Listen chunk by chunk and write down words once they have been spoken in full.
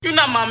You're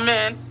not my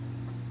man.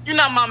 You're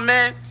not my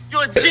man.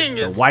 You're a The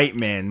genius. white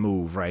man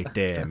move right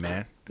there,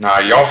 man. Nah,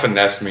 y'all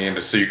finessed me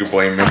into so you could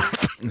blame me.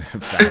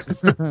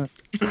 Facts.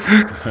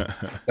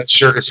 That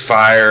shirt is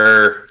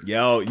fire.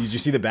 Yo, did you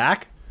see the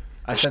back?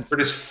 I That sent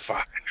shirt is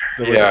fire.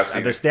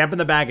 the stamp in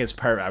the back is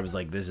perfect. I was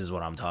like, this is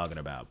what I'm talking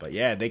about. But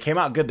yeah, they came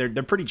out good.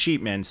 They're pretty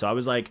cheap, man. So I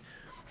was like,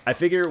 I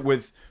figure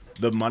with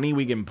the money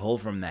we can pull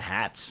from the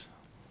hats,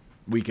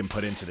 we can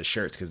put into the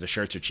shirts because the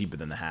shirts are cheaper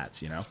than the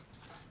hats, you know?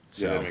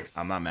 So that makes sense.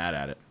 I'm not mad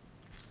at it.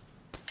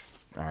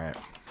 All right.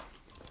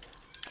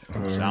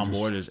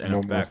 Soundboard is in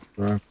effect.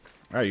 All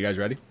right, you guys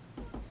ready?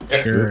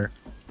 Sure.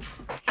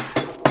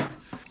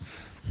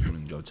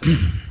 Go to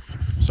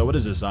So what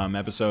is this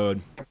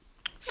episode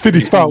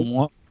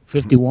 51?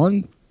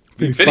 51?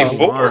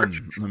 54.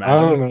 I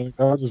don't know.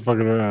 I was just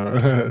fucking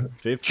around.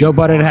 51. Joe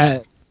Budden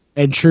had,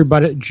 and Joe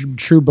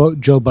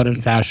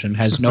Budden fashion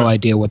has no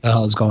idea what the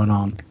hell is going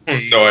on.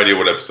 No idea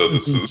what episode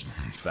this is.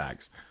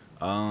 Facts.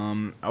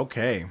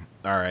 Okay.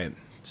 All right.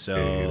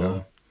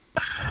 So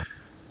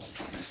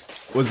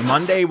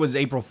was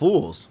April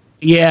Fool's.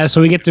 Yeah, so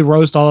we get to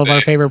roast all of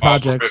our favorite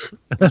projects.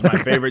 It's my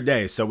favorite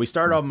day. So we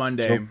start off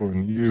Monday.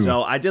 You.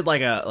 So I did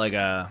like a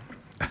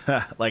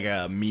like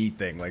a me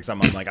thing, like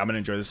something I'm like I'm gonna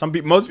enjoy this. Some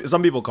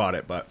people caught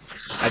it, but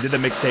I did the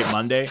mixtape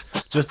Monday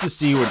just to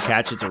see who would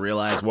catch it to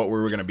realize what we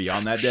were gonna be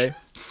on that day.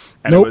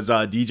 And Nope. It was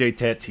DJ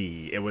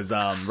Tetty. It was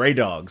Ray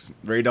Dogs.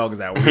 Ray Dogs,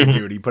 that weird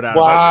dude. He put out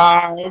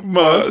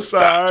must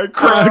I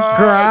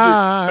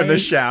cry in the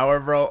shower,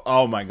 bro.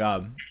 Oh my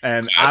god.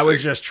 And I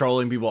was just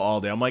trolling people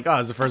all day. I'm like, oh,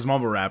 it's the first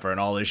mumble rapper and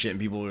all this shit, and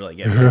people were like,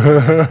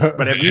 yeah.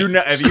 But if you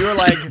were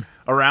like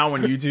around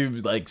when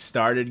YouTube like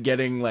started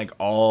getting like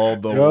all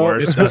the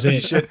worst stuff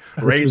and shit,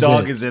 Ray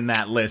Dog is in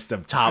that list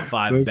of top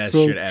 5 That's best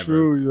so shit ever.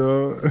 true,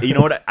 yo. You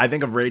know what I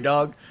think of Ray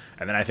Dog?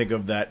 And then I think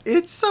of that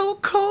 "It's So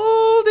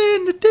Cold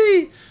in the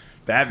Deep."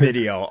 That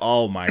video,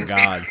 oh my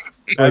god.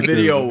 That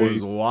video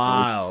was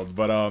wild.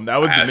 But that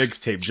was the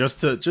mixtape.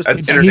 Just to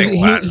That's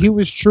entertaining. He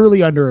was truly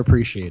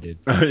underappreciated.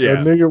 That yeah.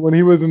 nigga, when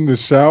he was in the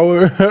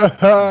shower.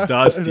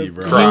 Dusty,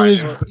 bro.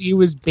 Right. He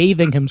was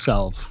bathing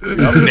himself.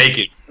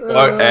 Naked.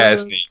 Fuck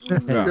ass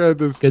naked. He had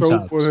this Good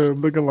soap times. on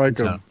him looking like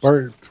Good a times.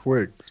 burnt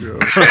Twix, yo.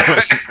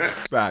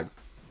 Fact.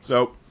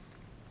 So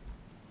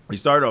we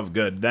started off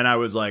good. Then I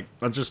was like,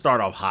 let's just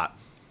start off hot.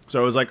 So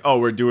I was like, oh,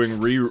 we're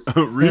doing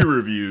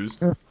re-reviews.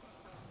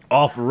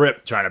 Off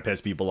rip, trying to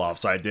piss people off.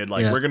 So I did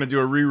we're gonna do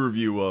a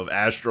re-review of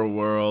Astro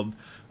World,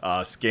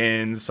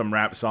 Skins, some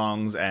rap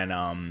songs, and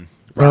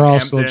They're all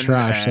still Rockhampton,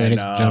 trash, ladies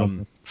and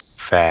gentlemen.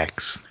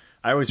 Facts.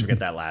 I always forget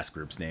that last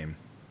group's name.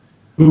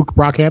 Who,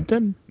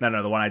 Brockhampton?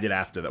 No, the one I did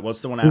after that.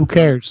 What's the one after? Who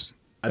cares?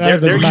 They're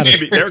Doesn't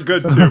matter. they're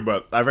good too,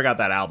 but I forgot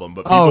that album.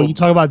 But people, Oh, you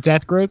talk about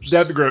Death Grips?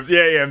 Death Grips,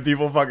 yeah, and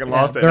people fucking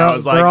lost it. And they're I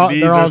was all- like, they're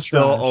these all are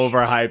still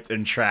trash. overhyped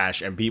and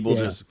trash, and people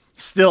just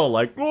still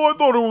like, oh, I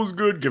thought it was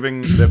good,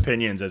 giving the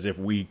opinions as if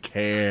we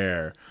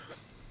care.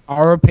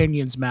 Our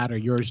opinions matter.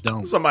 Yours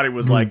don't. Somebody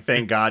was like,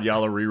 thank God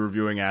y'all are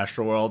re-reviewing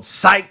Astroworld.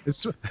 Psych!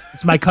 It's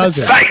my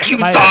cousin. Psych, you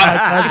my, thought!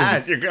 my cousin.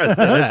 It's your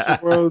cousin.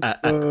 Well,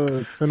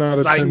 10 out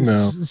of 10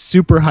 now.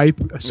 Super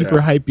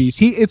hype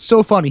beast. It's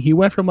so funny. He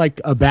went from like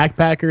a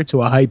backpacker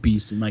to a hype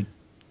beast in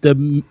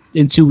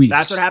 2 weeks.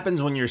 That's what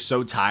happens when you're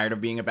so tired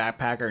of being a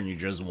backpacker and you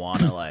just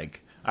want to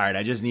like, all right,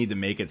 I just need to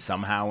make it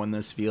somehow in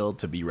this field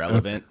to be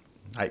relevant.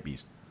 Hype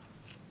beast.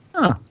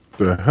 Huh.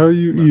 The hell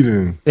you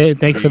eating?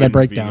 Thanks for that Vegan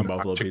breakdown.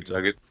 Buffalo Chicken pizza.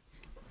 nuggets.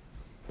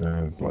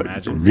 It's like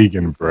Imagine.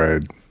 vegan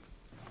bread.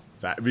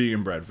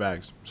 Vegan bread,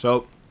 facts.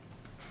 So,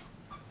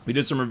 we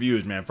did some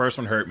reviews, man. First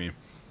one hurt me.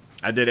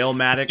 I did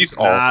Illmatic, He's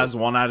awful. Nas,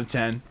 1 out of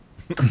 10.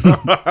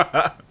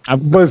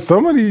 But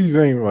some of these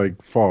ain't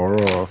like far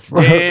off.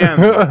 Damn.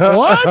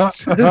 What? When I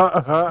was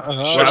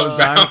done,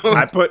 Bounce.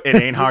 I put "It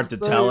Ain't Hard to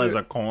Tell" as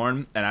a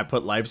corn, and I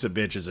put "Life's a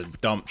Bitch" as a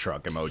dump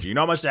truck emoji. You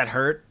know how much that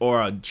hurt?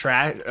 Or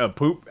a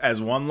poop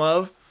as One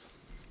Love?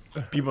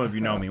 People, if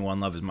you know me, One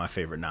Love is my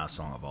favorite Nas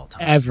song of all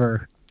time.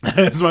 Ever.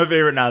 It's my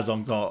favorite Nas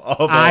song of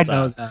all I time.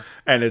 know that.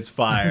 And it's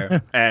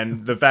fire.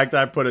 And the fact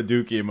that I put a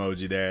Dookie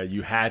emoji there,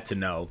 you had to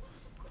know.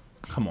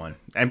 Come on.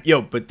 And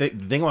but the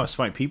thing was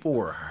funny, people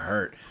were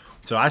hurt.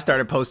 So I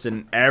started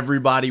posting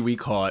everybody we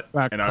caught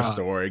in our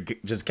story,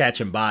 just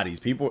catching bodies.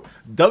 People,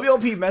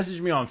 WLP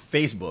messaged me on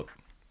Facebook.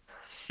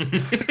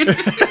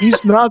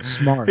 He's not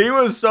smart. He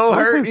was so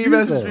hurt. He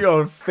messaged me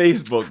on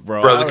Facebook,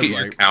 bro. Bro, I look was at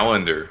your like-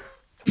 calendar.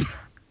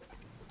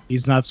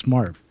 He's not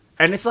smart.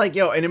 And it's like,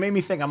 and it made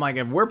me think, I'm like,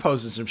 if we're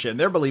posting some shit, and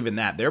they're believing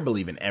that, they're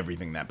believing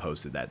everything that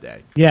posted that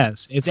day.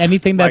 Yes, it's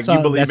anything that's Like,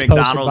 you believe that's posted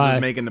McDonald's by,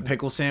 is making the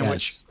pickle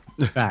sandwich?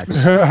 Yes. Facts.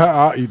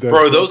 I'll eat that.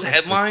 Bro, those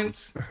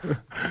headlines.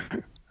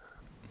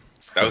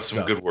 That was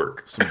some good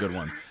work. Some good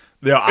ones.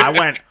 Yo, I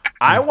went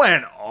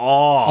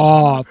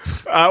off.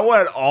 Off. I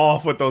went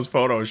off with those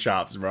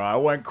photoshops, bro. I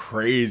went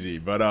crazy.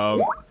 But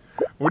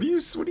what do you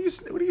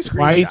screenshot?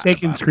 Why are you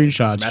taking about?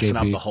 screenshots, Messing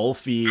up JP? the whole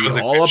feed, It was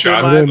a all good up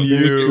shot. in my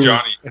Good view,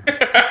 Johnny.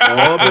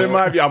 all up in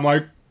my view. I'm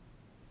like,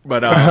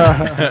 but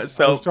I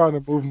so was trying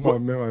to move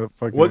my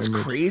fucking what's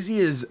image. crazy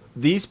is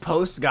these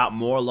posts got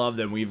more love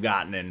than we've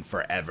gotten in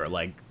forever.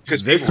 Like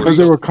Because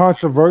they were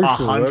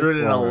controversial.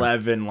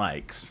 111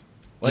 likes.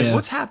 Like, Yeah.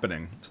 what's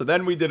happening? So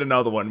then we did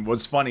another one.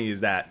 What's funny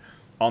is that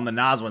on the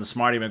Nas one,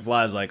 Smarty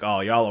McFly is like, "Oh,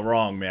 y'all are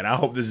wrong, man. I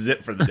hope this is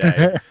it for the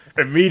day."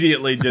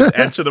 Immediately did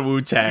Enter the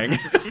Wu-Tang.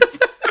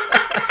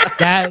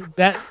 That couldn't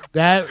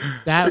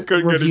get any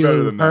better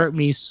review than that. hurt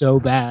me so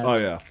bad. Oh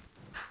yeah,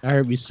 That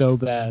hurt me so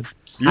bad.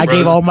 You I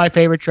gave wrote- all my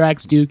favorite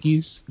tracks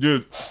Dookies.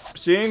 dude.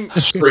 Seeing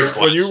Straight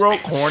when you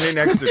wrote corny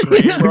next to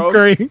cream, bro,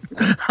 Great.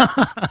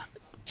 I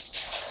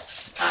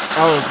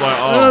was like,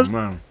 oh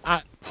man.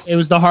 It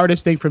was the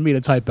hardest thing for me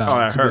to type out, Oh,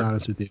 that to hurt. be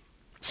honest with you.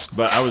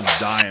 But I was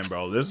dying,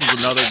 bro. This is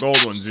another gold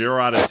one.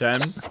 0 out of 10.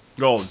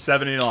 Gold.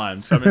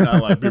 79. 79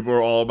 likes. People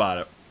were all about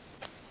it.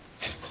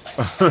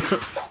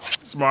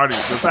 Smarty.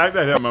 The fact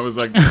that I was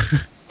like,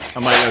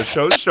 I'm like,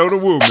 yo, show the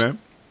woo, man.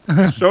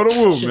 Show the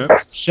woo,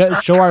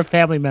 man. Show our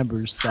family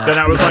members that. Then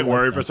I was like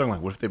worried for a second,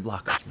 like, what if they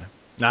block us, man?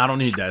 Nah, I don't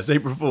need that. It's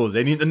April Fools.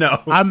 They need to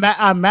know.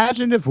 I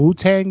imagine if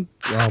Wu-Tang.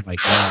 Oh my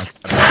god.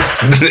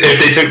 If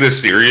they took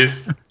this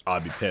serious.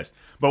 I'd be pissed.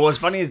 But what's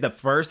funny is the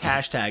first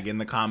hashtag in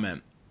the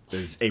comment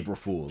is April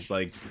Fools.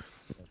 Like,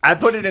 I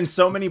put it in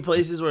so many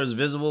places where it's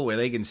visible, where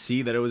they can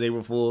see that it was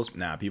April Fools.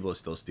 Nah, people are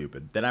still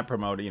stupid. Then I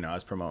promoted, I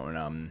was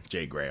promoting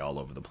Jay Gray all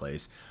over the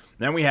place.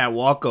 Then we had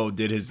Walco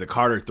did the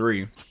Carter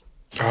 3.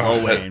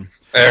 Oh, Wayne.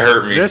 That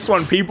hurt me. This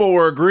one people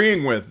were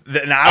agreeing with.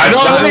 And I was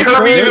know, dying. they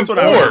hurt me This one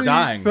I before. was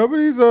dying.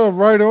 Somebody's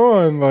right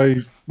on. Like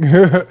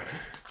the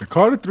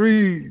Carter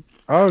 3,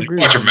 I agree.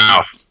 Watch your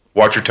mouth.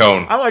 Watch your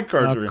tone. I like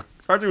Carter 3.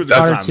 Carter 3 was a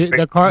That's good Carter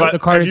time. two, But the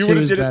Carter if you 2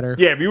 would've is did it- better.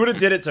 Yeah, if you would have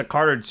did it to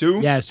Carter 2,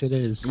 Yes, it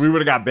is. we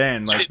would have got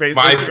banned. Like, My Instagram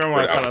would favorite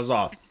have cut us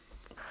off.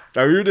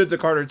 If you did to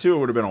Carter 2, it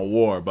would have been a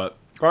war. But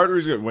Carter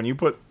is good. When you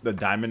put the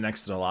Diamond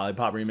next to the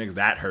Lollipop remix,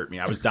 that hurt me.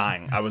 I was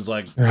dying. I was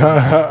like,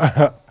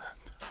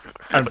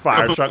 and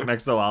Fire Truck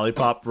next to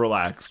Lollipop,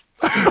 relax.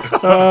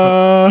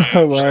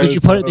 Did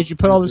you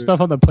put all this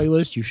stuff on the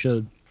playlist? You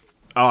should.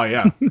 Oh,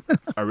 yeah.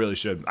 I really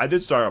should. I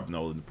did start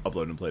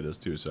uploading playlists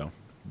too, so.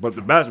 But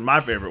my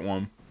favorite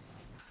one,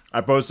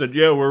 I posted,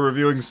 yeah, we're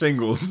reviewing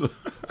singles. That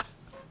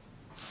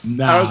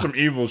Nah. was some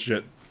evil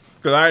shit.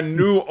 Because I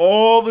knew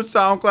all the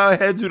SoundCloud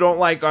heads who don't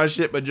like our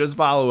shit but just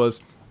follow us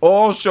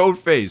all showed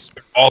face.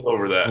 All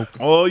over that.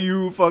 All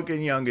you fucking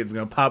youngins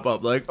gonna pop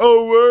up like,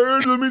 oh,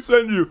 word, let me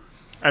send you.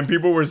 And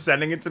people were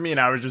sending it to me, and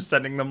I was just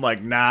sending them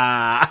like,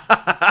 nah.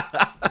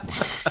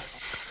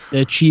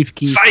 The Chief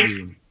Keef Psych.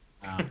 theme.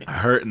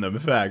 Hurting them,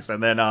 facts.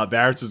 And then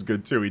Barrett's was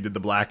good too. He did the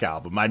Black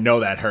Album. I know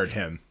that hurt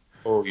him.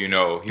 Oh,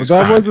 But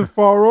that wasn't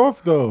far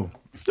off though.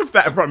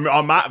 From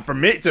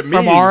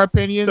our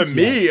opinions, to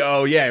me, yes.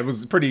 oh yeah, it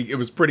was pretty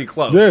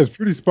close. Yeah, it's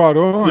pretty spot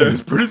on. Yeah,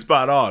 it's pretty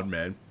spot on,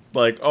 man.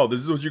 Like, oh,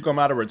 this is what you come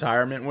out of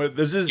retirement with.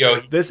 This is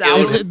this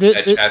album.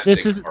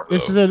 This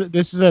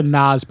is a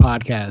Nas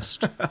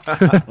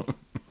podcast.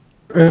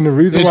 And the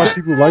reason why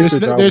people like it,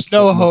 there's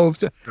no hope.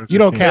 You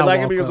don't They count. like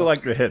it because of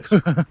like the hits.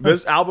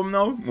 This album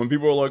though, when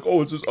people are like,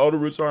 "Oh, it's just out of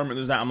retirement,"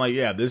 this that. I'm like,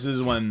 yeah, this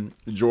is when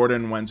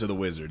Jordan went to the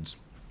Wizards.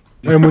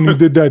 And when you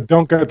did that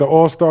dunk at the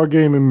All-Star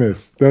game and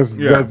missed, that's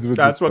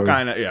what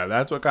kind of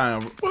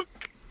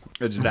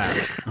it's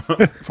that.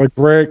 It's like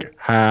Brick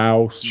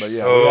House. But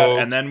yeah,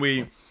 and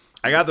then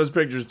I got those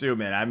pictures too,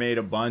 man. I made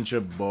a bunch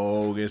of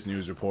bogus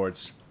news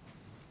reports,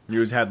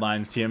 news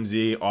headlines,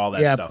 TMZ, all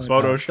that stuff,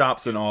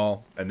 Photoshops and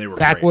all, and they were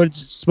great.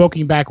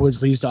 Smoking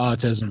backwards leads to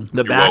autism.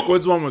 The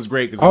Backwoods one was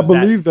great because I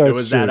believe that it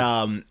was shit.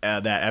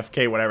 that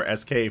FK whatever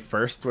SK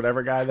first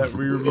whatever guy that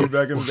we reviewed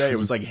back in the day. It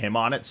was like him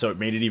on it, so it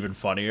made it even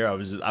funnier.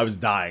 I was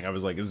dying. I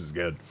was like, this is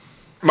good.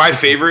 My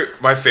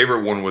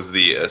favorite one was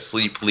the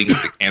sleep leading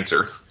to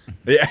cancer.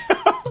 Yeah.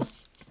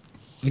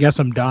 I guess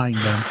I'm dying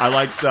then. I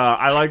liked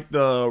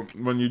the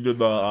when you did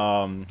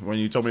the when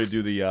you told me to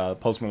do the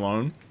Post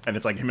Malone, and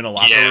it's like him in a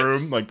locker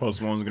room, like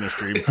Post Malone's gonna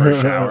stream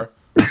first shower.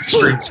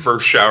 Streams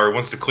first shower,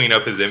 wants to clean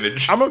up his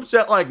image. I'm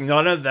upset like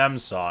none of them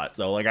saw it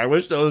though. Like I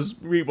wish those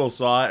people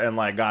saw it and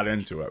like got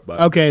into it. But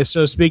Okay,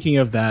 so speaking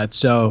of that,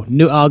 so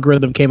new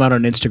algorithm came out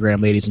on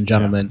Instagram, ladies and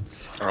gentlemen.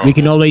 Oh. We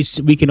can only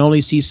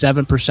see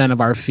 7%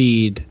 of our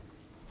feed,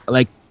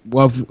 like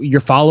of your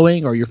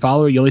following or your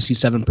follower. You only see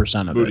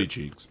 7% of booty it.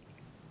 cheeks.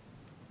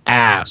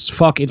 Ass.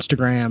 Fuck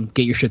Instagram.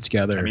 Get your shit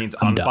together. That means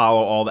I'm unfollow done.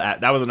 all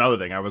that. That was another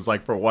thing. I was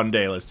like, for one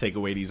day, let's take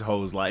away these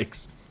hoes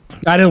likes.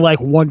 I didn't like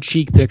one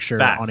cheek picture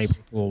Facts. on April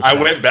Fool's. I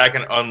went back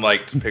and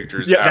unliked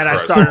pictures. Yeah, and I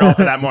after started off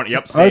that morning.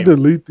 Yep, I same.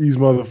 delete these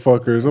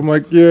motherfuckers. I'm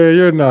like, yeah,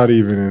 you're not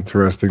even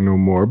interesting no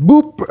more.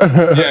 Boop.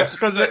 Yes,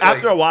 Because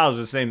after a while, it's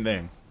the same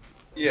thing.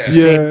 yeah.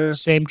 Yeah.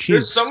 Same cheese.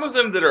 There's some of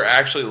them that are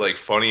actually like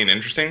funny and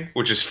interesting,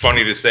 which is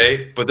funny to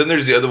say. But then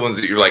there's the other ones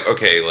that you're like,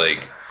 okay,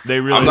 like They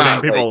really I'm think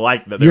not, people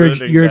like that. They You're really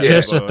think you're that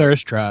just a people-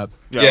 thirst trap.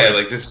 yeah,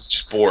 like this is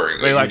just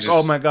boring. They like, you oh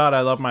just- my god, I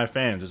love my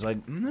fans. It's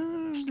like,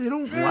 no, they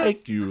don't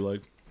like you.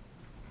 Like,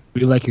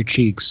 We like your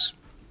cheeks.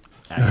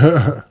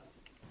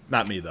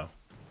 not me though.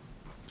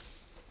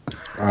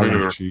 I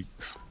like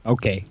cheeks.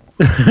 Okay.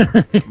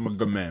 I'm a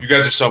good man. You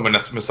guys are so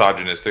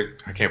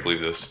misogynistic. I can't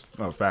believe this.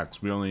 Oh,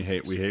 facts. We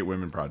hate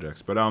women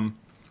projects, but But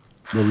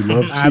we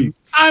love cheeks.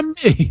 I'm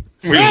me.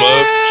 We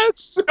love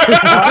Yes.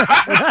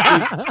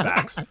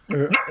 Facts.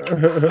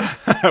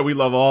 We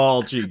love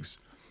all cheeks.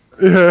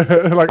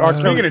 Like R.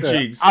 Speaking Kelly of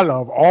said, cheeks, I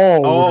love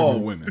all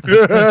women.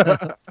 women.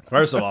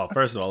 First of all,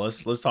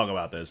 let's talk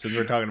about this since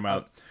we're talking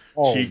about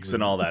All cheeks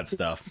and all that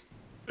stuff.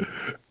 Booty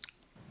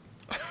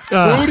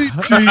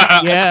cheeks.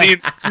 Yeah. See,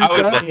 I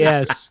was like,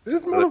 Yes.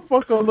 This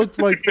motherfucker looks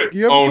like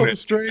you ever Own saw it. the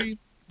strain?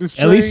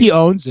 At least he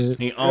owns it.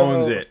 He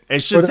owns it.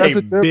 It's But just that's a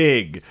a diff-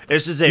 big.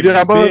 It's just a Yeah,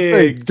 I'm about to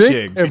say, big thick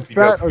chick. and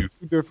fat are two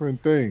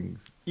different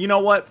things. You know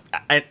what?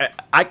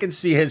 I can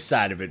see his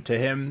side of it. To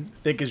him,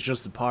 thick is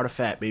just a part of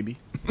fat, baby.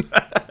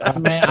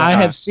 Man, I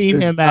have seen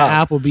him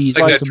at Applebee's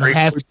Like with that some Drake-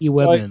 hefty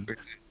women.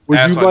 Would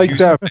Ass you on like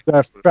Houston.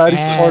 that fatty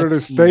Ass part of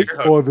the steak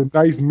eater. or the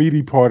nice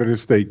meaty part of the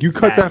steak? You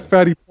cut Fatty. that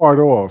fatty part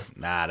off.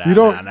 Nah.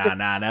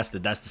 That's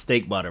the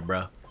steak butter,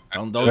 bro.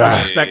 Don't Ah.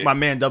 disrespect my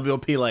man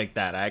WP like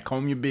that. I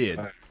comb your beard.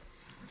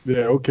 Yeah,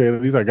 okay,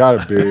 at least I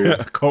got a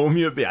beard. Comb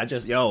your beard.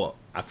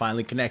 I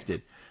finally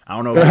connected. I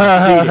don't know if you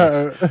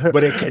can see this,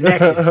 but it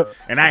connected,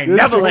 and I ain't This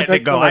never shit letting it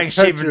go. I ain't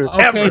connected shaving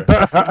like ever.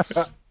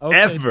 peasants. Okay,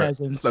 Ever.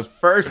 peasants. It's the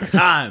first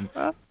time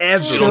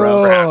ever, Sure.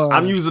 bro.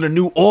 I'm using a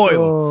new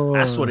oil. Sure.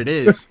 That's what it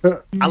is.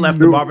 I left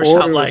the New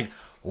barbershop oil. like,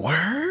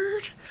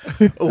 word?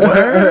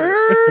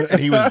 And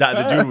he was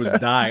the dude was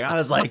dying. I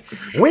was like,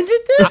 when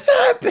did this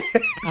happen?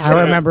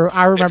 I remember it's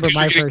 'cause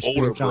my you're first getting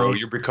older, year, bro. Johnny.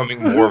 You're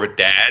becoming more of a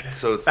dad,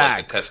 so it's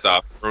Facts. like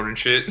the testosterone and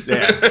shit.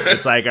 Yeah,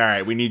 it's like, all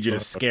right, we need you to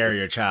scare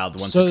your child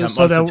once So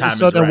the then time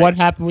is right. what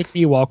happened with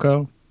me,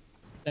 Walco?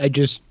 I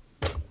just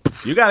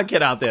You got a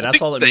kid out there.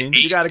 That's all it means.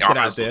 You got a kid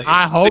out there.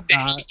 I hope The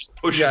not. age just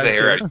pushes Yeah, the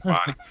hair out of your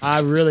body.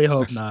 I really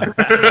hope not.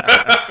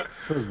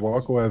 Because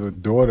Walko has a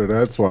daughter,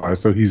 that's why.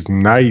 So he's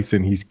nice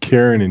and he's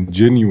caring and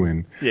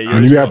genuine. Yeah,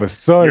 When you have a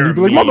son, you're you'd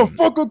be like, mean.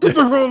 motherfucker, get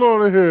the hell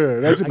out of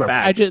here. That's just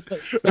Facts.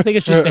 I think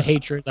it's just the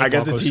hatred. I Like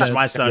get to Walco teach said.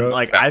 my son. Yeah.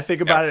 Like I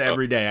think about it Yeah.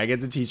 every day. I get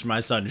to teach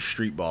my son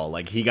street ball.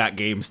 Like he got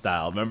game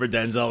style. Remember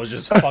Denzel was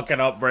just fucking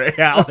up Ray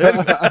Allen.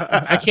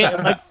 I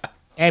can't like.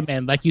 Hey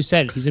man, like you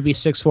said, he's gonna be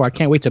 6'4". I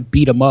can't wait to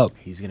beat him up.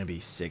 He's gonna be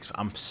 6.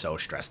 I'm so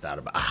stressed out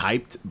about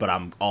hyped, but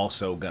I'm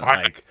also gonna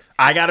like.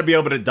 I gotta be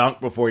able to dunk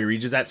before he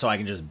reaches that, so I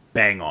can just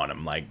bang on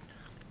him like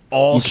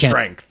all You can't.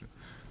 strength.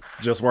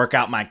 Just work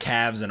out my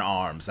calves and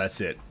arms.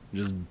 That's it.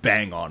 Just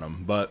bang on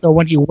him. But So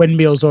when he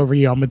windmills over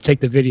you, I'm gonna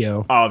take the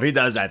video. oh, if he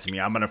does that to me,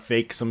 I'm gonna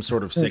fake some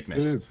sort of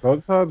sickness.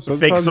 Sometimes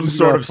Fake some you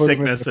sort gotta of put him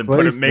sickness into and put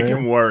place, him, make man.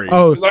 him worry.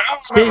 Oh, He's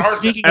like,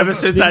 speaking Ever of,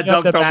 since I speaking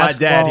of dunked the on my dad,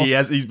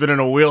 basketball- he's been in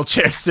a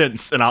wheelchair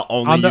since, and I'll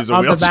only on use a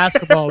the wheelchair.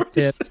 basketball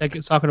tip.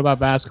 Talking about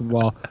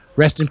basketball.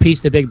 Rest in peace,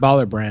 the Big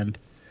Baller brand.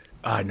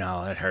 I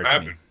know that hurts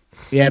me.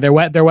 Yeah, their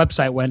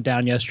website went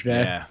down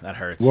yesterday. Yeah, that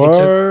hurts.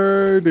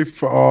 Word.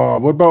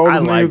 What about all I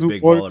the like niggas who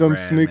Big ordered Baller them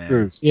brand, man.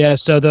 sneakers? Yeah,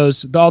 so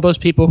all those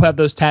people who have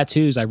those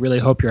tattoos, I really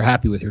hope you're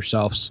happy with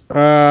yourselves.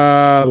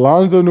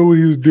 Lonzo knew what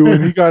he was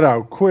doing. He got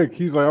out quick.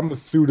 He's like, I'm gonna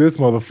sue this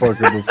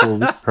motherfucker before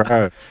we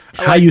crash.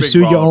 I How you Big sue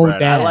your Baller own brand.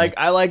 dad.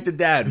 I like the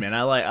dad, man.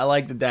 I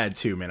like the dad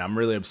too, man. I'm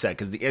really upset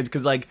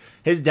because like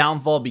his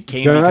downfall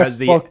became Yeah, because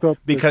that's fucked up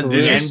because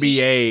the career.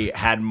 NBA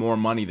had more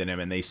money than him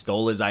and they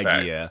stole his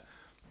idea, Facts.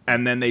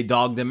 and then they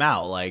dogged him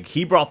out. Like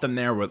he brought them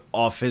there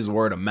off his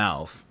word of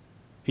mouth.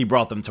 He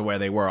brought them to where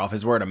they were off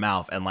his word of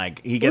mouth, and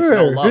like he gets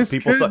no Where? love. His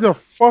People kids thought are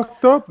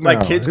fucked up now.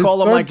 like kids His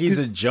call him son- like he's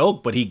a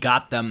joke, but he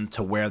got them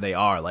to where they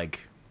are.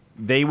 Like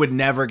they would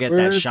never get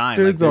Where that his shine.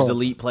 kids Like there's are.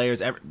 elite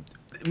players.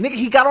 Nigga,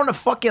 he got on the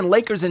fucking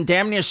Lakers and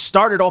damn near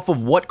started off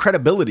of what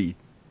credibility?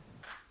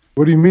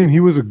 What do you mean? He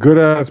was a good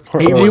ass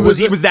player. He was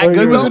that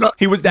good. was though? an-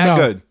 He was that no.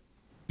 good.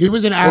 He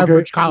was an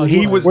average college. He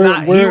player. was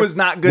not. He was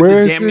not good to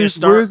where's damn near his-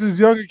 start. Where's his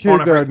younger on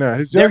kids a fr- at now?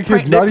 His They're younger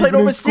kids they not played even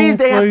in overseas.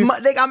 school They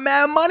playing? they got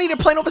mad money. They're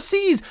playing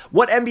overseas.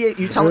 What NBA?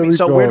 You telling There me? we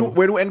So go.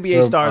 where do NBA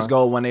Never stars mind.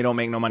 go when they don't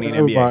make no money in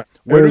Never NBA? mind.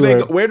 Where do they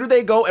Never go? Where do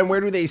they go and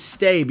where do they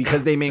stay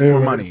because they make They- more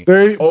money?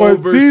 But these aren't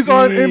Overseas.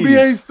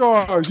 NBA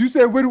stars. You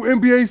said where do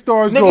NBA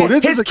stars go? Nigga,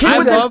 This his is a kid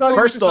was love- in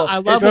first off. I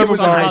love His kid was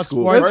in talking high about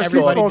school. sports. Let's First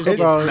of all, talk his-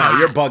 about it. no,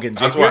 you're bugging.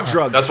 That's You're why.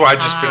 drugged. That's why I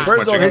just finished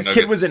First of my all, chicken his kid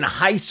nuggets. was in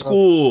high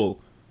school.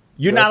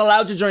 You're not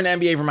allowed to join the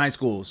NBA from high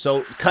school,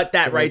 so cut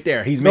that right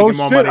there. He's No making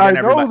more shit, money I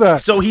than know everybody.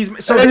 that. So his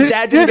And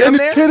dad didn't get him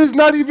and his there. kid is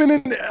not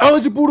even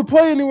eligible to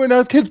play anywhere now.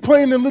 His kid's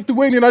playing in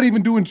Lithuania, not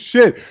even doing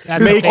shit.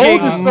 That's His Making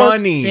oldest son-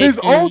 money. His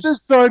Fake news.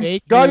 oldest son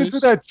Fake got news. into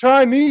that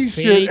Chinese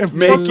Fake shit and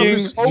news. fucked up Making,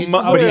 his whole but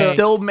he career.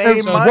 still made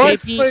And money.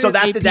 one So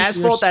that's the AP, dad's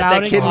you're fault that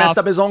spouting kid messed off-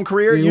 up his own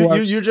career. you are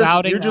You're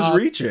spouting just off-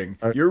 reaching.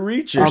 You're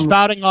reaching. You're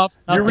spouting off.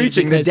 You're nothing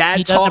reaching. The because dad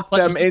he doesn't talked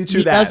play- them into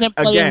he that. doesn't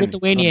play in Again,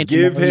 Lithuania give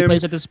anymore. He him,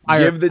 plays at the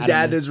Spire give the dad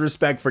Academy. his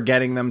respect for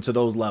getting them to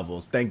those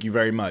levels. Thank you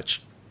very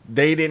much.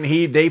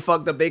 They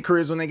fucked up their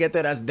careers when they get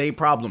there. That's their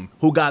problem.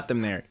 Who got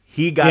them there?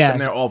 He got them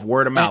there off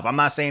word of mouth. I'm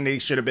not saying they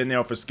should have been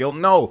there for skill.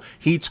 No,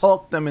 he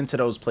talked them into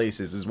those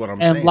places. Is what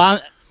I'm And saying.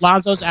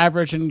 Lonzo's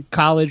average in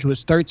college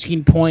was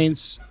 13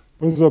 points,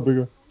 What's up,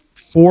 bigger?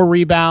 4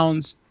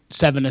 rebounds,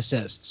 7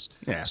 assists.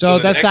 Yeah. So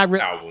The that's not next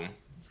real. album.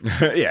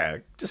 Yeah,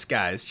 this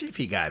guy,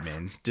 GP guy,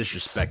 man,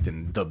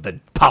 disrespecting the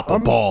Papa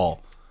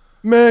Ball.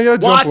 Man, y'all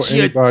jump Watch on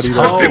your anybody tone.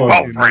 that's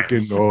fucking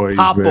making noise,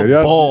 Pop a man.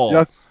 Y'all, ball.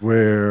 y'all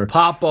swear.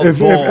 Pop a If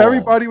ball.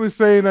 everybody was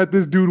saying that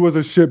this dude was a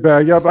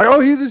shitbag, y'all be like, oh,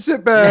 he's a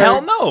shitbag.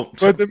 Hell no.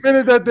 But the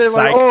minute that they're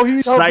like, Psych, oh, he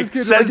helped psych, this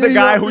kid, says like, the yeah,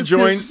 guy he who helped this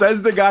joined. kid.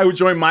 Says the guy who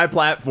joined my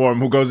platform,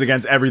 who goes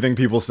against everything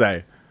people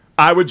say.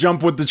 I would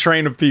jump with the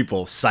train of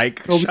people.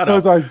 Psych. No, Shut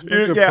because up. I joined your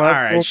Yeah, all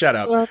platform. right. Shut I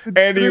up. have to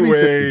do anything.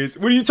 Anyways,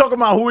 what are you talking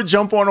about? Who would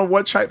jump on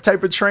what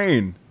type of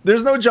train?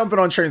 There's no jumping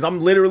on trains.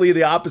 I'm literally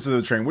the opposite of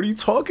the train. What are you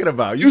talking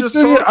about? You're just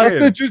talking. I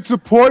said you're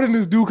supporting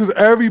this dude because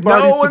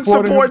everybody. No one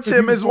supports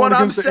him, is what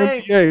I'm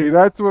saying. NBA.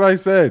 That's what I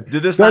said.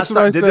 Did this That's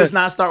not what I start? Did said. this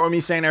not start with me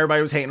saying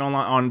everybody was hating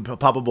on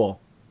Papa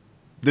Ball?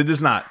 Did this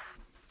not?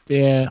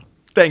 Yeah.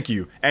 Thank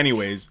you.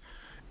 Anyways.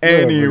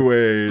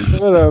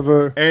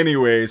 Whatever.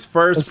 First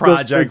Let's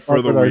project stick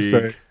for the what I week.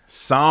 say.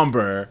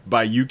 Somber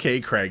by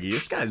UK Craigie.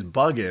 This guy's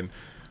bugging.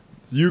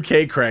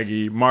 UK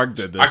Craigie. Mark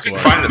did I this can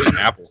one. find it on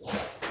Apple.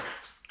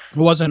 It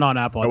wasn't on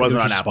Apple. I It think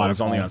wasn't on just Apple. It was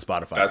Spotify. only on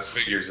Spotify. That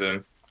figures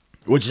in.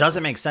 Which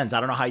doesn't make sense. I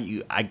don't know how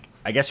you.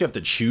 I guess you have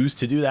to choose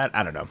to do that.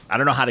 I don't know. I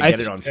don't know how to I get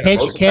it on Can't, Spotify.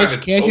 most of the time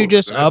it's can't you both,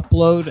 just isn't it?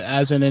 upload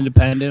as an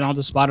independent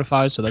onto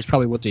Spotify? So that's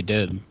probably what they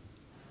did.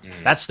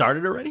 That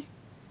started already?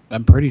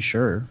 I'm pretty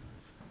sure.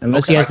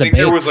 Unless Okay. he I has the think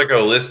there bait. was like a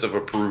list of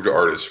approved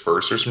artists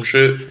first or some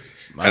shit,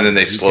 and then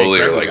they UK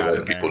slowly are Craigie like got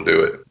letting in there. people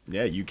do it.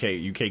 Yeah,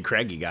 UK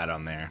Craigie got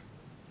on there.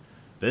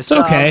 This It's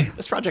okay.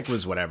 This project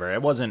was whatever.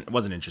 It wasn't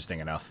interesting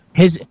enough.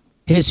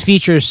 His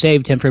features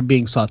saved him from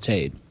being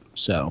sautéed.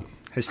 So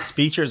His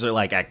features are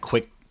like at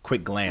quick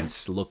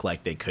glance look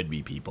like they could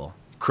be people.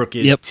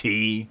 Crooked Yep.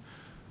 T.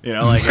 You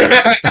know, like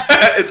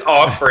It's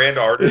off-brand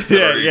artists. that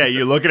yeah, are- yeah.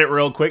 You look at it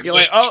real quick, you're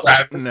like, oh,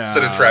 Travis, no.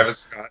 instead of Travis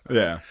Scott.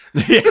 Yeah,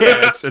 yeah.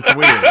 It's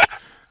weird.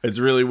 It's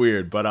really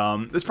weird. But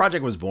this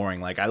project was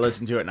boring. Like I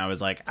listened to it and I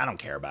was like, I don't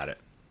care about it.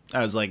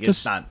 I was like,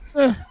 it's Just, not.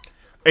 eh,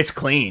 It's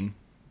clean.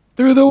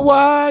 through the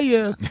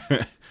wire.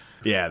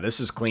 Yeah, this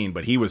is clean.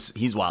 But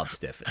he's wild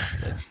stiff.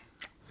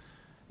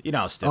 You know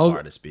how stiff Old-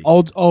 artists be.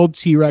 Old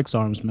T-Rex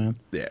arms, man.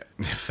 Yeah,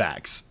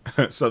 facts.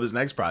 So this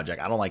next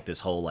project, I don't like this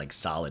whole like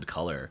solid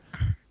color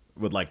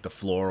with like the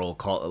floral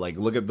color. Like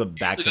look at the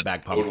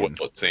back-to-back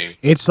pumpkins.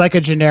 It's like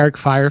a generic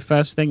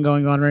Firefest thing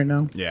going on right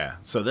now. Yeah.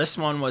 So this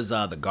one was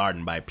The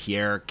Garden by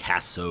Pierre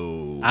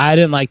Casso. I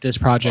didn't like this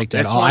project at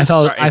This all. one I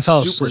fell it's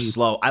super asleep.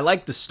 slow. I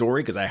like the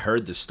story because I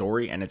heard the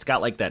story and it's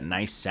got like that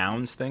nice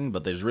sounds thing,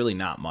 but there's really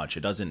not much.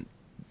 It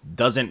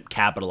doesn't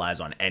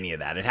capitalize on any of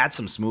that. It had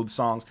some smooth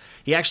songs.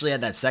 He actually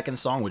had that second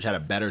song, which had a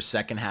better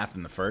second half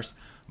than the first,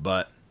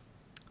 but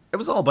it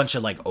was all a bunch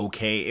of like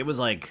okay. It was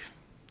like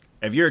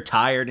if you're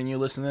tired and you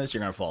listen to this, you're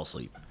gonna fall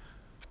asleep.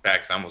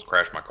 Facts. I almost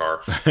crashed my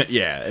car.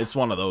 Yeah, it's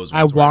one of those.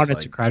 I Ones where it's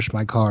wanted to like- crash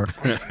my car.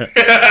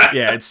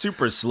 Yeah, it's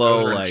super Those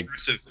slow. are Like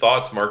intrusive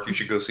thoughts, Mark. You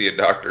should go see a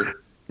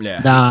doctor. yeah,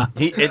 Nah.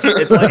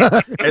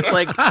 it's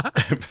like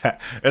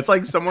it's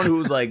like someone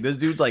who's like this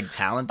dude's like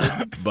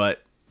talented,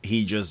 but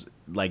he just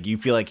like you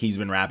feel like he's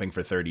been rapping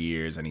for 30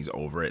 years and he's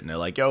over it, and they're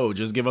like, yo,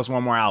 just give us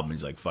one more album.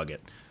 He's like, fuck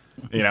it.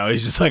 You know,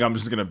 he's just like, I'm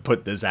just gonna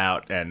put this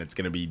out and it's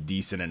gonna be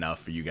decent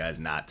enough for you guys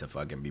not to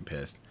fucking be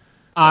pissed.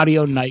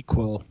 Audio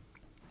NyQuil.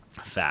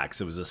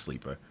 Facts. It was a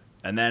sleeper.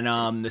 And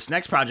then this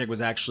next project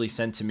was actually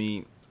sent to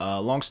me.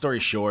 Long story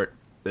short,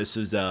 this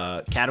is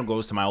cat who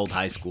goes to my old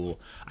high school.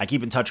 I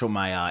keep in touch with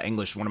my one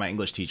of my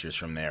English teachers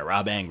from there,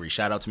 Rob Angry.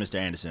 Shout out to Mr.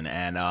 Anderson.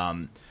 And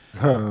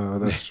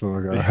That's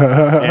true.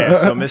 yeah,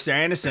 so Mr.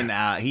 Anderson,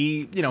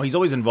 he's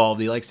always involved.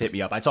 He likes to hit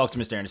me up. I talk to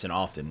Mr. Anderson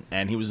often,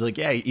 and he was like,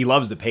 yeah, he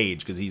loves the page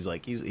because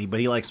but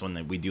he likes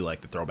when we do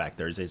like the Throwback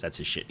Thursdays. That's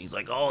his shit. He's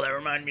like, oh, that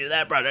reminded me of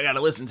that project. I got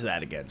to listen to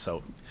that again.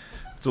 So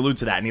salute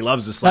to that, and he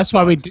loves the. That's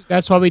why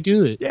we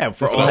do it. Yeah,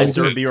 for That's all why us we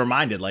do to it. be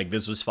reminded, like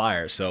this was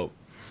fire. So,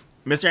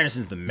 Mr.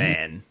 Anderson's the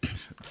man.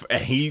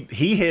 He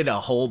hid a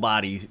whole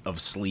body of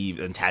sleeve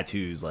and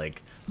tattoos,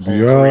 like whole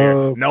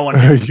career. No one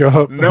knew.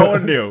 Yup. No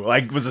one knew.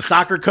 Like was a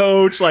soccer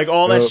coach, like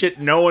all that Yup. shit.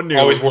 No one knew.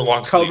 Always wore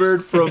long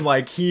Covered sleeves. from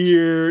like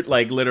here,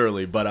 like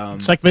literally. But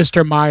It's like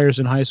Mr. Myers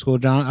in high school,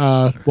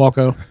 John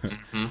Walco.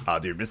 oh,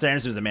 dude, Mr.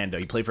 Anderson was a man, though.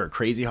 He played for a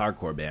crazy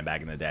hardcore band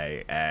back in the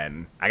day,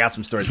 and I got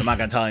some stories. I'm not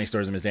gonna tell any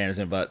stories of Mr.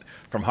 Anderson, but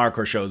from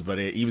hardcore shows. But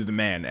he was the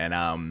man, and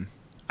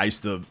I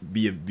used to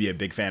be a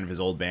big fan of his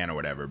old band or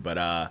whatever. But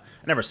I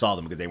never saw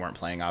them because they weren't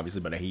playing, obviously.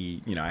 But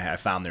I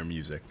found their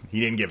music. He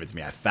didn't give it to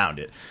me. I found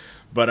it.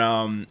 But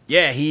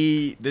yeah,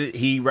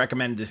 he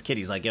recommended this kid.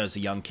 He's like, yo, it's a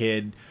young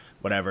kid.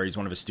 Whatever, he's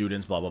one of his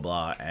students, blah, blah,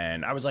 blah.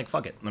 And I was like,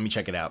 fuck it, let me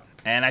check it out.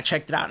 And I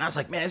checked it out, and I was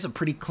like, man, it's a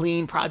pretty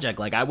clean project.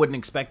 Like, I wouldn't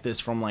expect this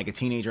from, like, a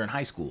teenager in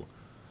high school.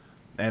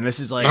 And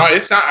this is, like... No,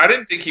 it's not. I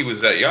didn't think he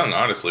was that young,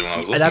 honestly, when I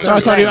was listening That's to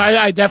what it. I'm saying.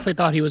 I definitely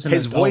thought he was an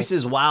his adult. voice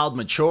is wild,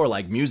 mature,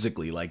 like,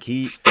 musically. Like,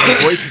 his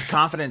voice is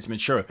confident,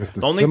 mature. It's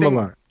The only thing...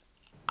 similar.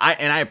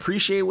 I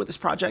appreciate with this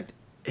project,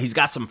 he's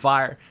got some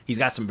fire. He's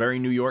got some very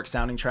New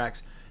York-sounding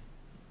tracks.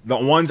 The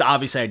ones,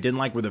 obviously, I didn't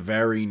like were the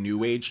very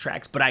new age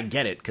tracks, but I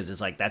get it, because it's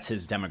like, that's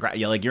his demographic.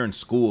 Yeah, like, you're in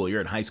school, you're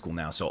in high school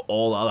now, so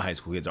all the other high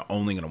school kids are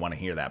only going to want to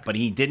hear that. But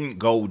he didn't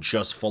go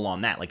just full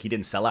on that. Like, he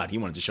didn't sell out. He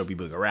wanted to show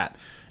people he could rap.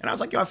 And I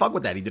was like, yo, I fuck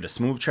with that. He did a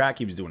smooth track.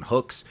 He was doing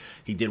hooks.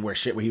 He did where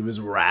he was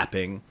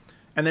rapping.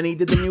 And then he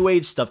did the new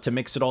age stuff to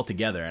mix it all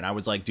together. And I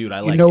was like, dude, I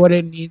like You know it. what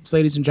it needs,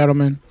 ladies and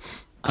gentlemen?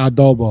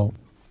 Adobo.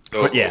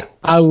 But yeah.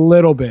 A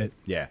little bit.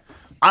 Yeah.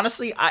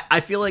 Honestly, I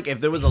feel like if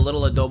there was a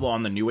little adobo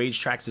on the new age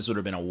tracks, this would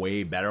have been a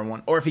way better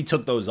one. Or if he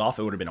took those off,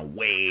 it would have been a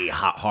way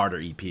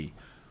harder EP.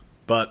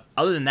 But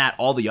other than that,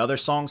 all the other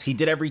songs, he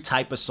did every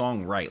type of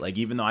song right. Like,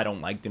 even though I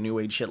don't like the new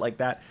age shit like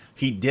that,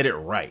 he did it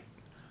right.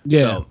 Yeah.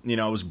 So, you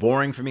know, it was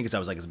boring for me because I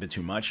was like, it's a bit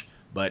too much.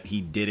 But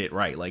he did it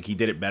right. Like, he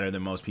did it better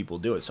than most people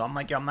do it. So I'm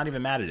like, yeah, I'm not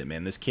even mad at it,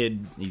 man. This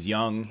kid, he's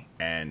young,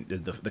 and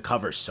the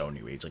cover's so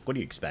new age. Like, what do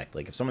you expect?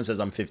 Like, if someone says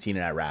I'm 15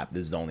 and I rap,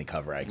 this is the only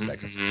cover I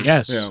expect.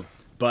 Yes. You know,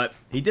 but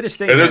he did his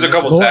thing. And there's man. a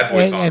couple This is- sad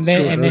boy songs.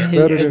 That's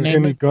better than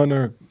any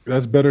Gunna.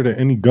 That's better than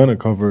any Gunna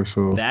cover.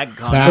 So That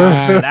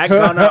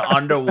Gunna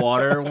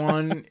underwater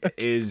one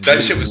is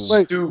That shit was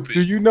Wait, stupid.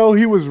 do you know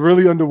he was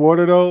really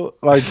underwater though?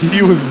 Like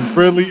he was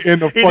really in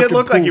the. He did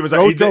look like he was.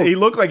 He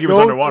looked like he was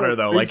underwater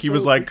though. They Like he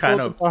was showed- like they kind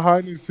showed of. the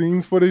behind the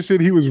scenes for this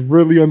shit. He was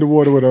really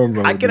underwater with an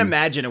umbrella. I can dude.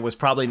 imagine it was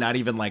probably not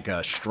even like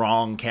a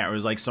strong camera. It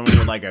was like someone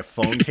with like a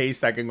phone case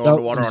that can go No,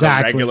 underwater on a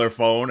exactly. regular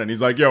phone, and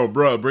he's like, "Yo,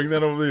 bro, bring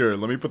that over here.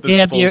 Let me put this He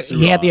had full the suit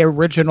he had the on."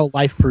 original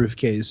life proof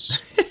case.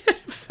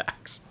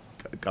 Facts.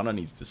 Gunna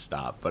needs to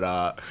stop.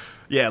 But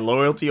yeah,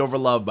 Loyalty Over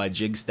Love by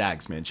Jig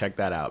Stacks, man. Check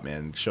that out,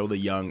 man. Show the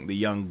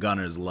young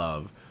Gunners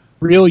love.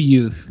 Real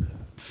youth.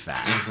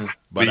 Facts.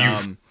 But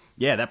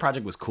yeah, that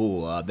project was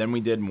cool. Then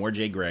we did more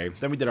Jay Gray.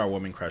 Then we did our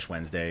Woman Crush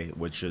Wednesday,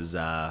 which was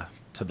to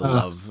the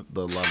love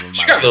of my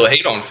She got a little life.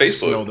 hate on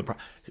Facebook. Snow the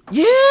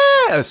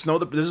yeah, Snow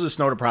the this is a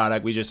Snow the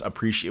product.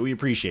 We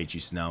appreciate you,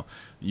 Snow.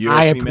 You're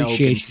I a female who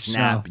appreciate can you,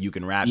 snap, Snow. you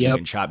can rap, you Yep.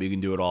 can chop, you can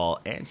do it all,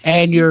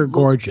 And you're look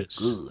gorgeous.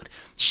 Good.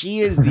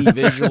 She is the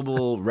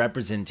visual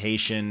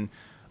representation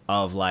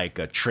of like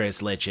a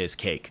tres leches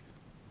cake.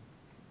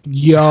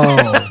 Yo.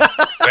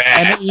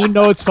 And you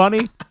know what's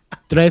funny?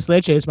 Tres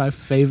leche is my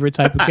favorite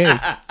type of cake.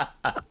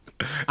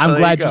 I'm There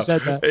glad you you go.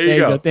 said that. There you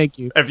go. Thank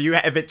you.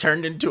 If it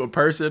turned into a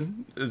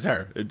person, it's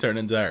her. It turned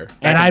into her.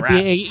 And I I'd can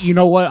rap. be, you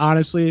know what?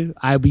 Honestly,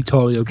 I'd be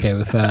totally okay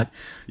with that.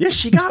 Yeah,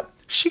 she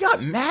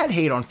got mad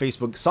hate on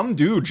Facebook. Some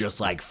dude just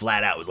like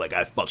flat out was like,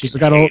 I fucking She's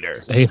got hate her.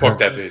 Fuck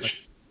that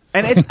bitch.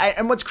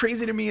 And what's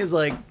crazy to me is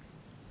like,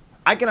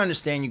 I can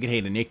understand you could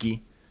hate a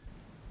Nicki.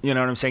 You know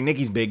what I'm saying?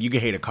 Nicki's big. You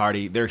could hate a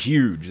Cardi. They're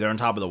huge. They're on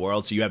top of the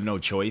world. So you have no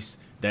choice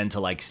than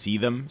to like see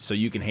them. So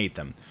you can hate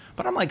them.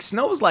 But I'm like,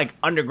 Snow's like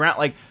underground.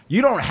 Like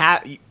you don't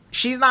have.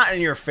 She's not in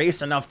your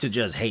face enough to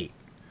just hate.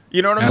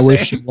 You know what I'm I saying?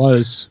 wish she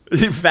was.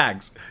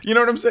 Facts. You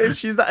know what I'm saying?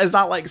 She's not. It's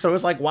not like. So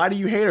it's like, why do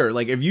you hate her?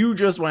 Like, if you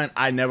just went,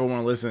 I never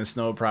want to listen to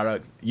Snow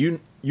product. You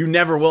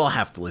never will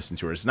have to listen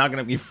to her. It's not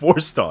gonna be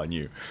forced on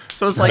you.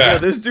 So it's like, yo,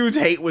 Facts. this dude's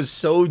hate was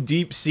so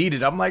deep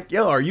seated. I'm like,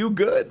 yo, are you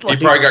good? He Like,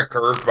 probably got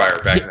curved by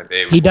her back in the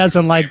day. He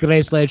doesn't like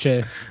tres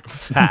leche.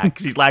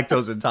 facts. He's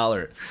lactose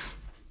intolerant.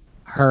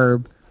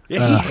 Herb.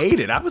 Yeah, he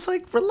hated. I was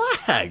like,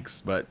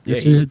 relax. But yeah,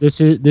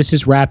 This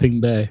is rapping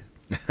bay.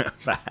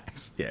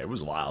 facts. Yeah, it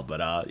was wild.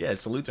 But yeah,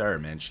 salute to her,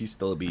 man. She's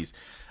still a beast.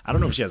 I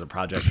don't know if she has a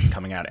project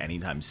coming out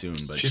anytime soon,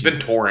 but She's been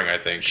touring, I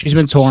think. She's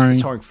been touring.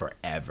 touring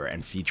forever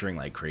and featuring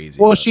like crazy.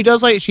 Well, but- she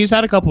does like she's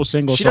had a couple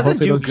singles. She so doesn't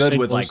hopefully do those good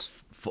with like. singles-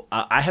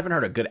 I haven't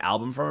heard a good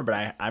album from her, but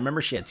I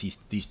remember she had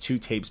these two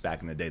tapes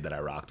back in the day that I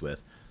rocked with.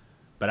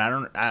 But I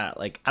don't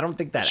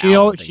think that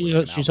album thing was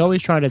an she's album.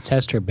 always trying to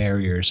test her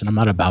barriers, and I'm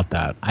not about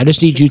that. I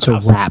just need you Just to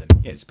put out rap.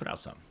 something. Yeah, just put out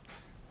something.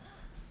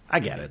 I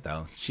get it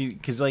though.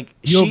 Because like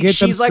You'll get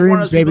them she's like one of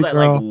those streams, people baby that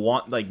like girl.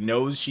 want like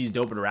knows she's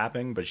dope at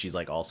rapping, but she's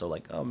like also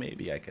like, oh,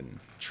 maybe I can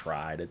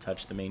try to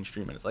touch the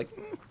mainstream, and it's like,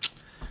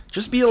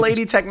 just be a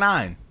lady Tech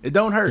Nine. It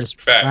don't hurt. Just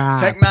Fact.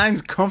 rap. Tech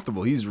Nine's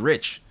comfortable. He's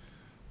rich.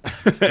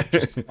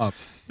 Up.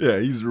 Yeah,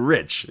 he's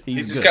rich. He's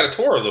He's just good. got to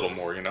tour a little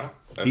more, you know?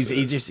 That's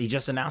He it.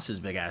 just announced his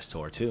big ass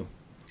tour too.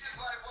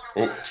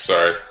 Oh,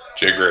 sorry.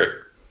 Jay Gray.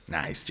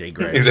 Nice, Jay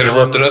Gray. He's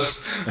interrupted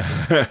us.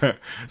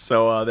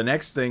 So the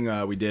next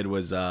thing we did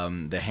was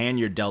the Hand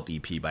Your Dealt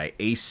EP by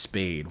Ace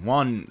Spade.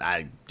 One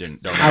I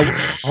don't know.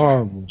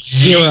 Horrible.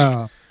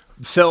 Zero.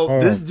 So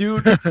this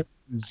dude,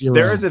 Zero.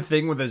 there is a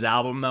thing with his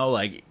album though.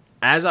 Like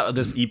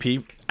this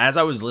EP, as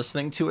I was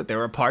listening to it, there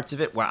were parts of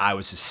it where I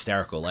was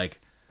hysterical. Like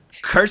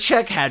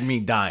Kerchak had me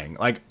dying.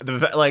 Like Yeah,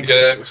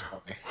 it was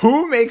funny.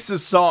 who makes a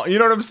song? You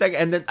know what I'm saying?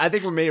 And then I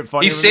think what made it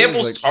funny. He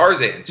samples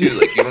Tarzan, too.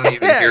 Like, you don't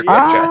even Yeah, hear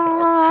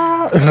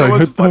Ah! So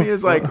what's What funny the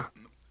is like fuck?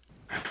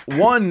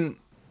 one,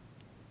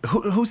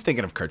 who's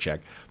thinking of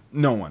Kerchak?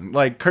 No one.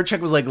 Like Kerchak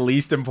was like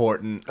least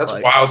important. That's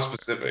like, wild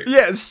specific.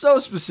 Yeah, it's so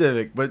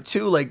specific. But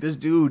two, like this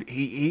dude,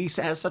 he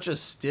has such a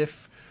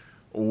stiff,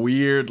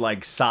 weird,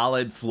 like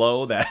solid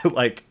flow that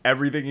like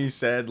everything he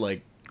said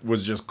like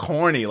was just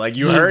corny. Like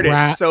you heard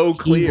it so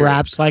clear. He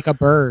raps like a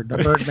bird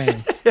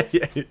man.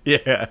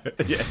 yeah.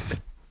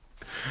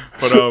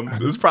 But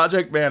this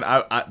project, man,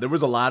 I there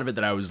was a lot of it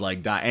that I was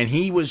like, and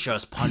he was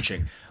just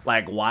punching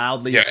like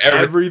wildly. Yeah,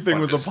 everything everything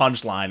was a was-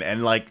 punchline,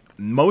 and like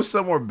most of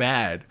them were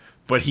bad.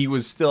 but he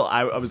was still.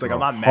 I was like, I'm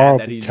not mad Horrible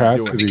that he's just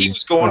doing I it. think Cassidy. he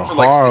was going No, for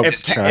like horrible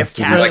If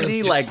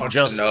Cassidy like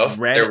just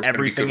read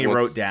everything he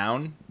wrote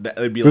down, that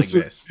would be like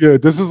this.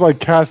 This is like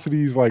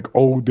Cassidy's like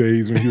old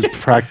days when he was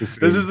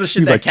practicing. This is the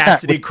shit He's that like,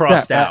 Cassidy "Cat,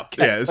 crossed cat, out.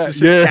 cat, Yeah, this cat." is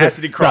shit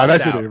Cassidy Nah, crossed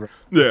that's it, out. bro.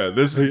 Yeah,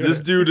 this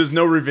dude is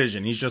no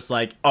revision. He's just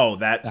like, oh,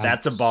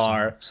 that's a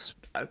bar. sucks.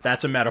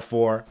 That's a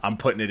metaphor. I'm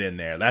putting it in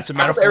there. That's a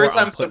metaphor. Every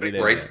time I'm putting it somebody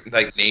in writes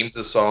there. like names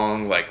a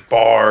song like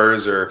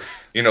bars or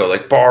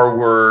like bar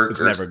work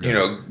It's or never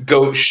good.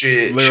 goat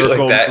shit, Lyrical, shit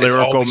like that. It's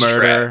lyrical always trash.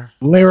 murder.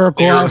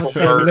 Lyrical, I Lyrical would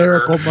say murder.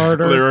 lyrical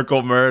murder.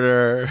 Lyrical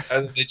murder.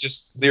 And they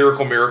just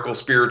lyrical miracle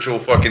spiritual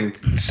fucking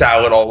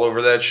salad all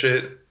over that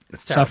shit.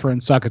 It's terrible.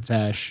 Suffering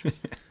succotash.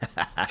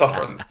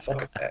 Suffering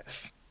fucking that.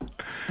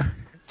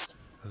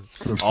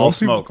 All Some people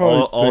smoke.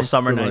 probably All think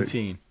summer to, like,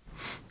 19.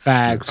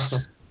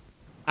 Facts.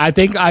 I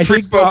think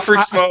Free smoke,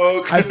 free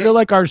smoke. I feel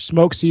like our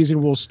smoke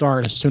season will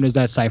start as soon as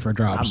that cipher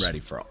drops. I'm ready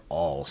for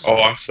all Oh, smoke.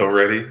 I'm so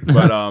ready.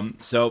 But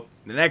so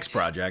the next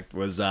project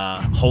was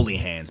Holy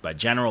Hands by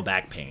General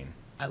Back Pain.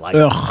 I like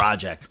Ugh. the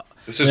project.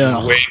 This is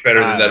Yeah. way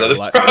better than that other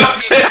like-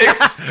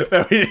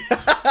 project.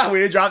 we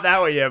didn't drop that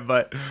one yet,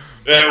 but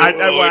Yeah,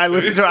 when I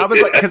listened to it, I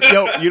was like, because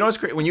you know what's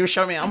great when you were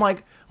showing me, I'm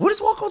like, what is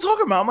Walco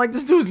talking about? I'm like,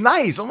 this dude's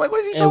nice. I'm like,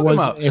 what is he talking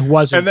about? It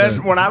wasn't. And then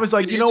good. when I was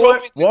like, you You know told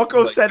what? me that it Walco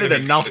was, like, said it gonna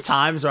be enough good.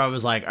 times where I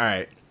was like, all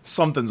right,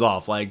 something's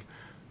off. Like,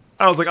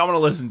 I was like, I'm gonna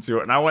listen to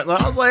it, and I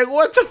was like,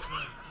 what the?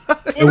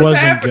 it wasn't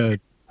happened?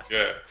 good.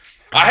 Yeah.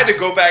 I had to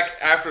go back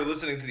after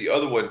listening to the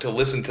other one to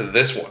listen to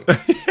this one.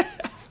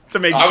 To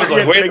make I sure, was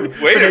like, wait a to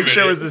make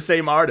sure it minute. was the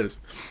same artist.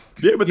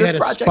 Yeah, but You this had to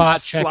project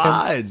spot check him.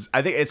 slides.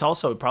 I think it's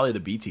also probably the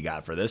beats he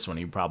got for this one.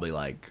 He probably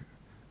like,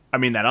 I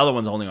mean, that other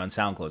one's only on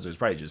SoundCloud, so it's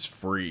probably just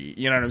free.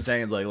 You know what I'm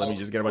saying? It's like, let me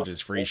just get a bunch of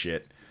this free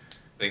shit.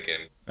 Thinking.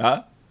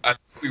 Huh? I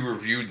think we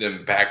reviewed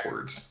them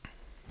backwards.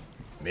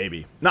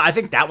 Maybe. No, I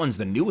think that one's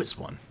the newest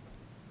one.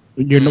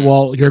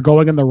 You're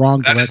going in the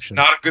wrong That is direction.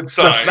 not a good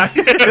sign.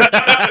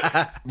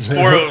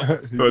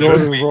 Spoiler. You're But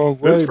going the wrong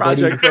way, This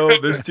project buddy.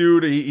 though, this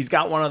dude, he's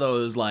got one of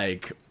those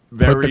like Put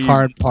very the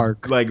car in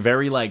park. like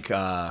very like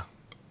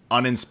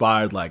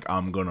uninspired, like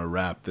I'm gonna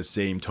rap the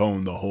same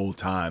tone the whole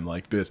time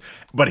like this,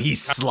 but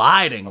he's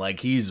sliding, like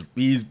he's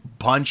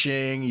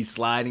punching, he's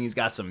sliding, he's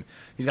got some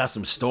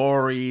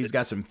story, he's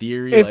got some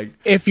theory.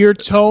 If your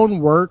tone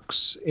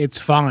works, it's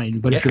fine.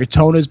 But if Yeah. your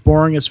tone is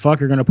boring as fuck,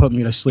 you're gonna put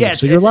me to sleep. Yeah,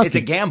 so you're lucky. it's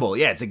a gamble.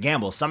 Yeah, it's a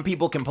gamble. Some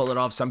people can pull it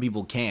off, some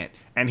people can't.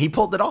 And he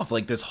pulled it off.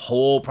 Like this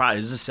whole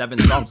project. This is 7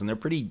 songs, and they're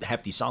pretty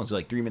hefty songs. They're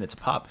like 3 minutes a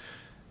pop.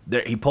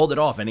 He pulled it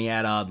off, and he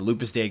had the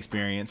Lupus Day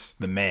Experience,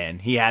 the man.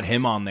 He had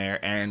him on there,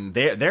 and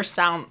their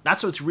sound.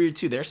 That's what's weird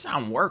too. Their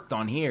sound worked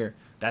on here.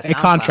 That It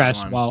SoundCloud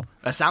contrasts one, well.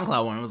 That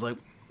SoundCloud one was like,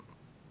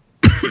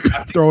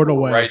 Throw it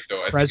away. Right,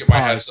 though. I Press think it might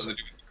have pause. something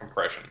to do with the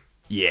compression.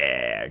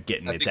 yeah,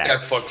 getting I its think that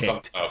ass fucked kicked.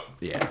 something up.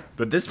 Yeah,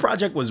 but this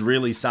project was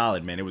really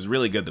solid, man. It was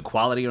really good. The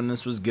quality on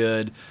this was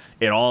good.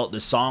 The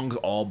songs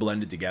all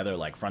blended together,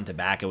 like front to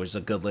back. It was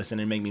a good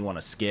listen. It made me want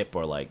to skip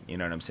or like, you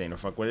know what I'm saying, or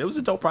fuck with it. It was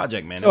a dope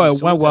project, man. No, was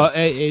it went so-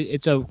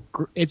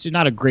 well. It's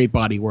not a great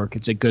body of work.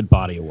 It's a good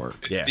body of work.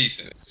 It's Yeah.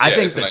 decent. It's- I yeah,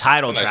 think it's the nice-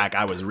 title nice. track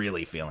I was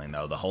really feeling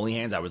though. The Holy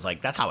Hands, I was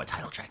like, that's how a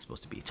title track's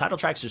supposed to be. Title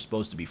tracks are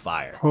supposed to be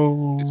fire.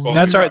 Oh, It's supposed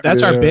That's to be our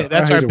that's our bit.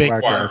 That's I our hate a big.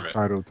 whack-ass requirement.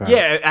 title tag.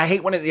 Yeah, I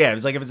hate when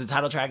it's like if it's a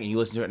title track and you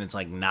listen to it and it's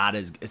like not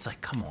as, it's like,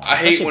 come on. I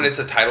hate Especially when if it's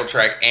a title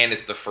track and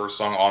it's the first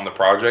song on the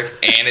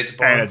project and it's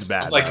buns. And it's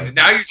bad, I'm like, though.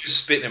 now you're just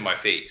spitting in my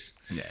face.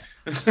 Yeah.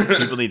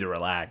 People need to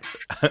relax.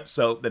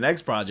 So the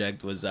next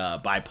project was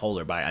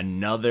Bipolar by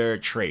another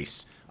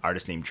Trace,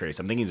 artist named Trace.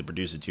 I'm thinking he's a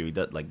producer too. He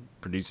does like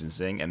produce and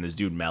sing, and this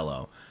dude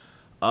Mello.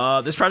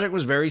 This project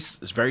was very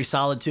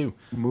solid too.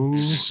 Move.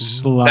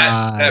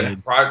 Slide.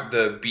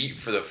 The beat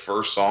for the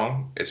first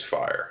song is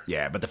fire.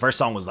 Yeah, but the first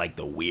song was like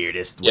the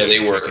weirdest. Yeah, way they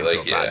to were, kick into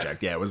like, a yeah.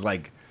 project. Yeah, it was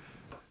like,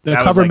 The that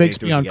was cover like they makes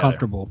threw me it together.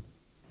 uncomfortable.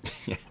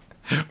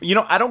 you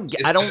know, I don't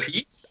Is the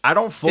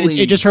beat?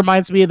 fully. It just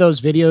reminds me of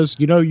those videos.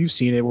 You know, you've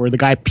seen it where the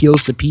guy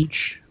peels the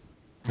peach.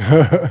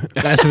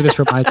 That's what this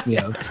reminds me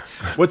of.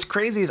 What's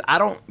crazy is I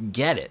don't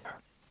get it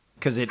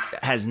because it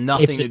has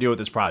nothing It's a- to do with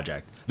this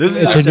project. This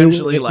is It's a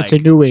essentially new. like It's a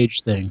new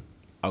age thing.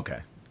 okay,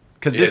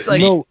 because Yeah, this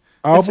like No,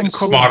 album like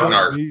covers modern don't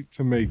art. need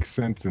to make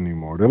sense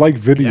anymore. They're like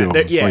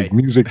videos, yeah. like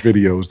music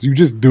videos. You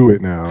just do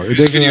it now. It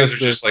Music doesn't videos have are to-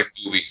 just like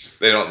movies.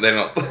 They don't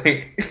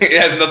like it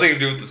has nothing to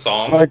do with the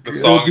song. like The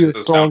it'll song be a is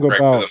the song soundtrack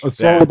about to a them.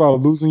 song Yeah. about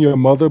losing your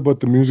mother, but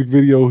the music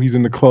video he's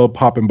in the club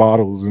popping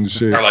bottles and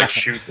shit. Or like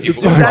shoot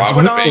people. dude, with that's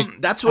what robbing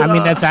bank. that's what I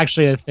mean, uh, that's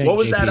actually a thing. what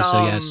was JP, that?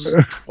 So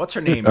yes. What's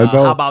her name? I know.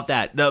 How about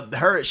that?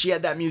 She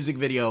had that music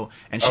video,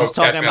 and she's Oh,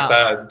 talking Catherine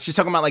about Assad. she's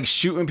talking about like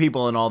shooting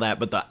people and all that.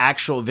 But the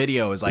actual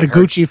video is like The her,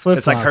 Gucci flip-flops.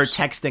 It's like her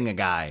texting a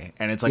guy,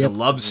 and it's like Yep.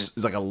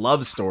 it's like a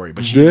love story.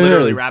 But she's Yeah.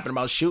 literally rapping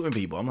about shooting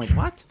people. I'm like,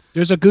 what?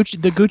 There's the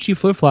Gucci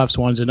flip flops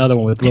one's another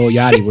one with Lil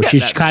Yachty, where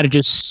she's that- kind of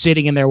just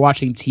sitting in there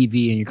watching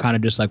TV, and you're kind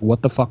of just like,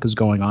 what the fuck is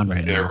going on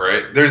right Yeah, now?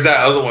 right. There's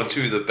that other one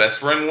too, the best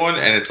friend one,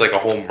 and it's like a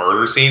whole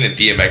murder scene, and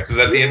DMX is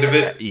at the end of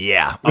it.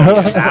 Yeah. Oh,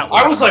 yeah, that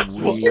I was like,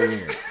 weird.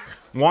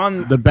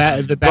 One. The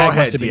bag Go must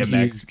ahead, have been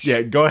DMX. huge.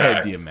 Yeah, go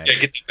ahead, Yeah, DMX.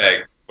 get the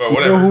bag. But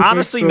whatever.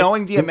 Honestly,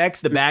 knowing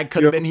DMX, the bag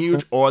could have been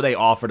huge, or they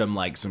offered him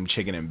like some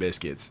chicken and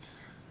biscuits.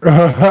 He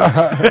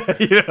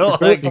got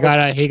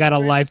a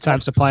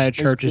lifetime supply of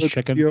Church's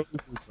chicken.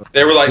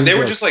 They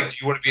were just like, "Do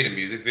you want to be in a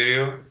music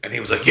video?" And he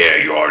was like, "Yeah,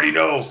 you already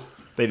know."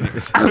 They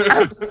didn't.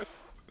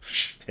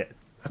 Shit.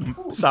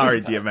 I'm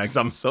sorry, DMX.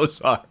 I'm so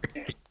sorry.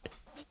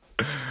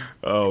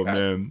 Oh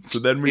man. So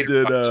then we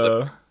did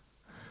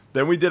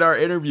our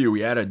interview.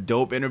 We had a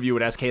dope interview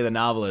with SK the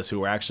Novelist, who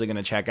we're actually going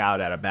to check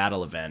out at a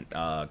battle event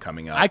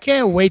coming up. I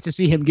can't wait to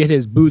see him get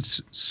his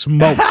boots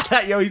smoked.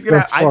 Yo, he's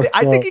gonna.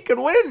 I think he could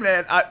win,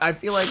 man. I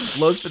feel like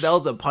Los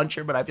Fidel's a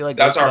puncher, but I feel like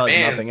that's Los our Fidel is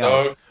man, nothing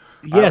dog. else.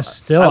 Yes,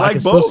 still, I like can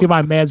still both. see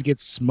my man's get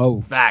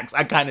smoked. Facts.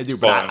 I kind of do,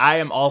 It's but fun. I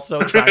am also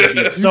trying to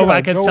be. So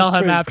I can tell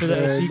him after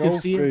this, so you can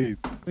see it.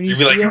 When You'd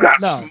be like, see "You it? got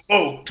No,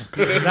 smoked."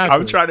 I'm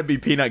exactly. trying to be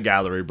Peanut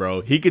Gallery,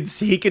 bro. He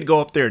could go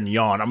up there and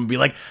yawn. I'm gonna be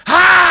like,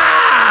 ha!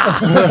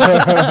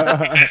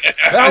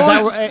 That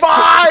was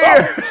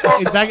fire.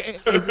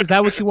 Is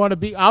that what you want to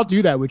be? I'll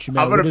do that with you,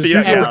 man. I'm gonna We'll be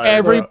just- that guy,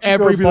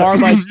 every bro. bar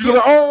like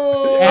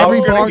every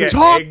I'm gonna bar. get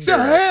Talk ignorant.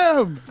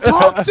 to him.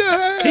 Talk to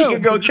him. He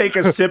can go take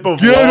a sip of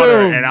Get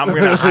water, him. and I'm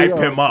gonna hype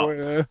him up.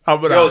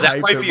 I'm gonna Yo, that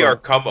hype might him be our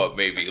up. come up.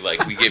 Maybe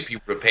like we get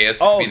people to pay us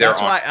to Oh, be there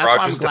that's on why I'm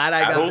Rogers glad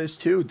I got battle. this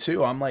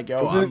too. I'm like,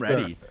 yo, What I'm is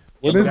ready.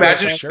 What Look is at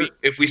Imagine that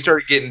if shirt. we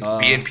started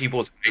being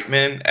people's hype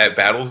men at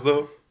battles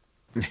though.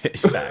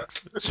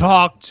 Facts.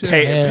 Talk to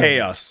him. Pay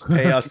us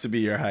to be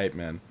your hype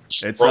man.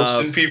 It's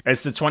Roasting people.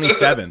 it's the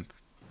 27th.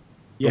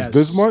 Yes.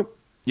 This month,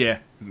 Yeah,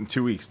 in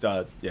 2 weeks.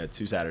 2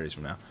 Saturdays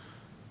from now.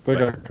 I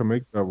think I can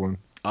make that one.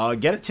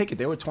 Get a ticket.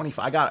 They were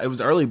 25. It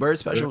was early bird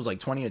special. It was like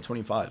 20 and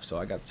 25. So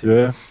I got two.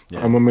 Yeah, Yeah.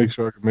 I'm gonna make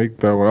sure I can make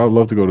that one. I'd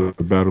love to go to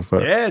the battle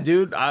fest. Yeah,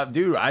 dude.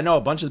 I know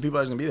a bunch of the people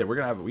that's gonna be there.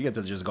 We get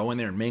to just go in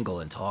there and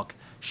mingle and talk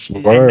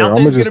shit. Word, And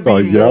nothing's I'ma just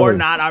gonna be start more yelling.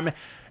 not.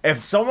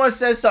 If someone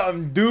says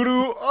something doo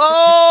doo,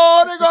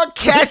 oh, they're gonna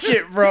catch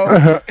it, bro.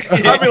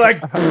 I'll be like,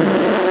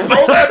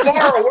 Throw that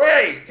bar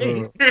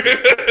away.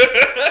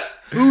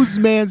 Whose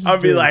man's? I'll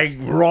be this?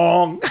 like,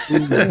 wrong.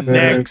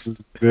 Next.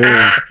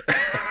 Damn.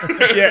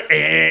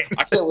 Yeah.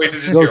 I can't wait to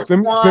just Yo, hear.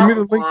 send me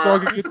the link so I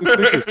can get the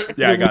tickets.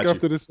 Yeah, I Send me the got link you.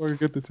 After this, so I can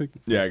get the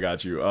ticket. Yeah, I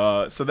got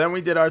you. So then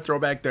we did our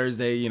Throwback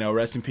Thursday. You know,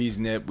 rest in peace,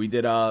 Nip. We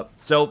did.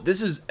 So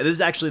this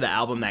is actually the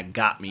album that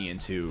got me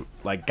to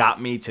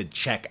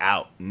check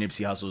out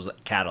Nipsey Hussle's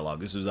catalog.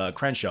 This was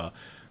Crenshaw,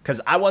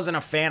 because I wasn't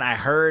a fan. I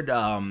heard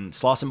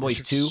Slauson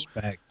Boys 2.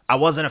 Disrespect. I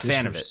wasn't a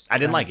fan of it. I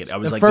didn't like it. I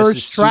was the like, first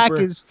this is track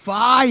super is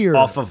fire.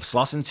 off of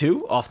Slauson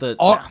 2, off the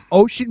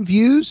Ocean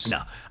Views.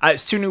 No,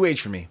 it's too new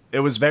age for me. It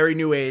was very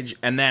new age,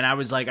 and then I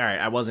was like, all right,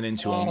 I wasn't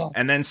into him.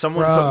 And then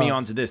someone put me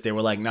onto this. They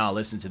were like, nah,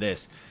 listen to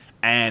this.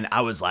 And I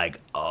was like,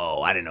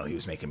 oh, I didn't know he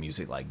was making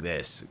music like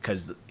this,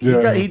 because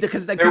people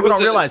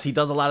don't realize he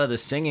does a lot of the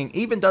singing.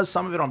 He even does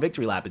some of it on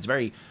Victory Lap. It's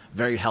very,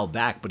 very held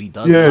back, but he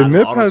does. Yeah, a lot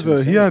Nip of has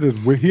auto-tune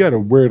singing. he had a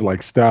weird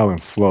like style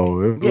and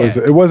flow. Yeah.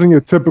 It wasn't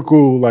your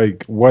typical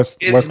like West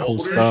It's Coast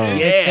older style. shit.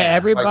 Yeah. To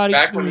everybody.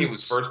 Like back when he who's-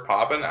 was first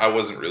popping, I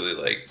wasn't really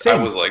like. Same.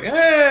 I was like,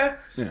 eh.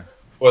 Yeah.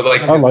 But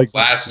like I his like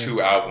last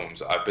two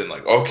albums, I've been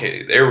like,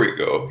 okay, there we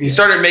go. He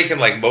started making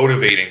like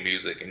motivating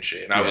music and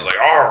shit, and I was like,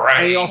 all right.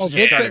 And he also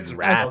just Victor- started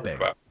rapping.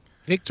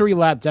 Victory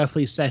Lap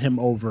definitely set him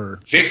over.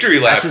 Victory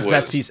Lap That's his was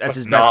best piece. That's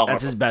his best. phenomenal.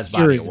 That's his best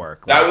body of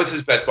work. That was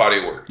his best body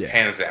of work, Yeah.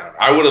 hands down.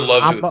 I would have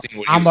loved to have seen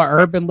what he I'm was an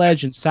urban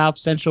legend, South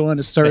Central in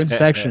a certain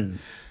section.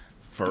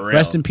 for real.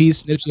 Rest in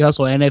peace, Nipsey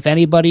Hussle. And if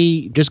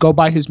anybody, just go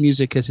buy his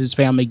music because his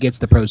family gets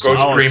the proceeds. Go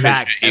Oh, stream his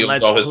facts. shit. He And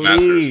owns let's all his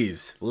masters.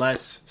 please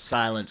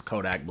silence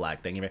Kodak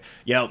Black. Thank you.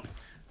 Yo,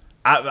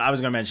 I was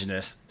gonna mention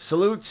this.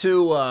 Salute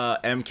to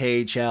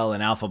MKHL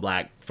and Alpha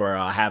Black for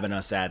having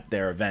us at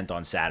their event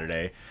on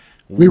Saturday.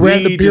 We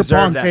ran the beer deserve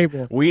pong that.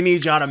 table. We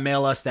need y'all to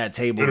mail us that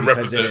table Good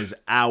because it representative. is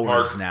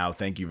ours Mark. now.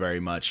 Thank you very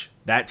much.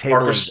 That table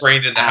Mark was is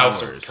trained in the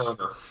house ours. of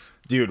Turner.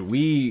 Dude,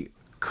 we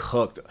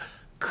cooked.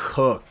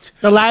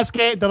 The last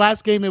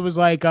game, it was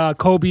like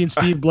Kobe and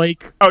Steve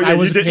Blake. Oh yeah, I you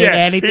wasn't did. hitting Yeah,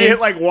 anything. he hit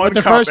like one But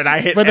the cup, first- and I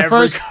hit but the every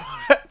first- cup.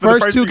 But the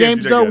First two games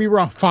you did though, good. we were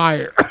on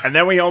fire. And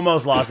then we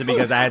almost lost it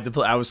because I had to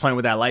play. I was playing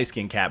with that light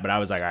skin cat, but I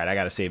was like, all right, I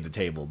got to save the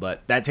table.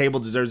 But that table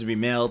deserves to be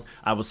mailed.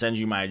 I will send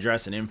you my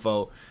address and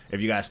info.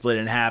 If you guys split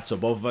it in half, so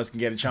both of us can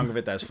get a chunk of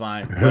it, that's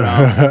fine.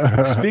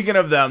 But speaking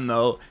of them,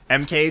 though,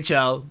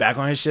 MKHL back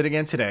on his shit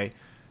again today.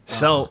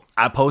 So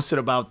I posted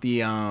about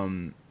the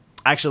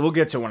Actually, we'll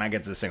get to it when I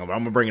get to the single, but I'm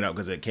gonna bring it up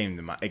because it came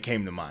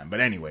to mind.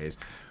 But anyways,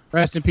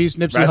 Rest in peace,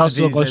 Nipsey rest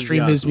in Hussle. peace, Go Nipsey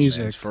stream his Hussle,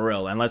 music. man, for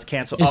real. And let's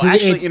cancel. It's- Oh,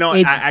 actually, it's- you know what?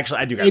 it's-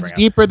 I do got. It's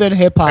deeper than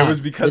hip hop. It was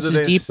because of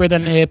This this. is deeper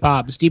than hip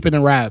hop. It's deeper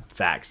than rap.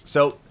 Facts.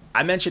 So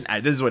I mentioned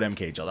this is what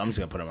MKHL. I'm just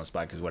gonna put him on the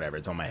spot because whatever,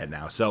 it's on my head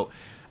now. So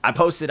I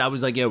posted. I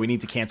was like, "Yo, we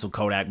need to cancel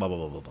Kodak." Blah blah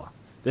blah blah blah.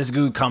 This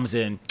dude comes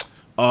in.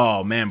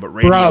 Oh man, but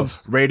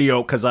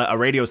radio, because a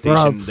radio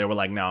station, Bruv. they were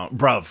like, "No,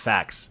 bruv,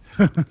 facts."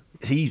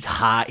 He's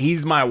hot.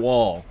 He's my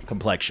wall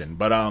complexion,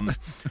 but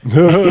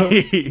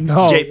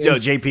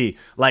JP,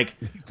 like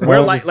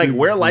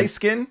we're light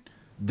skin.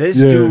 This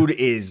dude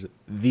is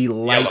the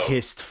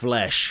lightest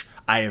flesh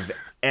I have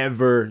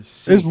ever It's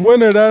seen.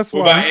 winter. That's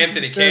What why. about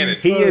Anthony Cannon?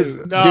 He is,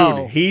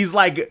 No. dude. He's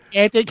like,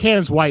 Anthony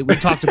Cannon's white. We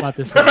talked about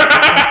this.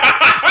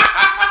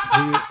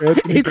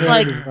 It's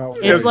like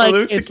Yeah,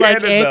 salute to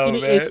Cannon, though,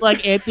 Anthony. man. It's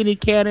like Anthony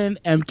Cannon.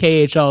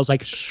 MKHL is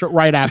like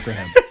right after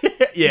him.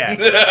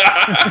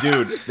 yeah,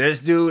 dude. This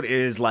dude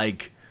is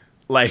like,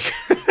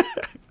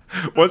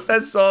 what's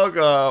that song?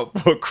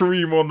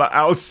 Cream on the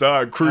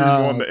outside, cream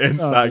on the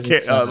inside.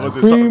 Was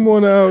it cream something?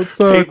 on the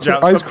outside, Paint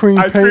job, ice some- cream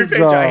ice paint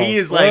job. He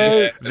is like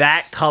Yes.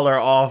 that color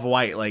off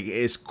white. Like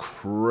it's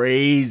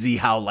crazy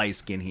how light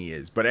skinned he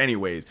is. But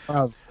anyways,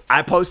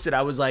 I posted.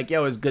 I was like,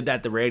 "Yo, it's good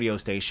that the radio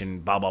station,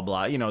 blah blah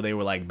blah." You know, they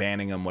were like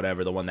banning him,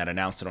 whatever. The one that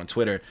announced it on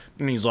Twitter,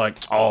 and he's like,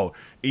 "Oh,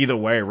 either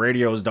way,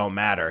 radios don't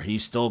matter.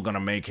 He's still gonna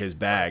make his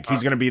bag.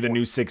 He's gonna be the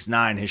new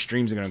 6ix9ine. His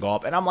streams are gonna go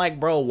up." And I'm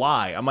like, "Bro,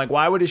 why?" I'm like,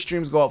 "Why would his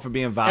streams go up for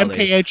being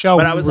violated?" MKHL.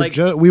 But I was like,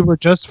 we were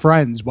just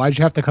friends. Why'd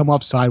you have to come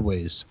off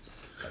sideways?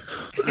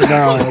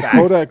 Nah,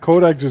 Facts.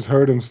 Kodak just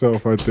hurt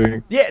himself, I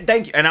think. Yeah,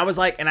 thank you. And I was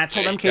like, and I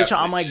told Yeah, MKHL, I'm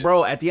definitely like, did.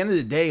 bro, at the end of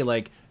the day,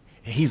 like,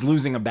 he's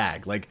losing a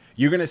bag. Like,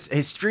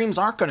 his streams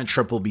aren't gonna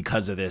triple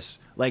because of this.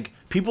 Like,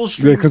 people's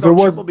Yeah, streams because there don't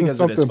was triple because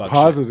of this something fuck shit.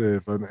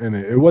 positive in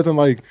it. It wasn't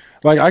like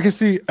I can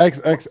see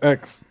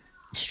XXX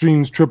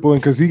streams tripling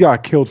because he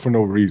got killed for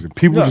no reason.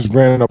 People Yeah. just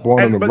ran up on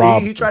him to But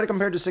rob. he tried to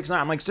compare it to 6ix9ine.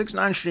 I'm like,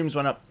 6ix9ine streams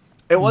went up.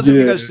 It wasn't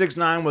Yeah. because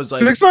 6ix9ine was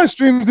like 6ix9ine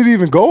streams didn't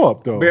even go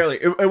up though. barely.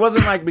 It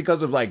wasn't like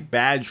because of like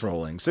bad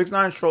trolling.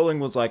 6ix9ine's trolling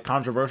was like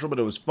controversial, but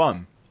it was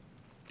fun.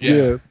 Yeah. Yeah.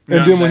 You know And what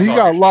then I'm when he saying?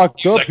 got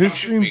locked He's up, like, his "Don't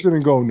shoot streams me."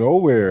 didn't go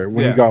nowhere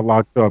when Yeah. he got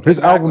locked up. His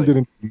Exactly. album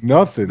didn't do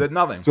nothing. Did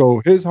nothing.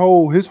 So his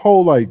whole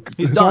like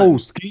He's his done. whole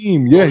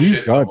scheme, yeah, Oh, he's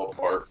shit, done. fell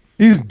apart.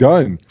 He's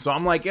done. So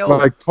I'm like, yo,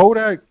 Like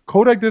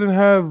Kodak didn't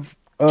have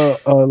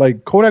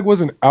like Kodak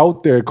wasn't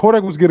out there.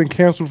 Kodak was getting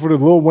canceled for the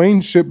Lil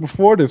Wayne shit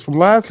before this from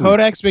last week.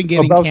 Kodak's been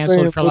getting About canceled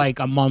saying- for like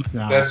a month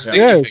now. That's sticky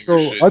Yeah, finger so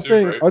shit I too,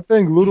 think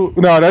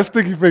right? that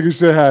sticky figure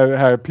shit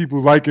had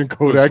people liking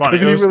Kodak funny.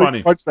 because he It was really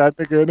funny. punched that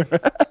nigga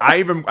in.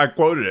 I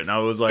quoted it and I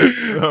was like,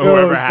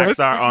 whoever hacked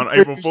our on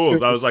April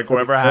Fools, I was like,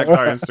 whoever hacked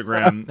our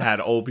Instagram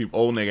had old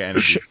nigga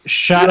energy.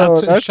 Shout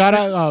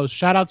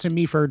out to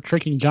me for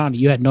tricking Johnny.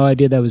 You had no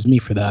idea that was me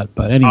for that.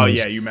 But anyways.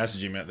 Oh yeah, you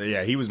messaged him.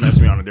 Yeah, he was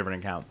messaging me on a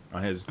different account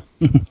on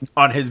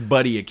his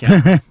buddy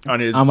account on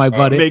his On my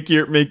buddy. Make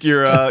your little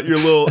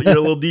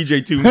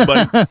DJ tune,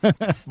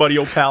 buddy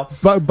old pal,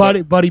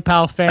 buddy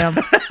pal fam.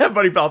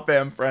 buddy pal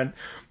fam friend.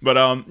 But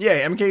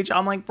yeah, MKH.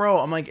 I'm like, bro.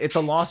 I'm like, it's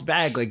a lost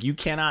bag. Like, you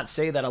cannot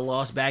say that a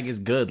lost bag is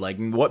good. Like,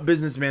 what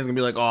businessman's gonna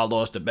be like, oh, I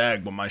lost a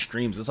bag, but my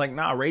streams. It's like,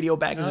 nah, radio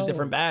bag is a No.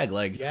 different bag.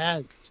 Like, Yeah.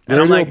 and I'm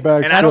Radio like,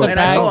 bag and I don't, sucks. and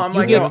I told him, I'm You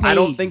like, get yo, I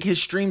don't paid. think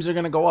his streams are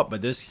gonna go up,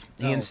 but this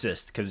he No.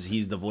 insists because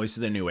he's the voice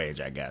of the new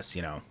age, I guess.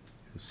 You know,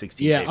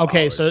 16K Yeah.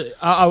 Okay. followers. So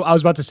I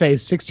was about to say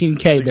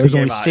 16K. There was 16K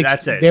only vibe, 6.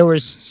 that's it. There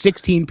was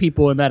 16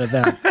 people in that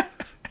event.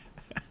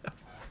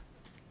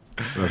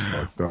 That's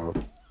fucked up.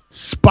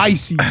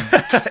 Spicy.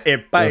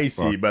 It's spicy,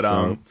 fucked but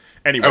up.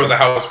 anyway, That was a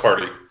house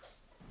party.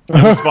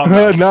 it was fun.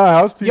 though. Nah,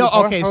 house people. Yo.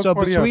 Okay. house So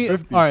party had between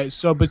 50. all right.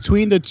 So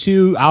between the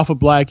two, Alpha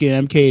Black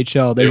and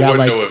MKHL, they It got wasn't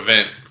like no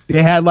event.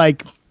 they have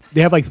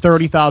like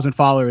 30,000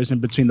 followers in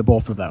between the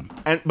both of them.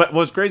 But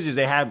what's crazy is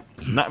they had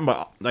nothing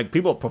but like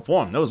people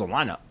perform. There was a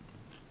lineup.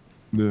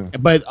 Yeah.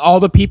 But all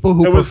the people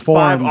who There was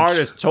performed, 5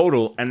 artists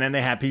total, and then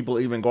they had people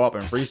even go up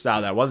and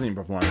freestyle that wasn't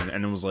even performing,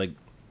 and it was like,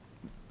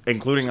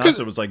 including us,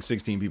 it was like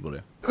 16 people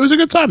there. it was a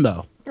good time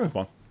though. It was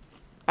fun.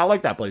 I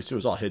like that place too. It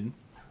was all hidden,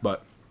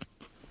 but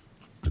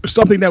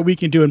Something that we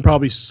can do and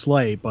probably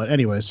slay. But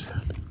anyways,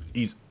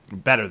 he's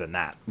better than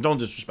that. Don't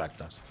disrespect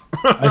us.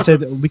 I said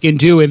that we can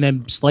do and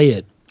then slay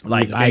it.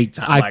 Like big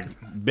time.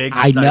 Like big.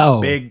 I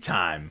know. Big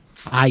time.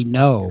 I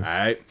know. All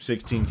right,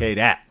 16K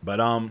that. But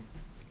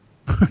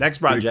next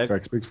Big project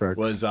facts, big facts.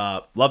 was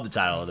love the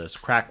title of this,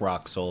 Crack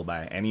Rock Soul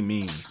by Any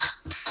Means.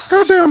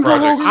 Goddamn,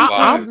 Project bro.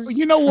 Slides.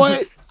 You know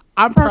what?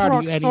 I'm proud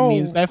of you, Rock Any Soul.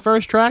 Means. That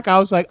first track, I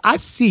was like, I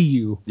see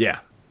you. Yeah.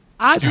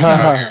 I see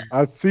you.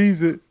 I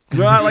sees it. You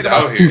know what I like He's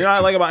out about here. you know what I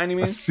like about Any I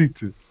Means? see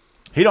it.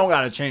 He don't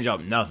gotta change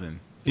up nothing.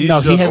 No,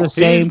 he has the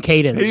same he's-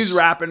 cadence. He's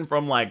rapping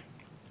from like,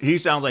 he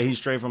sounds like he's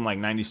straight from like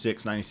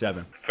 96,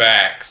 97.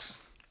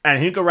 Facts.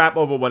 And he can rap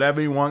over whatever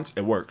he wants.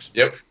 It works.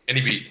 Yep.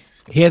 Any beat.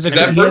 He has a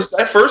That he first has-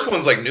 that first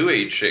one's like new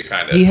age shit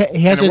kind of. he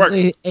has And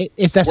it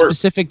it's that Works.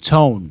 specific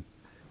tone.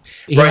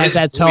 He Right, has his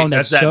that tone voice,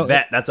 that's That's that so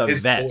vet. That's a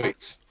His vet.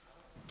 voice.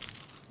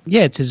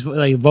 yeah. It's his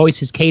like voice,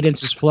 his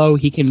cadence, his flow.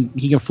 He can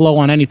flow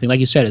on anything. Like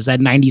you said, it's at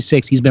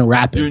 96. He's been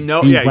rapping. You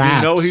know, He yeah, you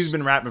know raps. he's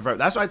been rapping forever.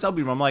 That's why I tell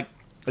people, I'm like,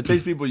 it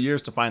takes people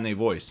years to find their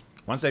voice.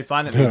 Once they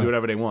find it, they Yeah. do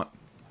whatever they want.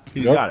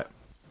 He's Yep. got it.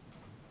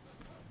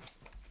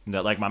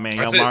 That, like my man,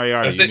 Yo That's it.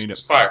 Mariardi, That's you it. need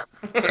It's it. fire.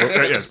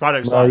 Okay, yes,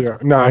 Project Nah, Slide. yeah.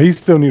 Nah, he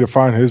still need to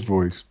find his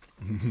voice.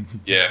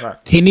 Yeah.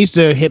 He needs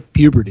to hit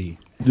puberty.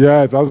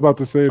 Yes, I was about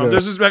to say Don't that.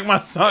 disrespect my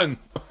son.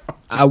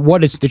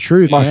 What is the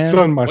truth, My man?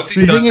 son, my What's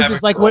he seed. The thing done? is,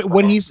 it's like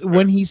when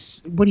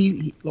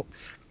he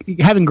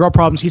having girl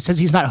problems. He says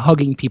he's not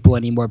hugging people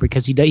anymore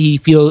because he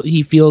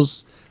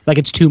feels like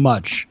it's too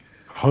much.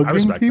 I Hugging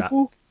respect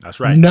people? that. That's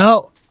right.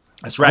 No,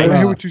 That's I right. didn't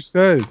hear what you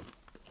said.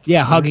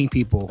 Yeah, hugging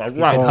people. That's He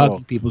said right.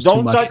 hugging people's too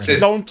Don't much. touch for him.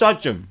 don't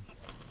touch him.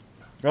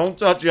 Don't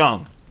touch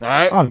Young. All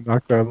right. I'll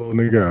knock that little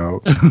nigga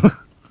out.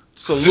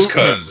 Salute Just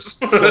him. cause.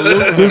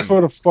 Salute Just him.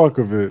 for the fuck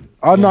of it.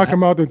 I'll knock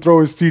him out and throw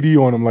his CD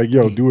on him like,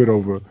 yo, do it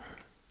over.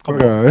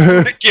 Okay.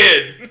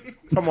 Again.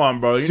 Come on,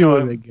 bro. You Do know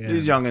it again.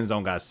 these youngins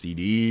don't got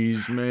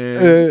CDs,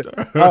 man.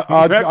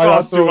 I That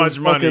costs too throw much his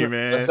money, fucking-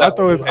 man. I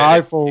throw his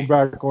iPhone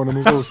back on him,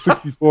 his little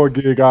 64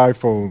 gig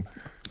iPhone.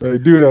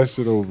 Like, do that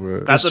shit over.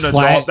 That's an Just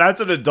adult. flat.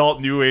 That's an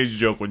adult new age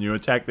joke when you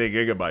attack their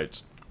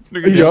gigabytes.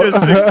 Nigga, you Yeah.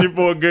 just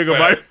 64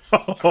 gigabyte.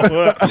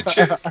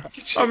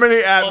 How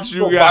many apps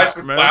you Buy got,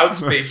 some man? cloud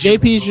space.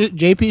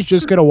 JP's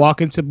just gonna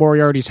walk into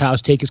Moriarty's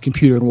house, take his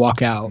computer, and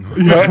walk out.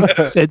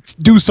 Yeah. Said,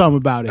 "Do something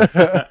about it."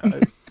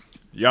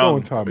 Young,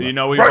 Don't talk you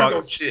know we Right, fuck,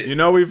 no shit. you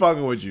know we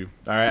fucking with you.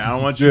 All right, I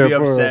don't want you to Yeah,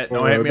 be for real, upset. for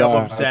Don't hit real, me up nah.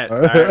 upset.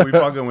 All right, we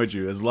fucking with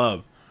you. It's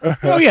love.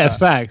 Oh yeah,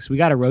 facts. We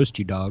gotta roast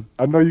you, dog.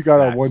 I know you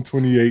got a Facts.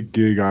 128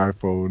 gig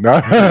iPhone.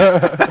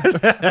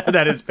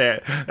 That is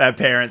that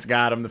parents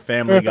got him, the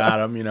family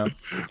got him. You know,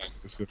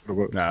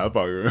 nah, I'm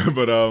fucking.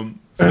 But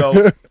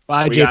so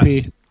Bye, We got-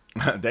 JP.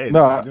 they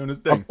Nah, doing his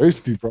I'm thing.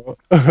 thirsty, bro.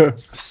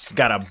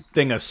 Got a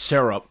thing of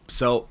syrup.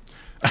 So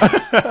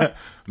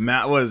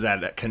Matt was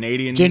at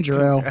Canadian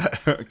Ginger ale.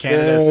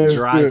 Canada's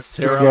dry it's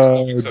syrup.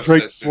 Drake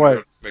Substance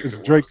Sweat. makes It's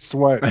it Drake worse.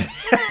 Sweat.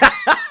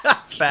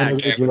 Facts.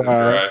 It's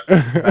Dry.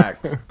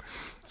 Facts.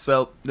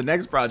 So the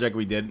next project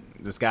we did,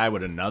 this guy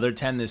with another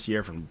 10 this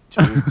year from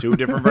two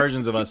different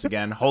versions of us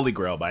again. Holy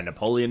Grail by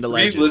Napoleon the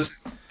Legend.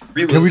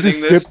 Re-listening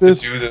just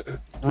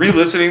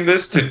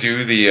this skip to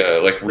do the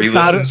like not-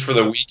 re-listens for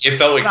the week. It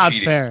felt It's like not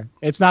cheating. fair.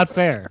 It's not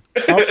fair.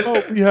 How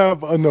about we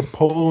have a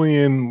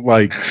Napoleon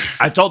like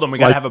I told him we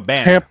gotta like have a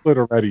band. template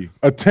already?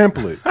 A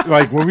template.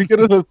 Like when we get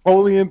a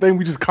Napoleon thing,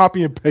 we just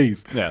copy and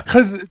paste. Yeah.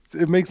 Because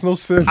it makes no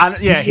sense.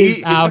 Yeah, He is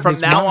he out of from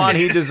his now on mind.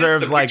 he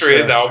deserves The like picture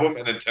in the the, album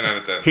and then 10 out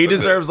of 10. he That's it.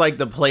 deserves like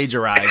the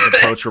plagiarized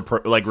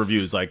approach like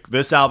reviews. Like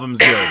this album's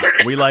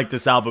good. We like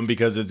this album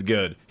because it's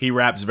good. He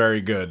raps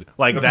very good.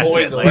 Like that's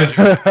Napoleon it. the Like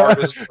Legend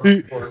artist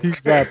he for-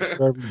 raps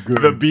very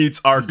good. the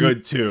beats are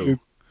good too.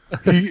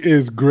 He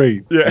is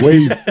great. Yeah.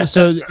 Way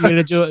So you're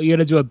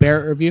gonna do a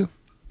Barrett review?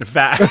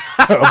 Fat.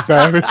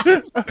 Barrett.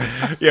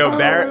 Yo,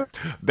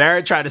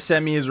 Barrett tried to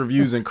send me his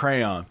reviews in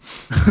crayon.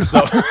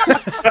 So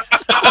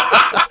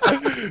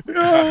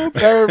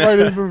Barrett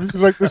writing reviews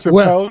like the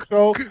Well,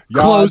 Chappelle show.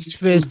 Closed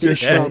fist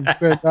and Y'all shit.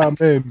 spend time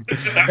in.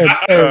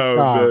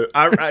 oh,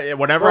 man.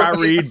 Whenever I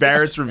read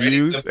Barrett's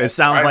reviews, it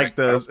sounds like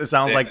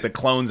Right. the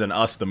clones in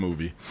Us the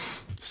movie.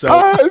 So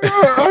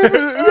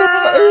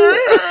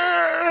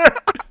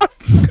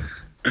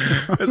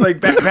it's like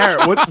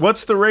Barrett,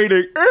 what's the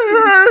rating?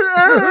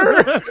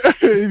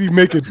 He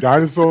making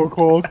dinosaur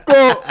calls.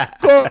 Go.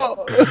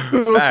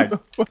 Fact.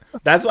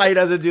 That's why he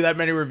doesn't do that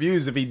many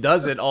reviews. If he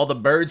does it, all the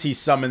birds he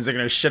summons are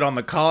gonna shit on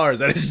the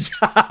cars at his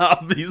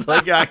job. He's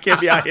like, I can't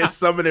be out here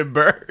summoning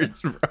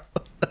birds, bro.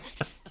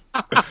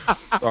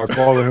 Start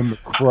calling him the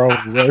crow.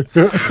 Right?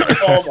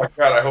 Oh my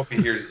god, I hope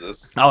he hears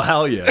this. Oh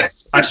hell yeah!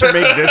 I should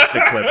make this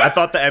the clip. I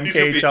thought the He's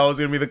gonna be- MKHL was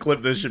gonna be the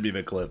clip. This should be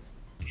the clip.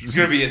 He's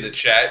gonna be in the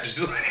chat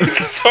just like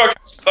talking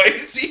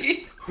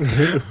spicy.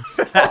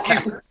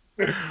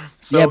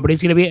 So, Yeah, but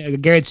he's gonna be. I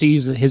guarantee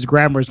you, his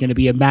grammar is gonna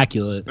be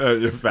immaculate.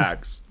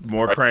 facts,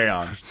 more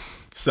crayon.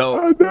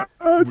 So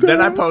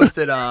then I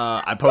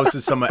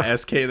posted some of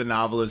SK the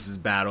Novelist's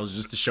battles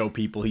just to show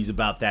people he's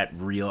about that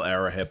real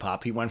era hip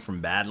hop. He went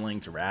from battling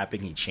to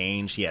rapping. He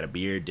changed. He had a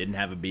beard, didn't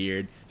have a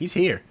beard. He's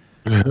here.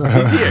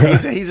 He's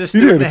here. He's a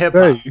student of hip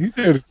hop. He's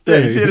here to Yeah,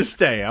 stay. he's here to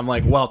stay. I'm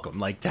like, welcome.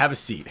 Like, have a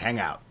seat, hang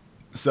out.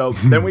 So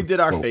then we did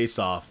our face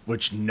off,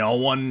 which no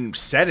one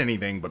said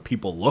anything, but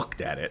people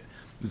looked at it.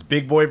 It was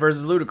Big Boy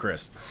versus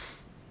Ludacris.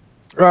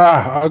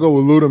 I'll go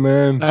with Luda,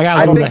 man. I got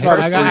I Luda. think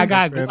I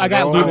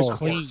got personally- Luda's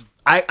clean.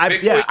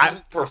 Big Boy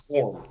doesn't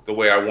perform the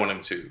way I want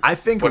him to. I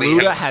think But he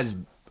Luda has- has,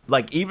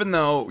 like, even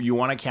though you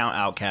want to count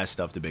Outkast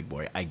stuff to Big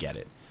Boy, I get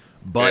it.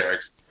 But Yeah,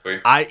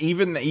 exactly. I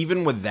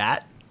even with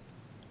that,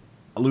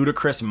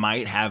 Ludacris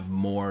might have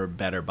more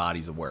better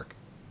bodies of work.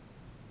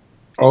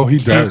 Oh, he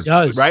He does.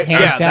 does. Right?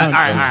 Hands Yeah. down. All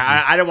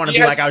right. I don't want to He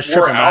be has like I was more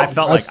tripping, but I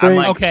felt like I'm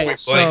like Okay,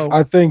 so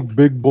I think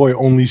Big Boy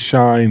only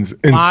shines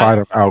inside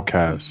of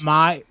Outkast.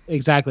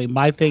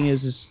 my thing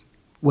is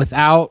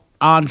without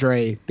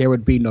Andre, there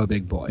would be no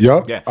Big Boy.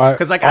 Yep. yeah,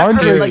 because like I've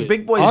Andre- heard like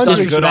Big Boy's Andre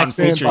done good on should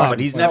stand features, by. but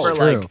he's That's never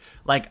true.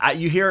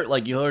 you hear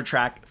a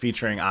track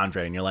featuring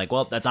Andre, and you're like,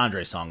 well, that's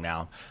Andre's song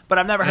now. But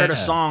I've never heard a Yeah.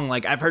 song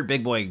like I've heard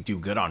Big Boy do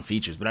good on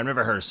features, but I've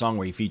never heard a song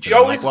where he featured. He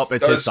I'm always like, well,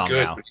 it's does his song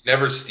good, now. but he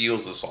never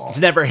steals the song. It's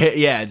never hit.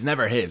 Yeah, it's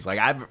never his. Like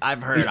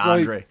I've heard It's like-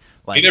 Andre.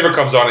 Like He never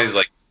comes on. He's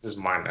like, "This is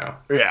mine now."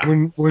 yeah.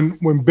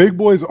 When Big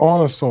Boy's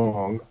on a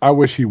song, I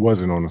wish he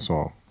wasn't on a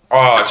song.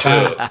 Oh,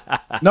 chill.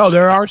 No,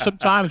 there are some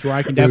times where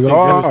I can There definitely.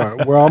 agree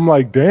with are, where I'm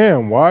like,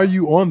 damn, why are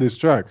you on this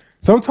track?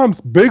 Sometimes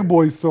Big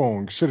Boy's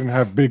song shouldn't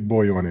have Big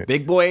Boy on it.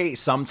 Big Boy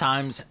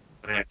sometimes,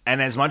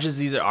 and as much as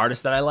these are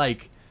artists that I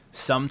like,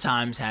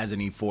 sometimes has an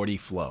E40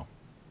 flow.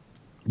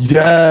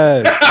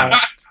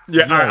 Yes.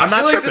 Yeah, all right, I'm I not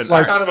feel like tripping. this is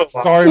Like, kind of a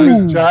sorry,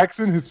 Miss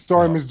Jackson. His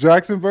sorry, Miss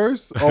Jackson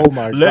verse. Oh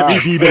my Let god.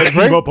 me be that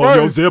Great team up on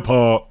your verse.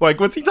 zipper. Like,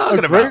 what's he talking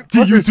A about?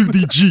 great verse.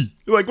 TU2DG.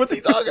 Like, what's he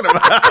talking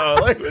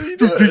about? Like, what's he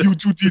doing?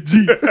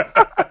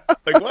 TU2TG.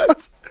 Like,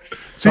 what?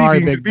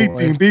 Sorry, Beeping, big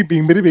boy.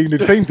 beeping,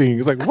 the same thing.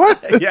 It's like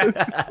what? Yeah.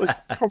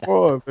 Like, come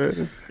on,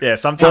 man. Yeah,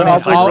 sometimes Well,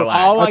 it's like, all relax.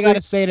 I I gotta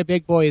think- say to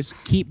big boy is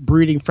keep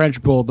breeding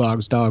French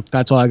bulldogs, dog.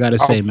 That's all I gotta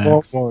say, I man.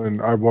 want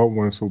one. I want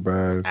one so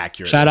bad.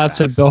 Accurate. Shout out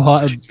to facts. Bill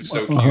It's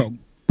so cute.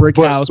 Brick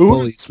But House Luda's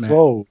Bullies, man.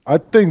 flow, I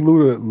think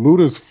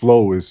Luda's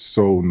flow is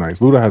so nice.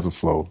 Luda has a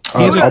flow.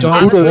 He has a dope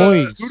honestly,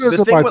 voice. Luda's The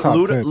in thing my with top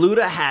Luda, 10.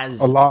 Luda has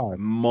A lot.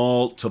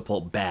 multiple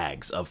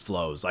bags of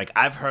flows. Like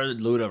I've heard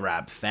Luda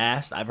rap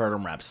fast. I've heard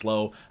him rap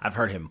slow. I've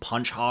heard him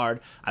punch hard.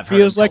 I've heard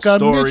Feels him like tell a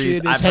stories. midget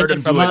is I've heard him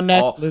hanging from do my it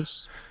all.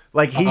 necklace.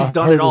 Like he's I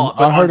done heard it all. him-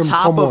 But I heard on him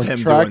top come of on him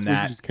tracks doing where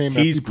he that, just came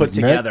at he's people's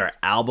put neck. together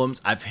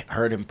albums. I've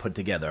heard him put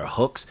together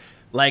hooks.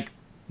 Like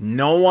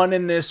no one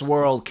in this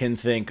world can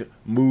think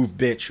 "Move,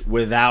 Bitch"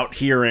 without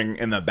hearing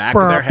in the back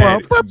of their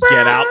head,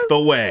 "Get out the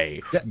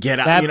way, get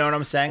out." That- You know what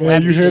I'm saying? Yeah,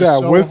 Like, you hear It's that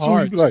so whistle, you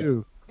hard, be like,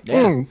 too.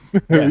 yeah.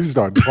 you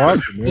start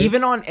bumping, man.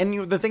 Even on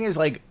the thing is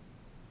like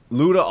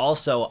Luda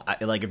also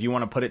like if you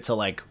want to put it to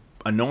like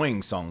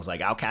annoying songs, like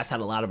Outkast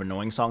had a lot of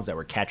annoying songs that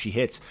were catchy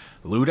hits.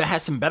 Luda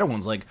has some better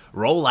ones like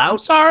Roll I'm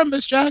Out. sorry,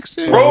 Miss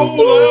Jackson.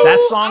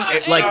 That song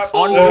like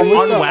on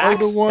what's the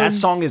Wax, other one? that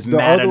song is The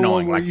mad other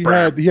annoying. one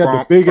where Like he had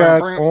the big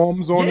ass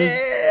arms on his,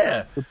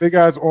 yeah, the big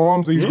ass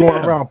arms, and he's Yeah.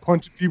 going around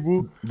punching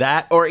people.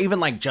 that or even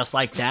like Just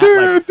Like That.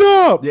 Like, Stand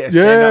up, yeah,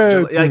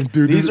 stand up. Like,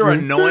 Dude, these are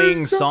dude,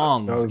 annoying stand up.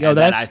 songs. Yo, and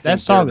that I that think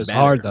song they're is better.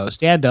 hard though.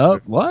 Stand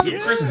up. What? Yeah.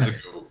 Chris is a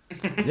goat.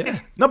 Yeah,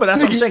 no, but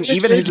that's what I'm saying.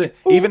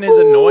 Even his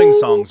annoying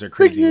songs are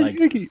crazy. Like,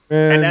 man.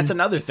 and that's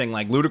another thing.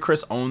 Like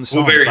Ludacris owns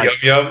songs. Blueberry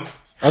Like, Yum Yum.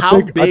 how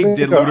I big think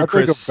did I think a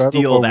Ludacris better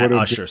steal one that would've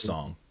Usher been-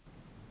 song?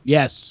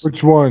 Yes.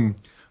 Which one?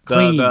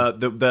 Clean. The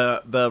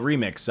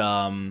remix.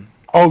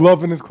 Oh,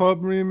 Love in His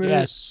Club remix.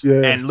 Yes.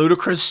 Yeah. And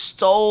Ludacris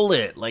stole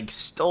it. Like,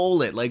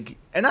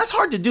 and that's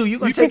hard to do. You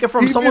can take it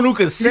from someone who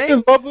can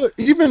sing.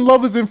 Even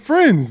lovers and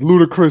friends,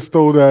 Ludacris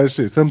stole that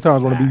shit.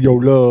 Sometimes want to be your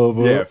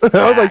lover. Yeah,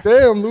 I was like,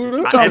 damn,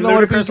 Luda. And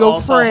wanna be Ludacris your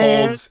also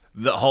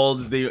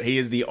friend. he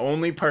is the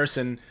only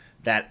person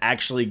that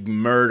actually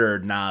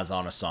murdered Nas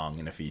on a song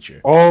in a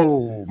feature.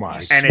 Oh my!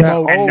 And it's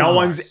God. and no Oh,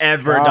 one's my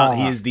ever God. done.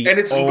 He is the And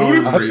it's only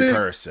ludicrous.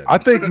 person. I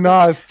think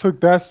Nas took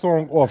that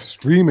song off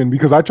streaming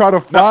because I tried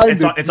to No, find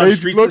it's it. on, it's on Made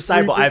Streets look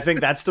Disciple. like I think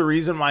that's the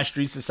reason why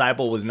Streets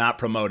Disciple was not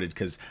promoted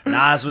because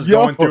Nas was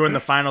Yo. going through in the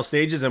final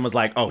stages and was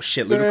like, "Oh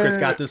shit, Ludacris Man.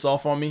 got this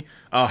off on me.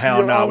 Oh hell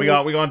Yo, no, we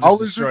gonna I just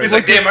was destroy He's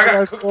this." like, damn, I got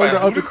that cooked song by the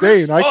other Ludacris.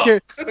 day,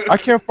 and I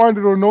can't find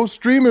it on no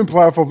streaming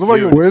platform. I'm like,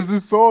 yo, Dude. where's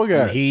this song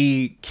at?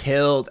 He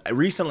killed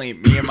recently.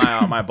 Me and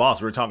my boss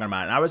we were talking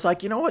about it, and I was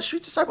like, you know what,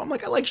 Streets Disciple. I'm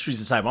like, I like Streets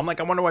Disciple. I'm like,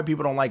 I wonder why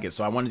people don't like it.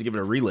 So I wanted to give it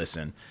a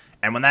re-listen.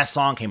 And when that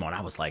song came on,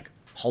 I was like,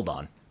 hold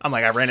on. I'm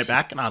like, I ran it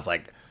back, and I was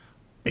like,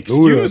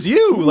 excuse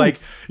you, like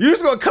you're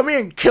just gonna come here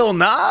and kill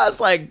Nas,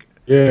 like.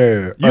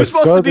 Yeah, You're a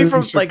supposed to be Southern from,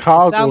 like,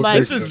 Chicago. Sound like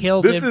This he is-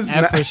 killed this him is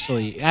not-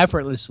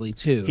 effortlessly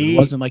too. He It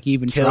wasn't like he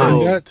even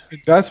killed- tried.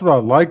 And that's what I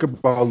like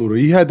about Luda.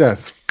 He had that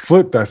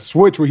that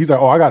switch where he's like,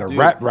 oh, I got to Dude,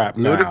 rap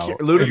now.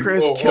 Ludacris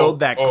Whoa, killed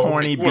that whoa,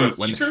 corny you want a beat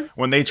when feature?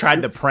 they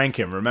tried to prank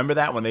him. Remember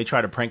that when they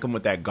tried to prank him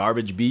with that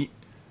garbage beat,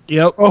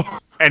 Yep. Oh,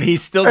 and he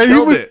still and he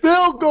killed was it.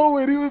 still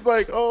going. He was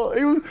like, oh,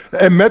 he was,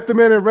 and Method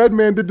Man and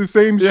Redman did the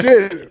same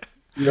shit.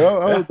 You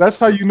know, that's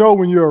how you know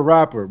when you're a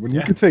rapper. When you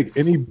Yeah. can take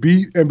any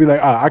beat and be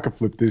like, I can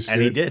flip this shit.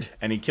 And he did,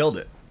 and he killed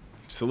it.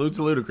 Salute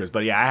to Ludacris,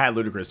 but yeah, I had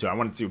Ludacris too. I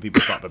wanted to see what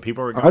people thought, but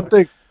people were. I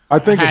think I a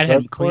had better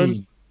him clean.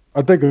 one-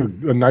 I think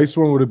a nice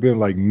one would have been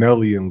like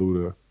Nelly and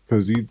Luda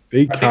because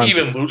they I kind. think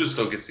even Luda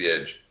still gets the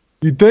edge.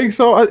 You think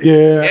so?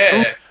 Yeah.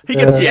 Yeah. he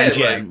gets the Yeah, edge.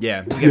 Yeah, like-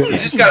 yeah. He gets the He's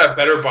edge. just got a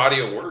better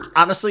body of work.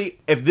 Honestly,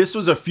 if this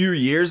was a few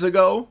years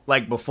ago,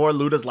 like before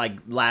Luda's like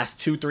last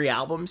 2-3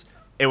 albums,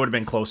 it would have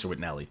been closer with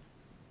Nelly.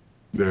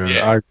 Yeah,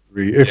 Yeah. I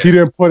agree. If he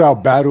didn't put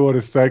out Battle of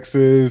the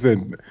Sexes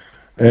and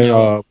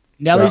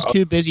Nelly's Yeah.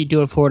 too busy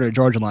doing Florida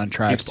Georgia Line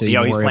tracks to He's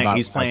even worry playing.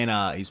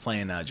 about. He's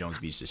playing Jones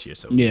Beach this year,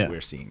 so Yeah.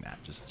 we're seeing that.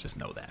 Just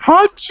know that.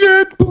 hot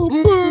shit,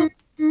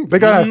 they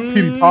gotta have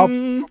Petey Pop.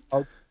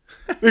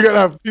 They gotta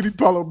have Petey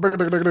Pablo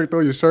throw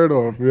your shirt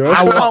off. Yeah,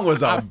 That song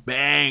was a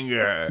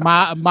banger.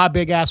 My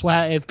big ass.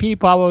 If P.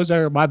 Pablo's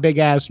there, my big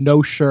ass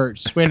no shirt,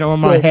 spinning on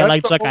my head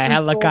like it's like a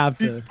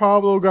helicopter. Petey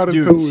Pablo got to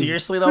do. Dude, is-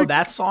 seriously though,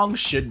 that song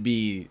should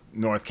be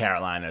North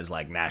Carolina's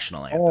like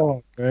national anthem.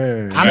 Oh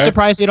man, I'm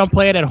surprised they don't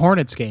play it at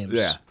Hornets games.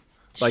 Yeah,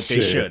 like they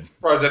Shit. should.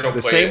 Surprised they don't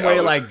The play same it way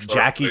out like with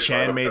Jackie Shark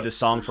Chan Play made Rock. the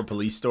song for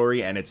Police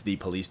Story, and it's the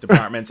police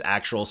department's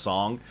actual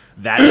song.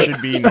 That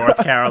should be North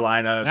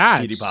Carolina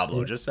Nice. Petey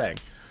Pablo. Just saying.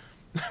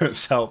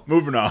 So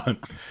moving on.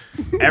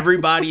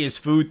 Everybody is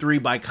Food 3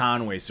 by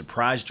Conway.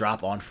 Surprise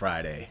drop on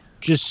Friday.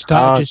 Just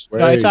stop.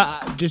 Wait.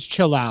 Just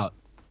chill out.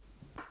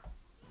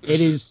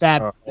 It is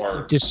that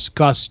Hard.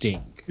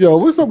 disgusting. Yo,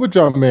 what's up with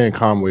y'all man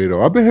Conway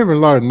though? I've been hearing a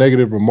lot of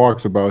negative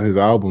remarks about his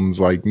albums,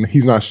 like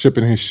he's not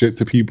shipping his shit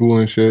to people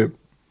and shit.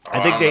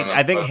 I think I they. don't know.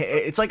 I think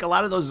it's like a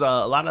lot of those.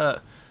 A lot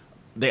of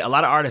a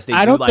lot of artists they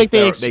I do don't like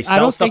think they I sell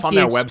don't stuff think on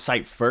their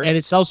website first, and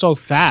it sells so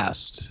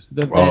fast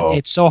that Wow.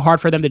 it's so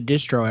hard for them to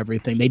distro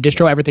everything. They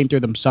distro everything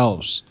through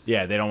themselves.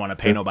 yeah, they don't want to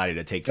pay nobody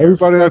to take care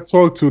of Everybody I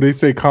talk to, they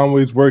say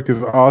Conway's work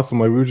is awesome.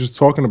 Like we were just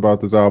talking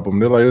about this album.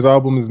 They're like, this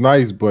album is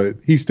nice, but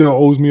he still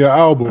owes me an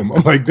album.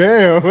 I'm like,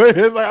 damn.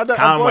 It's like,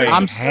 Conway,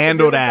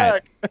 handle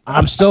that.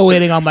 I'm still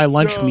waiting on my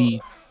lunch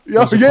meat.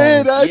 Yo, What's it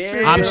yeah, called? that Yeah.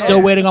 shit. I'm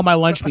still waiting on my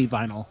lunch meat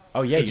vinyl.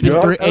 Oh yeah, It's you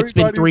been do. it's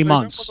been 3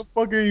 months. That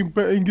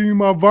motherfucker ain't giving me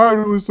my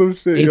vinyl or some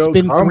shit. It's yo.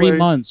 been Conway, 3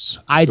 months.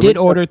 I So did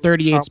we order got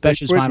 38 Conway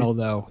Specials quickie. vinyl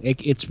though.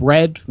 It's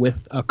red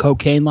with a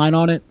cocaine line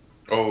on it.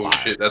 Oh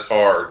shit, that's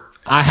hard.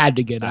 I had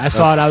to get it. I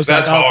saw it. I was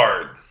That's like, oh,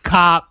 hard.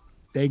 cop.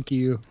 Thank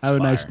you. Have a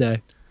nice Fire.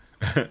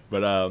 day.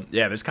 But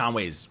yeah, this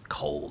Conway is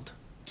cold.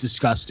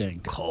 Disgusting.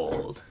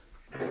 Cold.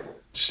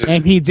 Shit.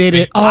 And he did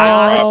it I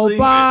all honestly-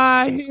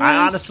 by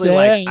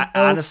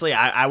I honestly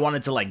I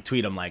wanted to like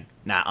tweet him like,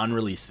 nah,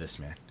 unrelease this,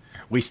 man.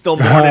 We still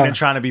mourning and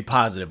trying to be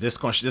positive. This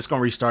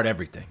gonna restart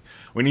everything.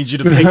 We need you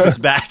to take this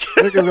back.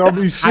 Niggas gonna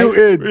be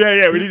shooting.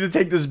 yeah, we need to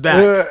take this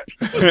back.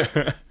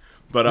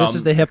 But This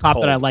is the hip hop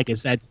that I cold. like.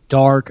 It's that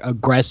dark,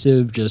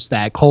 aggressive, just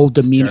that cold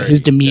demeanor. dirty,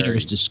 His demeanor dirty.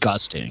 is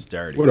disgusting. It's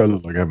dirty. What I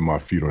look like having my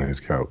feet on his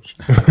couch.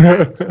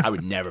 I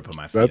would never put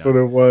my feet That's up.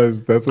 what it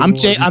was. That's what I'm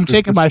it was. I'm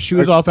taking my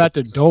shoes off at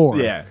the door.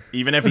 Yeah,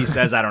 even if he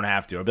says I don't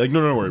have to, I'll be like, no,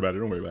 don't worry about it.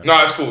 Don't worry about it. No,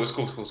 it's cool. It's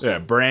cool. It's cool. It's cool. Yeah,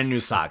 brand new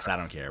socks. I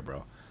don't care,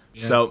 bro.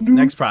 So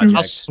next project, I'll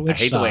I switch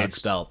hate the way it's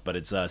socks. spelled, but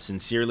it's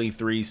Sincerely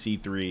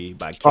 3C3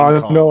 by King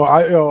Oh Combs. no,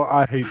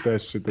 I hate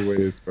that shit the way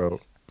it's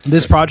spelled.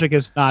 This project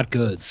is not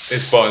good.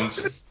 It's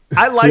buns.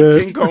 I like Yeah,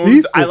 King it's Combs.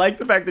 decent. I like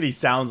the fact that he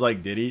sounds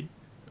like Diddy.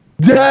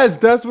 Yes,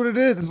 that's what it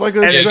is. It's like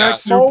a And it's Jack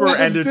super Moses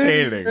thing,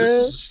 entertaining. man.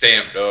 This is a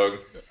stamp, dog.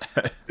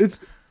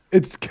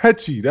 It's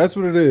catchy. That's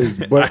what it is.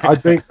 But I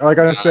think, like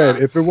I said,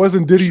 if it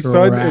wasn't Diddy's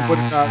son, it would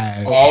not.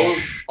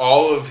 Trash.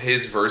 All of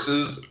his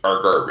verses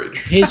are garbage.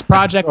 His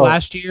project Oh.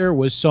 last year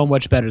was so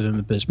much better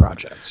than this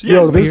project. Yeah,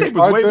 Yo, his this mixtape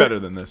was way project- better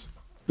than this.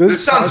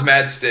 This sounds project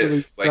mad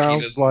really stiff. Like he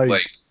sounds doesn't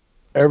like.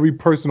 every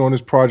person on this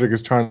project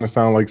is trying to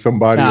sound like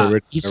somebody Nah,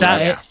 already. he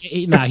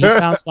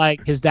sounds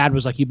like his dad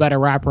was like, "You better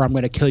rap or I'm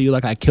gonna kill you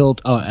like I killed."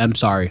 Oh, I'm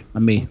sorry.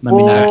 Let me not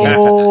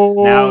kill.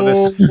 Oh. Now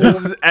this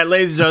is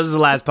ladies and gentlemen, this is the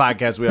last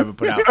podcast we ever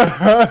put out.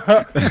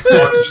 Mark's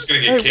just gonna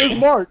Hey, get where's killed.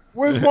 Mark?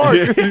 Where's Mark?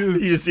 You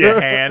just see a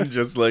hand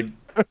just like.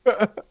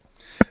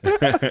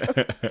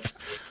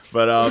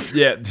 But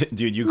yeah,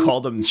 dude, you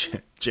called him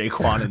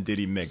Jaquan and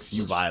Diddy mix.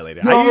 You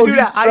violated. How No, you do you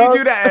that? How you suck.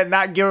 do that and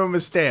not give him a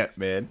stamp,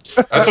 man?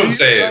 That's what I'm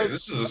saying.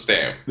 This is a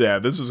stamp. Yeah,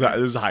 this is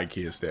a high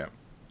key stamp.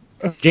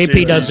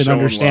 JP doesn't Showing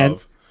understand.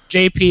 love.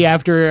 JP,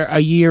 after a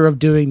year of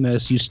doing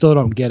this, you still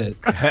don't get it.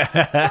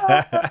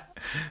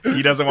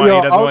 He doesn't want. Yo,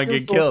 He doesn't I'll want to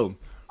give get some- killed.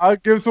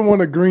 I'd give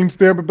someone a green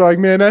stamp and be like,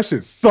 man, that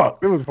shit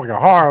sucked. It was fucking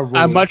horrible.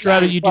 I'd much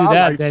rather you do I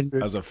that liked than,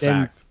 it. As a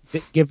than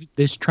fact. give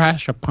this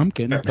trash a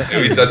pumpkin. At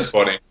least that's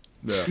funny.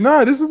 Yeah.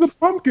 Nah, this is a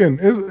pumpkin.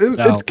 No.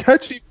 It's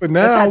catchy for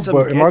now, had some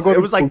but am I hits. going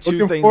It was like to two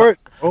looking things. for it?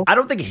 Oh. I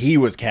don't think he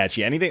was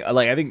catchy. Anything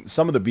like I think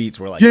some of the beats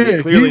were like Yeah,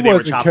 clearly he they were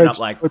wasn't chopping catchy, up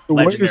like but the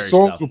way the legendary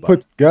songs stuff. were but-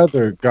 put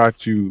together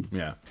got you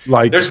yeah,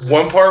 like There's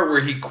one part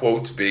where he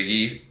quotes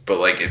Biggie, but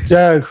like it's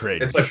yes.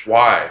 cringe. it's like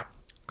why?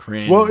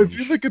 Cringe. Well, if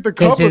you look at the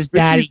Because cover, his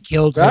daddy Biggie's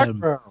killed him.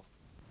 background.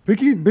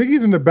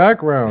 Biggie's in the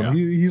background.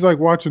 Yeah. He's like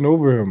watching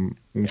over him.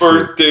 and shit.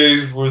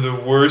 Birthdays were the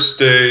worst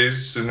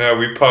days, so now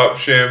we pop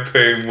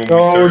champagne when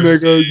No, we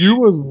thirsty. nigga, you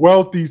was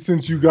wealthy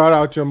since you got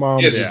out your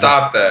mom's. Yeah, house.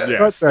 stop that. yeah,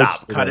 cut that stop,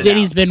 shit cut out. it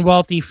Diddy's out. been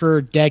wealthy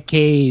for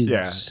decades.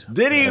 Yeah,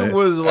 Diddy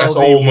was That's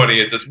wealthy. old money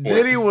at this point.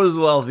 Diddy was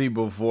wealthy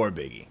before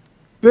Biggie.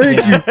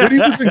 Thank you. Diddy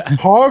was in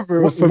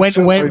Harvard or some When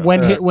shit like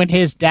that. when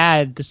his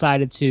dad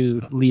decided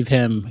to leave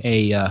him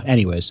a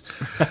anyways.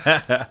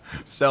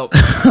 So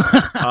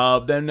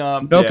then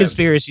No yeah.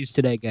 conspiracies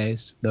today,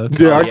 guys. No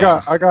Yeah,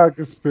 Oh, I got a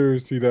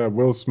conspiracy that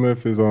Will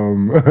Smith is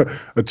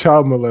a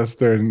child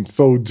molester and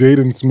sold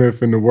Jaden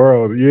Smith in the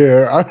world.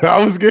 Yeah,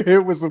 I was getting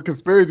hit with some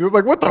conspiracies. I was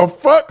like, what the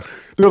fuck?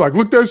 They're like,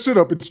 look that shit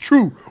up. It's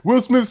true.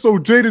 Will Smith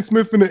sold Jaden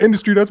Smith in the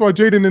industry. That's why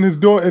Jaden and his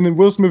daughter and then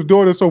Will Smith's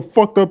daughter are so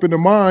fucked up in the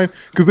mind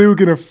because they were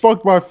getting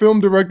fucked by film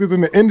directors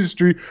in the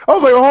industry. I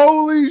was like,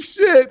 holy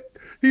shit.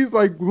 He's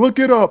like, look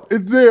it up.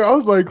 It's there. I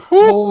was like, who?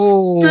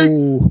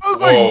 Oh. I was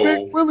like, Whoa.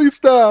 Big Willie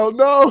style.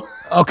 No.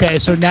 Okay,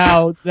 so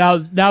now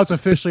it's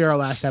officially our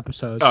last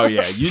episode. Oh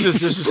yeah, you just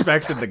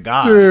disrespected the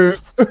god.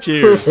 Yeah.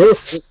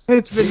 Cheers.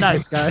 It's been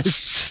nice,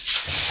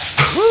 guys.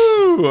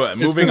 Woo!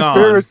 Moving on.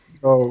 Conspiracy,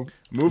 though.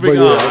 Moving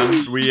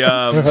But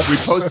yeah. on. We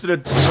posted a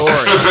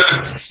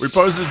tutorial. We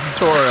posted a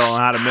tutorial on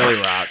how to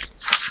milli rock.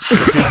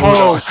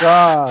 Oh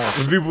God!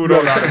 For people who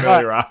don't know how to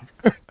milli rock.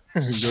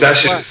 That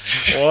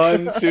shit.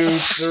 1, 2,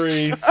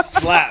 3,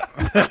 slap.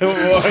 1, 2,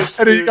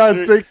 And then you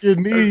gotta 3. take your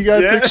knee. You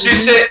gotta Yeah. take She your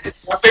said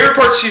my favorite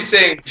part.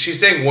 She's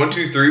saying 1,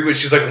 2, 3, but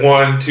she's like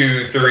 1,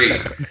 2, 3. 1,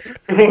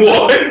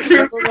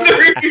 2,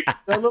 3.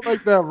 That look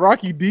like that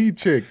Rocky D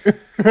chick.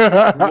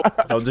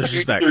 Don't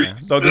disrespect, man.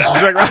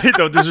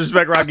 Don't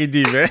disrespect Rocky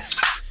D, man.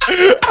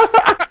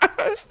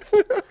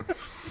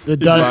 The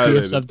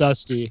dustiest of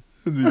dusty.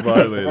 He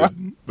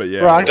violated. But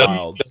yeah, Rocky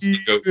wild.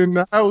 in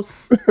the house.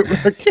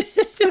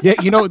 Yeah,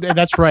 you know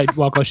that's right,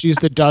 Walko. She's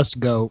the dust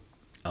goat.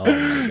 Oh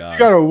my You god.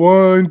 got a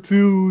 1,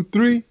 2,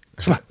 3.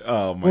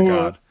 Oh my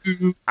god.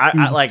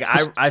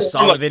 I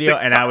saw the video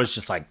and I was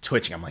just like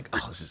twitching. I'm like,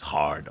 oh, this is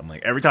hard. I'm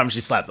like, every time she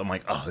slapped, I'm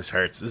like, oh, this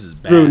hurts. This is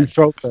bad. Really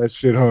felt that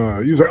shit, huh?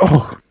 You was like,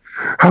 oh,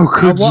 how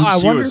could you? I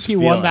She wonder was if he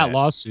won feeling that it.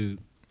 lawsuit.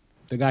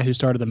 The guy who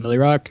started the Millie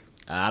Rock.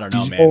 I don't know,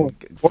 He's- man.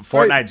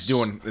 Fortnite-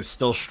 Fortnite's is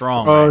still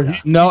strong. Right now.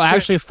 No,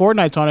 actually,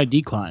 Fortnite's on a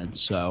decline.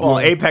 So Well,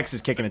 Apex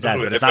is kicking its ass,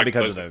 but it's not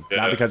because of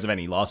not because of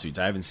any lawsuits.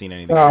 I haven't seen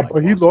anything. like But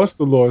he lawsuits. lost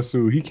the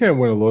lawsuit. He can't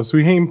win a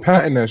lawsuit. He ain't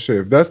patent that shit.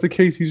 If that's the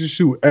case, he should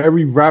shoot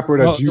every rapper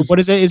Well, that's used. what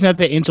is it? Isn't that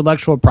the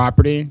intellectual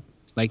property?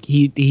 Like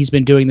he's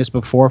been doing this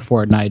before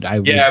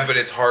Fortnite. Yeah, but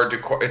it's hard to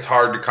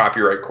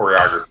copyright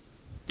choreography.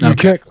 You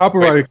can't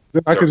copyright it.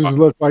 Then I could just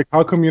look like,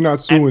 how come you're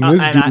not suing And,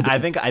 this and dude?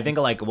 I think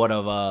like what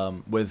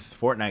of with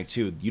Fortnite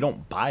too. You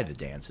don't buy the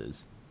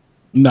dances.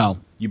 No.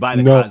 You buy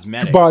the No,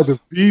 cosmetics. you buy the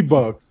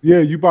V-Bucks. Yeah,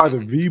 you buy the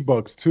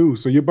V-Bucks too.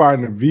 So you're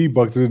buying the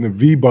V-Bucks, and then the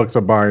V-Bucks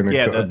are buying the,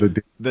 Yeah,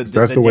 the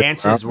the way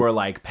dances around. were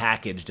like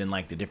packaged in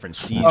like the different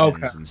seasons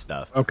Okay. and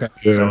stuff. Okay.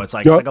 Yeah. So it's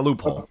like Yup. a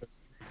loophole.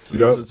 So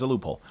Yup. it's a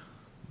loophole.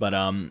 But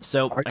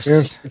so I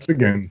can't it's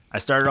again. I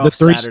started The off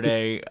three-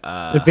 Saturday.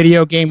 The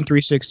video game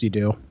 360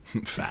 do.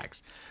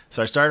 Facts.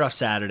 So I started off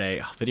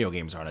Saturday. Video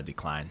games are on a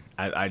decline.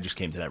 I just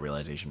came to that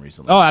realization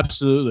recently. Oh,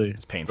 absolutely.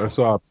 It's painful. That's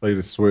why I play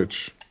the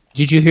Switch.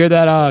 Did you hear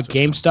that? That's what's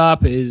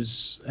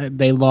GameStop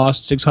they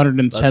lost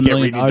 $610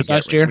 million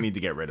last year. We need to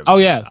get rid of. Oh,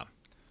 yeah. GameStop.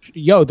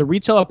 Yo, the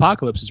retail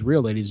apocalypse is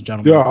real, ladies and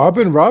gentlemen. Yeah, I've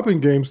been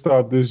robbing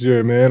GameStop this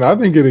year, man. I've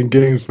been getting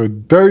games for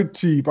dirt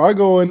cheap. I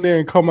go in there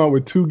and come out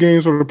with 2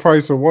 games for the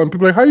price of 1.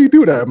 People are like, how you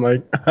do that? I'm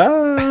like,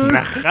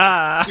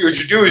 ah. See, what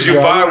you do is you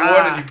Yeah. buy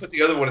one and you put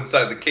the other one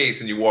inside the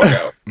case and you walk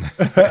out.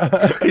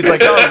 He's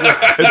like,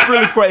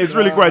 oh, it's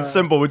really quite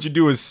simple. What you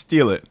do is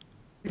steal it.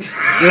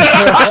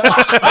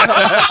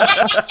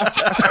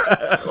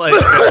 Like,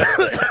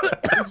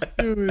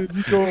 Dude,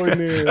 you go in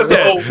there. That's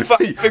the whole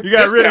fucking you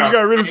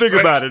gotta really think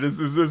about it. It's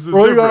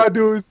All you gotta different.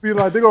 do is be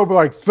like, they're gonna be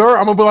like, sir,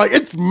 I'm gonna be like,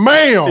 it's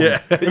ma'am.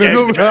 Yeah. And they're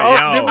gonna be like,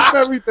 Yo. give him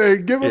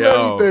everything. Give him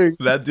Yo, everything.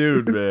 that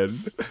dude, man.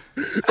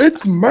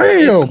 It's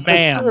ma'am. It's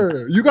ma'am.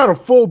 Sir, you got a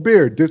full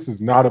beard. This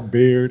is not a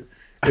beard.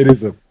 It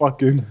is a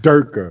fucking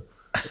durka.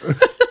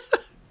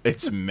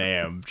 It's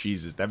ma'am.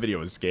 Jesus, that video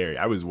was scary.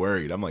 I was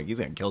worried. I'm like, he's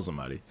gonna kill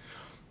somebody.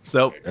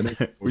 So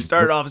we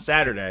started off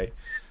Saturday.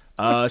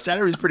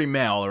 Saturday was pretty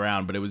meh all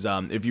around, but it was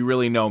If You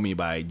Really Know Me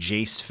by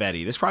Jace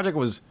Fetty. This project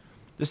was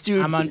this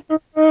dude. I'm on.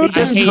 He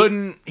just I hate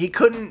couldn't. He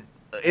couldn't.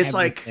 It's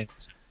like. everything.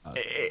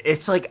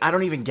 It's like I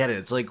don't even get it.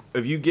 It's like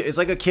it's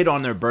like a kid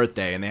on their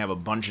birthday and they have a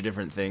bunch of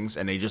different things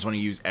and they just want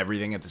to use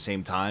everything at the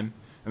same time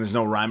and there's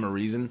no rhyme or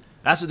reason.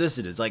 That's what this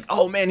is. Like,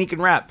 oh man, he can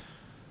rap,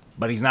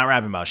 but he's not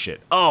rapping about shit.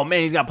 Oh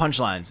man, he's got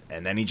punchlines,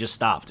 and then he just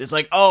stopped. It's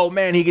like, oh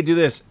man, he could do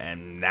this,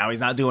 and now he's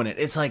not doing it.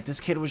 It's like this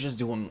kid was just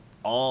doing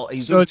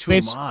he's So doing it's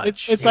too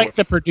much. it's like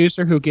the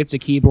producer who gets a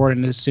keyboard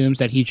and assumes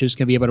that he's just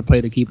gonna be able to play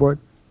the keyboard.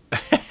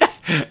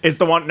 It's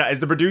the one. No, it's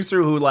the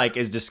producer who like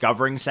is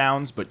discovering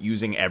sounds, but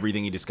using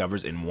everything he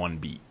discovers in one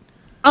beat.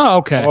 Oh,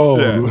 okay. Oh,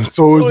 Yeah.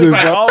 so it's it's just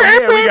like, oh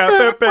yeah, we got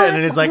and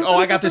then it's like, oh,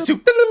 I got this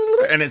too,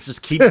 and it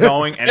just keeps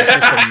going, and it's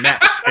just a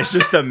mess. It's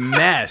just a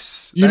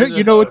mess.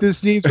 You know what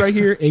this needs right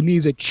here? It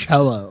needs a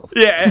cello.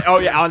 Yeah. Oh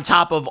yeah. On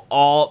top of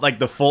all like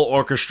the full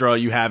orchestra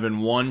you have in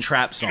one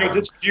trap song. You know,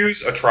 just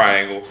use a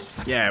triangle.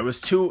 Yeah, it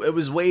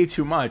was way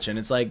too much, and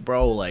it's like,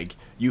 bro, like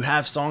you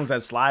have songs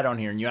that slide on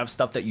here, and you have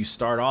stuff that you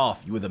start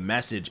off with a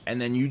message, and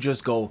then you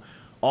just go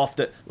off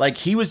the like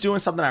he was doing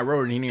something I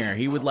wrote in here.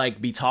 He would like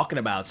be talking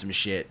about some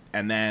shit,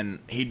 and then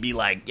he'd be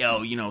like,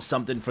 "Yo, you know,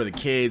 something for the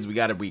kids. We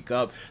got to wake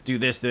up, do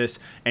this,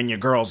 and your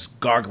girl's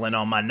gargling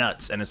on my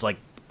nuts," and it's like,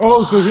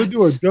 oh, so he'll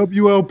do a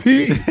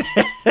WLP.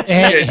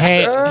 Hey,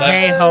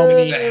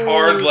 homie.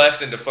 Hard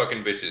left into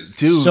fucking bitches.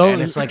 dude, So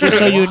and it's like, just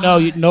so you know,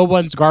 no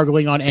one's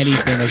gargling on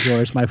anything of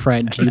yours, my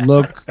friend. You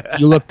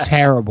look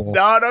terrible.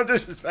 no, don't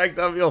disrespect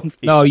WLP.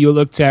 No, you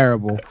look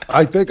terrible.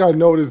 I think I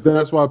noticed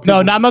that's why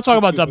people. No, I'm not talking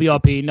about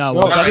WLP. No,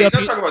 No, No, he's not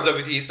WLP. talking about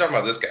WT. He's talking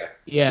about this guy.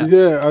 Yeah,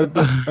 Yeah,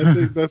 I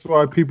think that's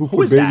why people Who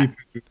put is baby that?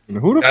 pictures in.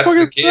 Who the That's fuck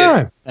the is kid.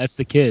 that? that's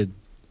the kid.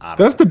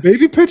 That's the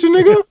baby picture,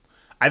 nigga?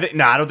 I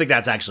don't think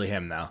that's actually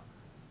him though.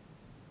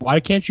 Why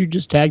can't you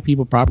just tag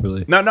people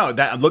properly? No,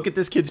 look at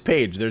this kid's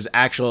page. There's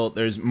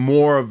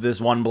more of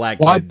this one black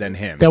Why- kid than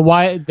him. Then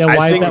why I is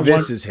think that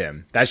this one? is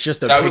him. That's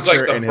just a That was picture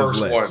like the in his first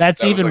list. one.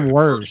 That's That was, even like, the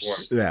first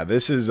worse. one.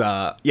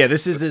 Yeah,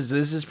 this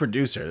is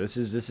producer. This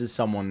is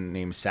someone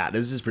named Sat.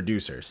 This is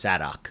producer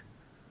Sadak.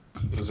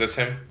 Was this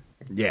him?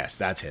 Yes,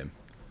 that's him.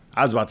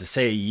 I was about to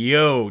say,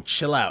 yo,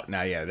 chill out.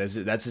 Now, yeah, that's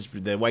his.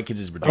 The white kid's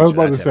his producer. I was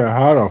about to That's say, him.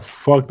 how the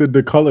fuck did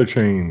the color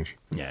change?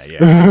 Yeah,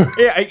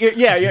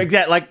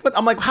 exactly. Like,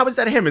 I'm like, how is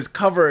that him? His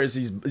cover is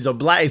he's a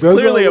black. He's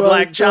clearly a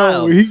black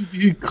child.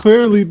 He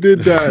clearly did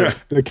that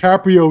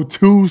DiCaprio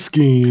 2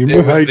 scheme.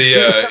 It was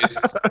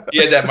he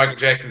had that Michael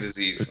Jackson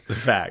disease. The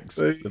facts,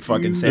 the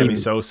fucking Sammy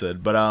Sosa.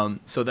 But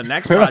so the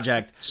next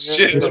project,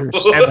 Shit.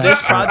 if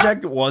this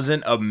project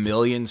wasn't a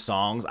million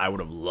songs, I would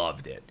have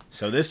loved it.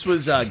 So this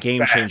was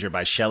Game Changer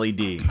by Shelly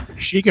D.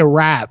 She can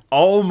rap.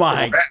 Oh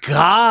my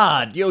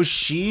god, yo,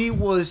 she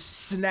was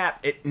snap.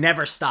 It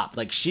never stopped.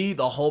 Like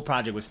the whole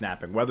project was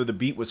snapping. Whether the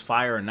beat was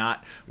fire or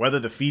not, whether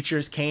the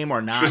features came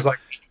or not. She was like,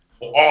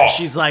 oh.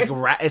 She's like,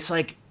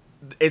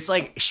 it's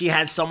like she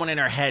had someone in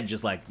her head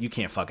just like, you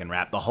can't fucking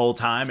rap the whole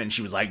time, and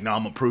she was like, no,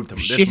 I'm gonna prove to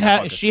him.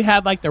 She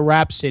had like the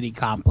Rap City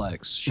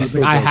complex. She's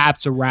like, I have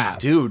to rap,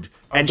 dude.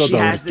 And she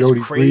has this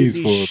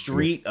crazy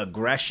street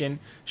aggression.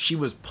 She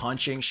was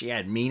punching. She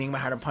had meaning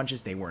behind her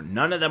punches.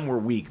 None of them were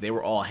weak. They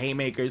were all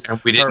haymakers.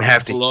 And we didn't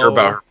have to hear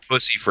about her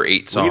pussy for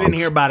 8 songs. We didn't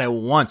hear about it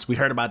once. We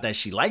heard about that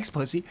she likes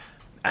pussy.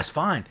 That's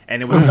fine.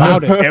 And it was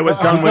done. It was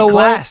done with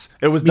class.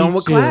 It was done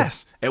with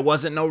class. It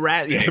wasn't no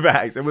rat.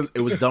 Facts. It was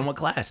done with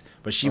class.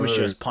 But she was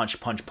just punch.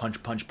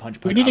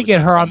 We need to get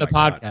her on the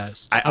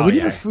podcast.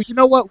 You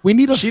know what? We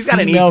need a She's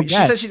got an EP. She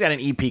says she's got an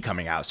EP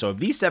coming out. So if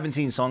these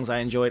 17 songs I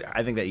enjoyed,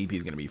 I think that EP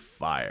is gonna be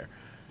fire.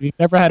 We've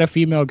never had a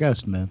female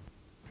guest, man.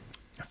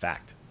 A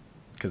fact.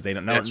 Because they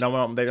don't know.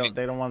 No, they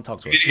don't want to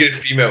talk to us. We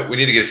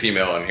need to get a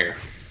female on here.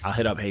 I'll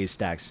hit up Hayes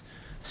Stacks.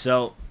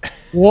 So,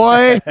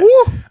 boy,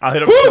 I'll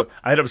hit up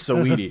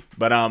Saweetie.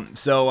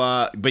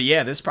 But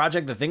yeah, this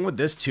project. The thing with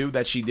this too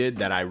that she did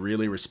that I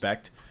really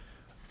respect.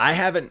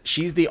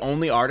 She's the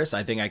only artist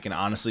I think I can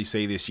honestly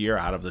say this year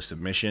out of the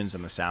submissions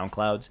and the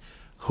SoundClouds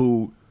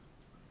who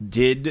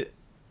did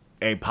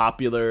a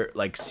popular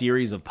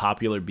series of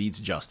popular beats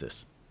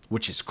justice.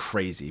 Which is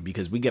crazy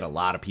because we get a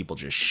lot of people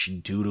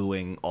just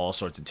doodling all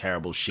sorts of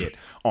terrible shit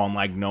on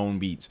known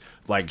beats.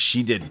 Like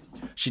she did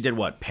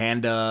what?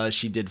 Panda.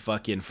 She did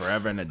fucking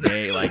Forever and a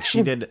Day. Like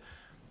she did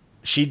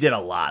a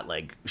lot.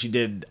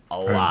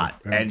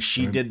 And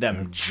she did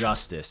them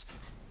justice.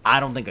 I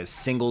don't think a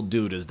single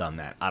dude has done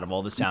that out of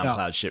all the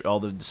SoundCloud shit, all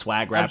the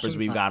swag rappers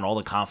we've gotten, all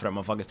the confident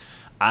motherfuckers.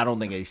 I don't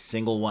think a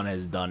single one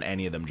has done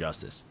any of them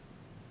justice.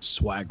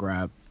 Swag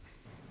rap.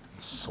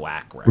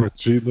 But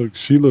she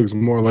looks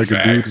more like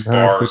a dude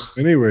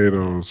anyway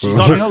though. So.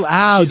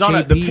 She's on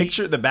the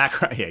picture, the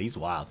background. Yeah, he's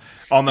wild.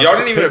 Y'all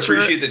didn't even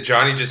appreciate that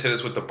Johnny just hit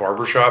us with the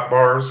barbershop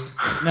bars.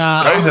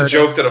 Nah, that was a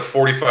joke that a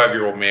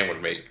 45-year-old man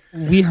would make.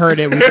 We heard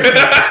it. We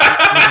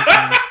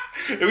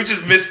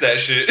just missed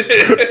that shit.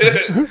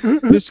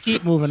 Just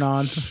keep moving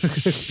on.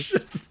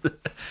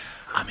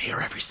 I'm here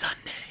every Sunday.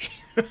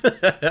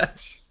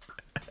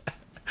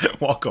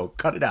 Walko,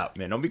 cut it out,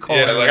 man. Don't be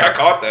calling. Yeah, I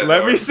caught that.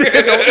 Let me see.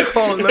 Don't be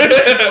calling. Let me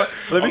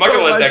I'm not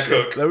gonna let that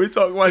cook. Let me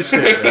talk my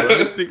shit. Let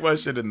me stick my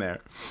shit in there.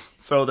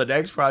 So the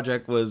next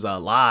project was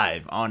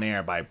live on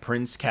air by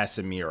Prince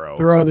Casemiro.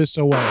 Throw this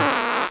away.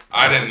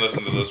 I didn't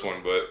listen to this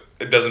one, but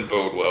it doesn't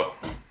bode well.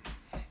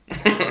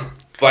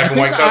 Black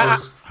and white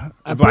covers.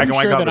 I'm pretty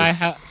sure that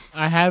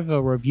I have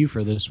a review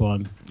for this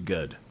one.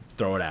 Good.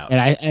 Throw it out.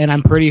 And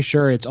I'm pretty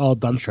sure it's all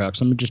dump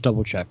trucks. Let me just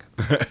double check.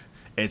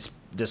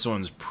 This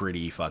one's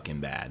pretty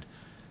fucking bad.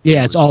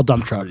 Yeah, it's all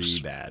dump trucks.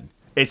 Pretty bad.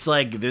 It's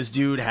like this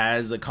dude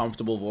has a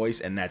comfortable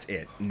voice and that's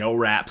it. No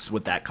raps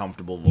with that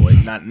comfortable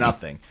voice.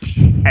 Nothing.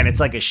 And it's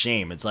like a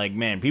shame. It's like,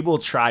 man, people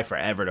try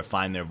forever to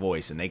find their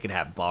voice and they could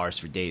have bars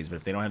for days, but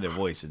if they don't have their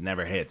voice, it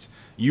never hits.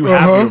 You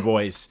have your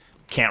voice,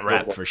 can't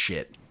rap for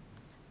shit.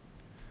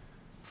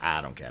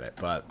 I don't get it,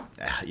 but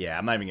yeah,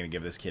 I'm not even gonna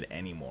give this kid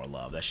any more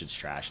love. That shit's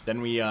trash. Then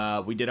we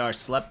did our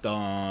slept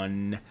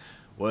on.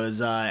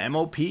 Was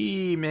MOP,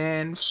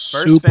 man. First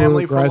Super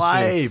Family aggressive. for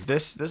Life.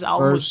 This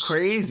album was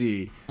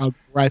crazy.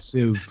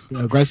 Aggressive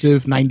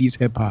 90s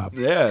hip hop.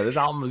 Yeah, this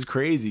album was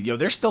crazy. Yo,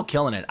 they're still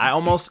killing it. I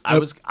wanted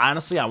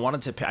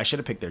to I should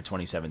have picked their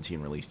 2017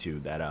 release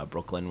too. That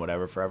Brooklyn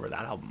whatever forever.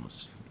 That album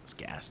was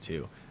gas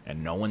too.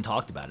 And no one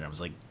talked about it. I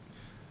was like,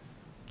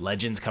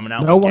 Legends coming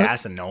out with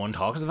gas and no one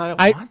talks about it.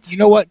 What? You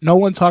know what? No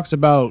one talks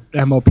about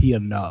MOP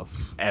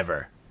enough.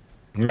 Ever.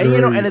 And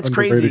it's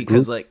crazy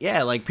because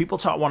people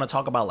want to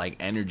talk about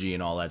energy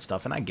and all that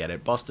stuff, and I get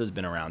it. Busta's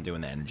been around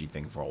doing the energy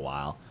thing for a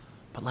while,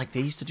 but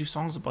they used to do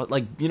songs about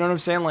you know what I'm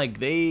saying?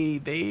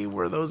 They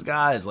were those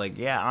guys.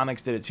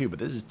 Onyx did it too, but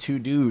this is two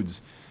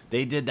dudes.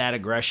 They did that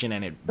aggression,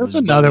 and that's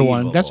another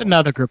one. That's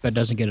another group that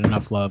doesn't get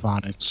enough love.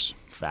 Onyx.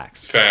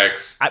 Facts.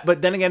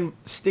 But then again,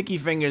 Sticky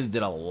Fingers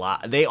did a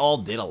lot. They all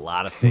did a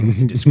lot of things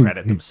to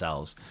discredit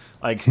themselves.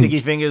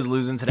 Sticky Fingers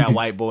losing to that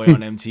white boy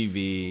on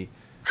MTV.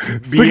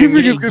 Sticky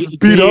Fingers gets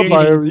beat up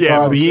by everybody.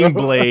 Yeah, being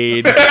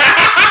Blade.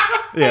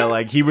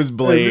 Yeah, he was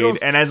Blade.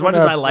 And as much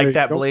as I like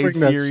that Blade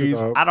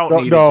series, I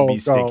don't need it to be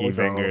Sticky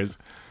Fingers.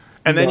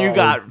 And then you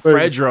got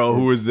Fredro,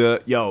 who was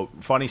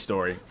funny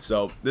story.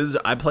 So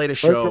I played a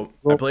show.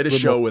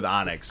 With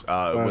Onyx,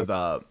 with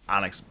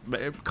Onyx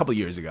a couple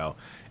years ago,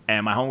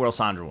 and my homegirl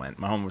Sandra went.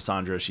 My homegirl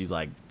Sandra, she was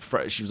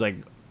like,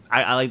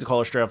 I like to call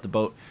her straight off the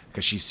boat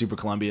because she's super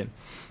Colombian,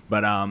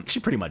 but she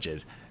pretty much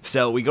is.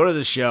 So we go to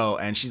the show,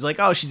 and she's like,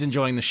 "Oh, she's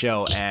enjoying the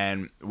show,"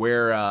 and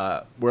we're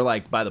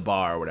like by the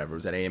bar or whatever. It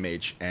was at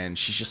AMH, and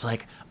she's just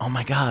like, "Oh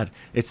my god,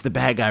 it's the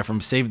bad guy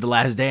from Save the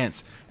Last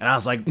Dance." And I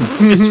was like,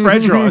 "It's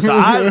Fredro."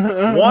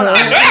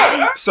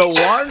 So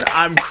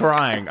I'm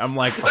crying. I'm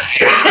like,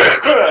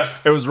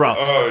 it was rough.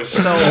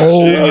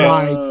 Oh,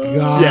 my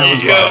god.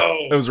 Yeah,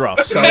 it was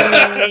rough. So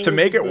to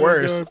make it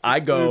worse,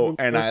 I go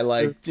and I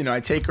I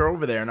take her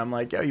over there, and I'm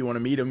like, "Yo, you want to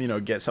meet him?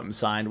 Get something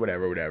signed,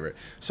 whatever."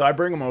 So I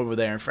bring him over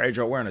there, and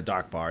Fredro, we're in a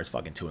dark bar. It's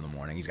fucking 2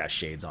 a.m. He's got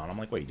shades on. I'm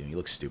like, "What are you doing? You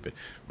look stupid."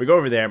 We go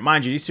over there.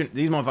 Mind you,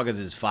 these motherfuckers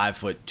is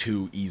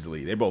 5'2"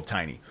 easily. They're both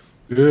tiny.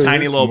 Yeah,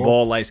 Tiny little small.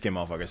 bald light skinned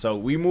motherfucker. So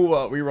we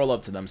roll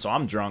up to them. So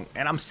I'm drunk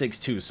and I'm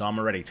 6'2", so I'm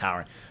already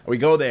towering. We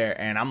go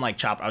there and I'm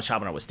like I was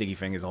chopping up with Sticky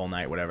Fingers the whole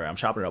night, whatever. I'm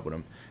chopping it up with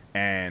him.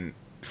 And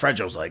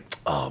Fredro's like,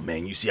 "Oh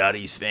man, you see how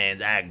these fans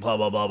act, blah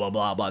blah blah blah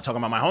blah blah," talking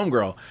about my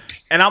homegirl.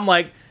 And I'm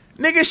like,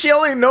 "Nigga, she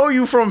only know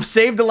you from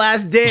Save the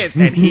Last Dance."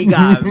 And he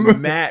got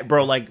mad,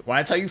 bro. Like when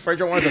I tell you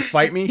Fredro wanted to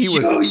fight me, he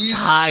was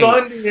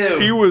tight.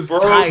 He was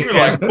tight. You're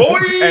like, boy.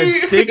 And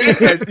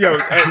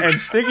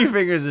Sticky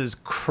Fingers is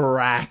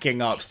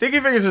cracking up. Sticky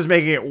Fingers is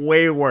making it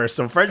way worse.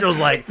 So Fredro's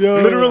like,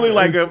 literally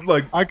like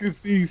I can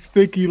see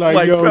Sticky just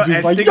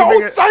and like, Sticky yo,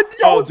 Fingers, son,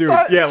 yo, dude,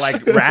 son. yeah,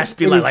 like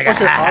raspy, like like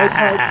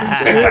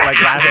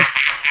laughing.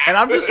 And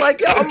I'm just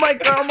like, I'm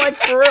like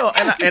for real.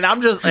 And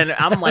I'm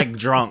like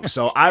drunk.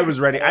 So I was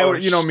ready.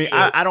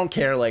 I don't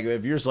care. Like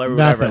if you're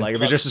celebrity, whatever. Like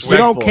if you're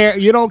disrespectful.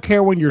 You don't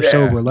care when you're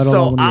sober, let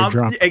alone when you're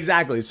drunk.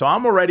 Exactly. So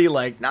I'm already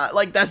like, not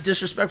like that's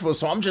disrespectful.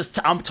 So I'm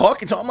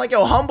talking to him. I'm like,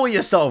 "Yo, humble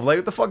yourself. Like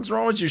what the fuck's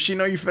wrong with you? She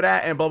know you for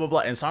that and blah blah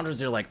blah." And Sandra's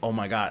there like, "Oh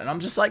my god." And I'm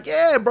just like,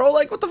 "Yeah, bro.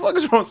 Like what the fuck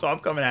is wrong?" So I'm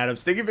coming at him.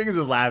 Sticky Fingers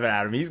is laughing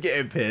at him. He's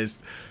getting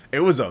pissed.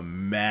 It was a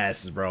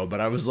mess, bro.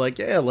 But I was like,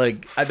 yeah,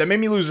 like that made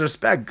me lose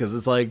respect because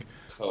it's like,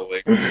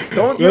 you're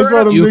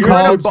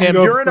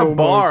in a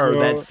bar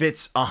that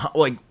fits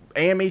like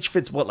AMH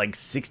fits what, like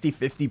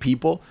 60-50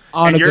 people,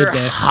 on and you're good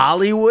day.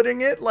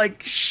 Hollywooding it.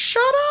 Like,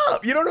 shut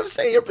up. You know what I'm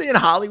saying? You're being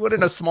Hollywood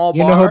in a small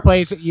bar. You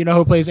know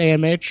who plays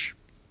AMH?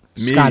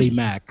 Me. Scotty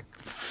Mac.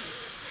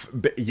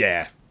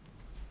 Yeah.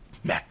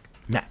 Mac.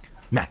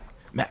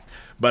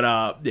 But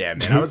yeah,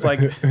 man, I was like,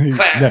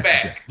 clap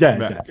back.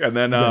 Mac. And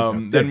then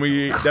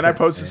I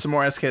posted some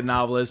more SK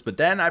Novelist, but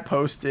then I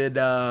posted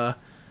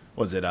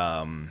what's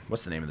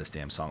the name of this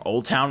damn song?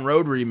 Old Town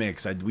Road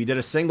remix. We did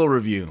a single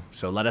review,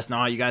 so let us know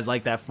how you guys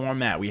like that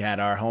format. We had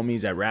our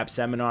homies at Rap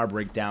Seminar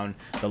break down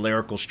the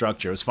lyrical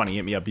structure. It was funny. He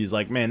hit me up. He's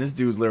like, "Man, this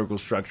dude's lyrical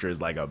structure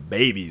is like a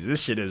baby's.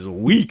 This shit is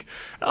weak."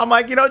 I'm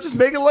like, just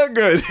make it look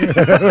good.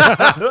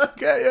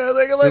 Okay, yeah,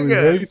 make it look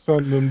good. Hate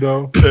something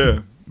though.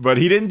 Yeah. But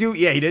he didn't do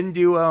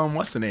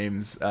what's the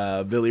names?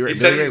 Billy Ray. He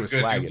said was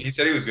slagging. he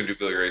was gonna do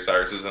Billy Ray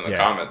Cyrus's in the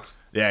comments.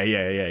 Yeah.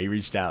 He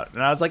reached out,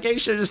 and I was like, "Hey, you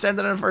should have just sent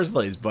it in the first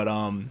place." But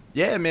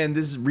yeah, man,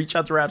 reach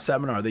out to Rap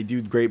Seminar. They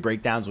do great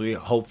breakdowns. We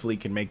hopefully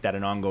can make that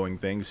an ongoing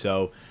thing.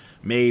 So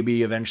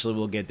maybe eventually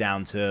we'll get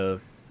down to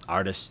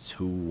artists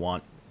who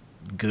want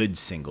good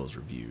singles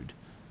reviewed.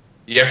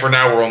 Yeah, for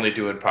now we're only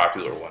doing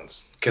popular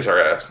ones. Kiss our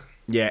ass.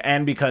 Yeah,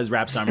 and because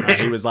Rap Seminar,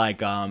 he was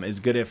like, it's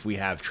good if we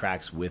have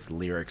tracks with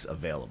lyrics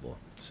available.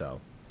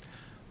 So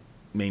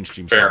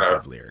mainstream songs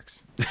have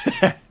lyrics.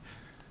 That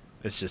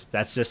just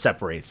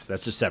separates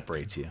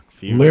you.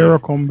 If your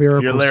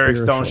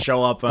lyrics don't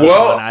show up on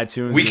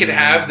iTunes, we could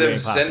have them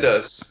send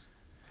us.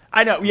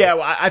 I know. Yeah,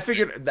 well, I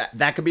figured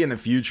that could be in the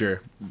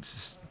future,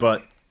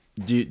 but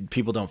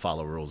people don't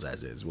follow rules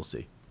as is. We'll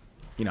see.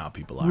 You know how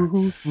people are.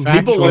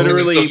 People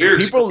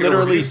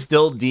literally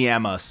still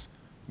DM us.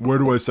 Where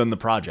do I send the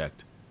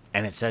project?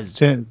 And it says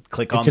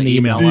click on the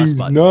email us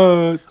button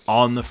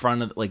on the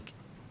front of like.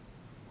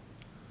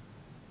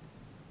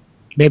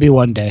 Maybe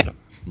one day.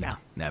 No,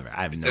 never.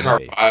 I have It's no in our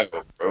idea. bio,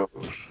 bro.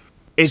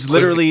 It's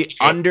literally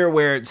under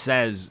where it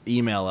says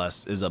email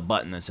us is a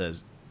button that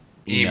says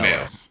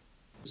email us.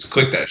 Just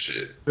click that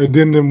shit. And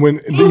then when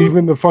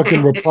even the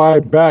fucking reply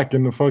back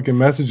in the fucking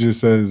messages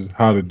says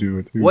how to do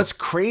it. Too. What's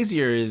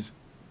crazier is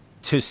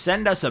to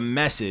send us a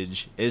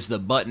message is the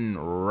button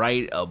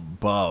right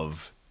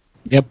above.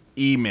 Yep.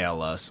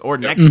 Email us or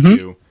next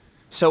to.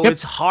 So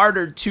it's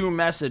harder to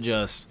message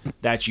us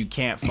that you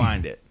can't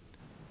find it.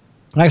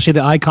 Actually,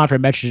 the icon for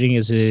messaging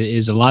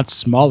is a lot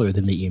smaller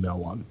than the email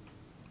one.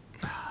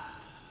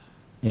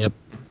 Yep.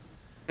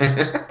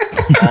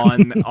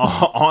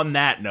 On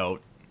that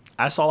note,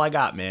 that's all I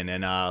got, man.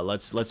 And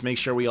let's make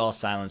sure we all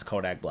silence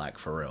Kodak Black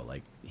for real.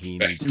 Like he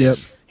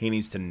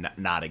needs to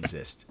not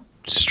exist.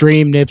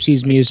 Stream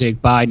Nipsey's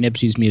music. Buy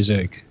Nipsey's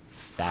music.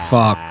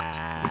 Fuck.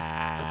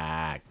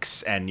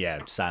 And yeah,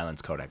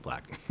 silence Kodak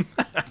Black.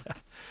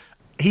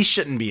 He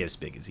shouldn't be as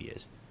big as he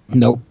is.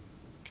 Nope.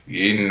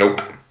 Yeah, nope.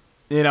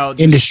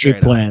 Industry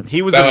plant.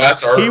 He was a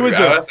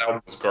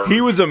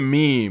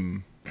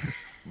meme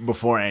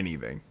before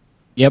anything.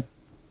 Yep.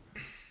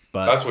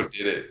 But that's what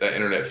did it. That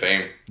internet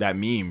fame. That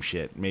meme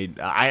shit made.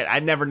 I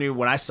never knew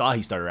when I saw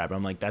he started rapping.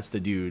 I'm like, that's the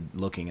dude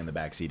looking in the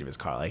backseat of his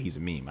car. Like he's a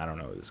meme. I don't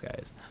know who this guy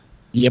is.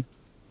 Yep.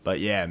 But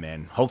yeah,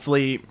 man.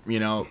 Hopefully,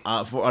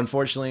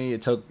 unfortunately,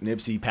 it took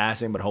Nipsey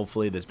passing, but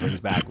hopefully this brings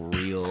back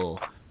real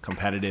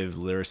competitive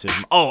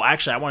lyricism. Oh,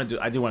 actually,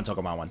 I do want to talk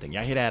about one thing.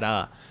 Y'all hear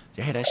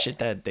that shit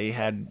that they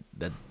had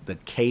the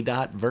K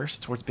Dot verse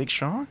towards Big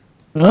Sean?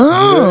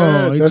 Oh,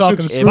 Yeah, you're that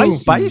talking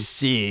shit's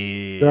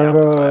Spicy.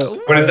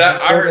 But is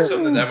that? I heard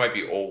something that might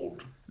be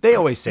old. They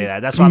always say that.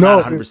 That's why I'm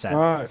not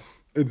 100%.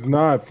 It's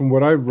not. From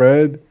what I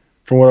read,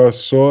 from what I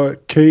saw,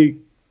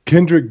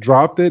 Kendrick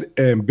dropped it,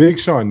 and Big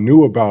Sean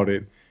knew about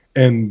it.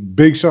 And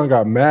Big Sean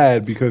got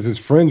mad because his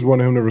friends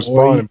wanted him to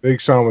respond, and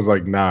Big Sean was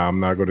like, "Nah, I'm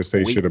not going to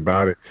say shit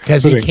about it."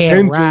 Because he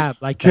can't rap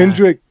like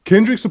that.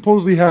 Kendrick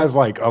supposedly has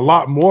like a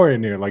lot more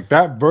in there. Like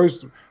that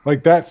verse,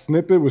 like that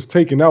snippet was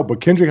taken out,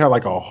 but Kendrick had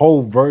like a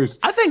whole verse.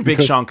 I think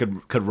Big Sean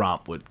could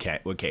romp with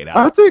K-Dot.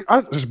 I think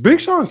Big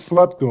Sean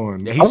slept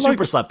on. Yeah, he's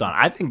super slept on.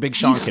 I think Big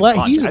Sean can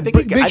punch. I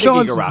think Big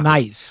Sean's he can rock.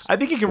 Nice. I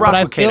think he can rock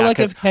with K-Dot. Like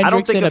if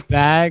Kendrick's in a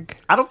bag,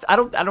 I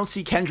don't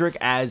see Kendrick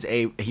as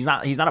he's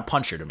not a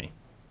puncher to me.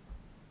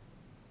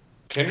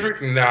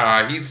 Kendrick,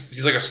 nah,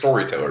 he's like a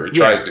storyteller. He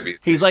tries to be.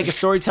 He's like a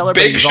storyteller,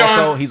 but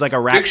he's like a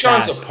rap. Big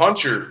Sean's a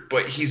puncher,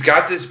 but he's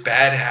got this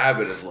bad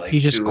habit of like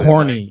he's just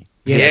corny.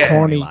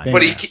 Corny.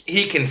 But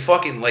he can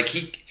fucking like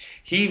he.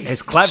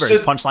 His clever.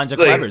 His punchlines are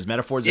clever. His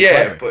metaphors are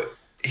clever. Yeah, but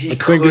he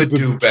could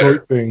do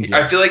better.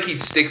 I feel like he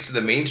sticks to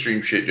the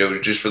mainstream shit, Joe,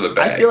 just for the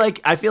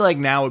bag. I feel like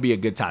now would be a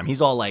good time.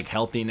 He's all like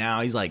healthy now.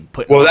 He's like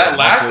putting. Well, that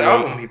last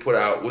album he put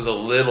out was a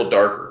little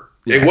darker.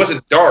 Yeah. It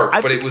wasn't dark,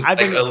 but it was a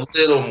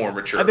little more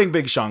mature. I think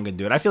Big Sean can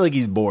do it. I feel like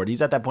he's bored.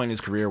 He's at that point in his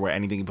career where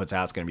anything he puts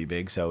out is going to be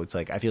big. So it's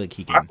like I feel like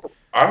he can.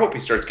 I hope he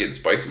starts getting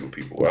spicy with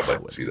people. I'd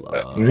like to see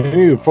that. He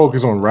need to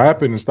focus on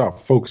rapping and stop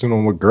focusing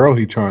on what girl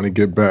he trying to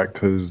get back,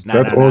 because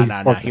that's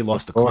all. He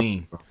lost the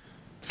queen.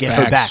 Get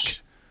her back,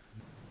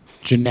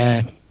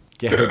 Jeanette.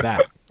 Get her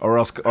back. Or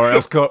else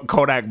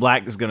Kodak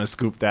Black is gonna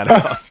scoop that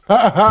up.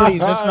 Please,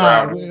 that's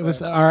not.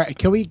 All right,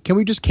 can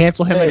we just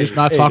cancel him and just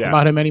not talk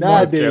about him anymore?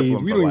 Nowadays,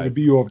 we don't even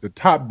be off the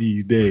top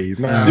these days.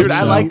 Dude,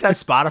 I like that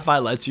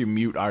Spotify lets you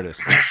mute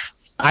artists.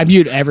 I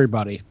mute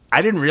everybody.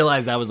 I didn't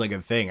realize that was like a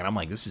thing, and I'm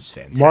like, this is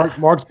fantastic.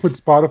 Mark's put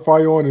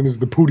Spotify on, and it's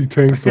the Pootie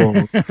Tang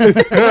song.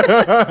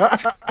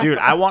 Dude,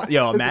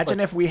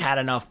 imagine if we had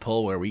enough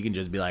pull where we can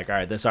just be like, all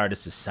right, this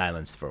artist is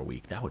silenced for a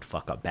week. That would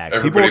fuck up bags.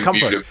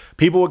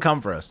 People would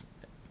come for us.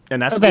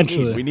 And that's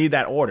eventually. What we need. We need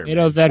that order.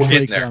 It'll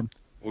eventually come.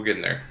 We'll get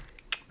in there.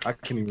 I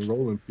can't even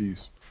roll in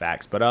peace.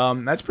 Facts. But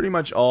that's pretty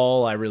much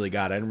all I really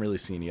got. I didn't really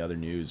see any other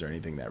news or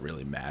anything that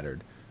really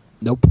mattered.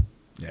 Nope.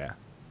 Yeah.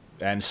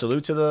 And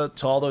salute to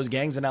all those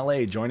gangs in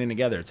LA joining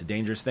together. It's a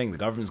dangerous thing. The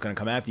government's gonna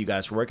come after you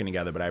guys for working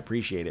together, but I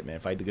appreciate it, man.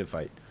 Fight the good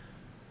fight.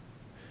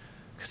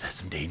 Because that's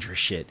some dangerous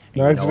shit.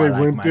 Imagine they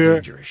went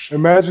there.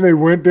 Imagine they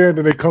went there and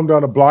then they come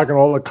down the block and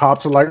all the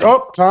cops are like,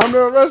 "Oh, time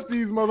to arrest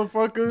these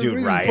motherfuckers." Dude,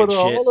 we riot put it shit.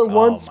 all in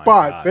one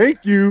spot. God.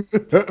 Thank you.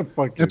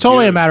 It's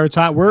only a matter of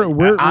time.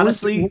 We're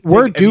honestly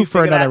we're due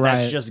for another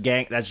riot. It's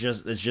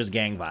just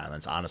gang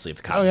violence. Honestly, if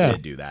the cops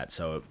did do that,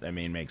 so I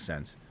mean, it makes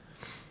sense.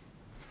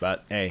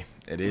 But hey,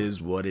 it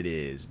is what it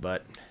is.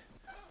 But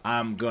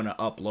I'm gonna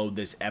upload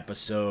this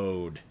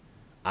episode.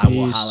 I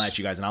will holla at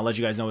you guys, and I'll let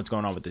you guys know what's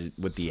going on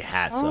with the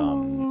hats.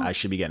 I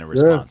should be getting a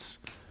response.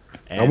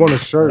 And I want a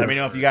shirt. Let me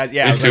know if you guys.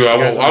 Yeah, me too. I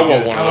want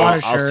one.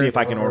 I'll see if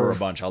I can order a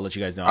bunch. I'll let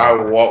you guys know. I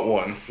want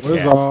one. What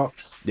is up?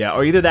 Yeah,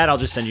 or either that, I'll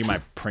just send you my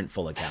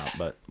Printful account.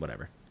 But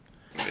whatever.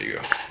 There you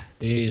go.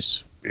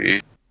 Peace.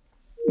 Peace.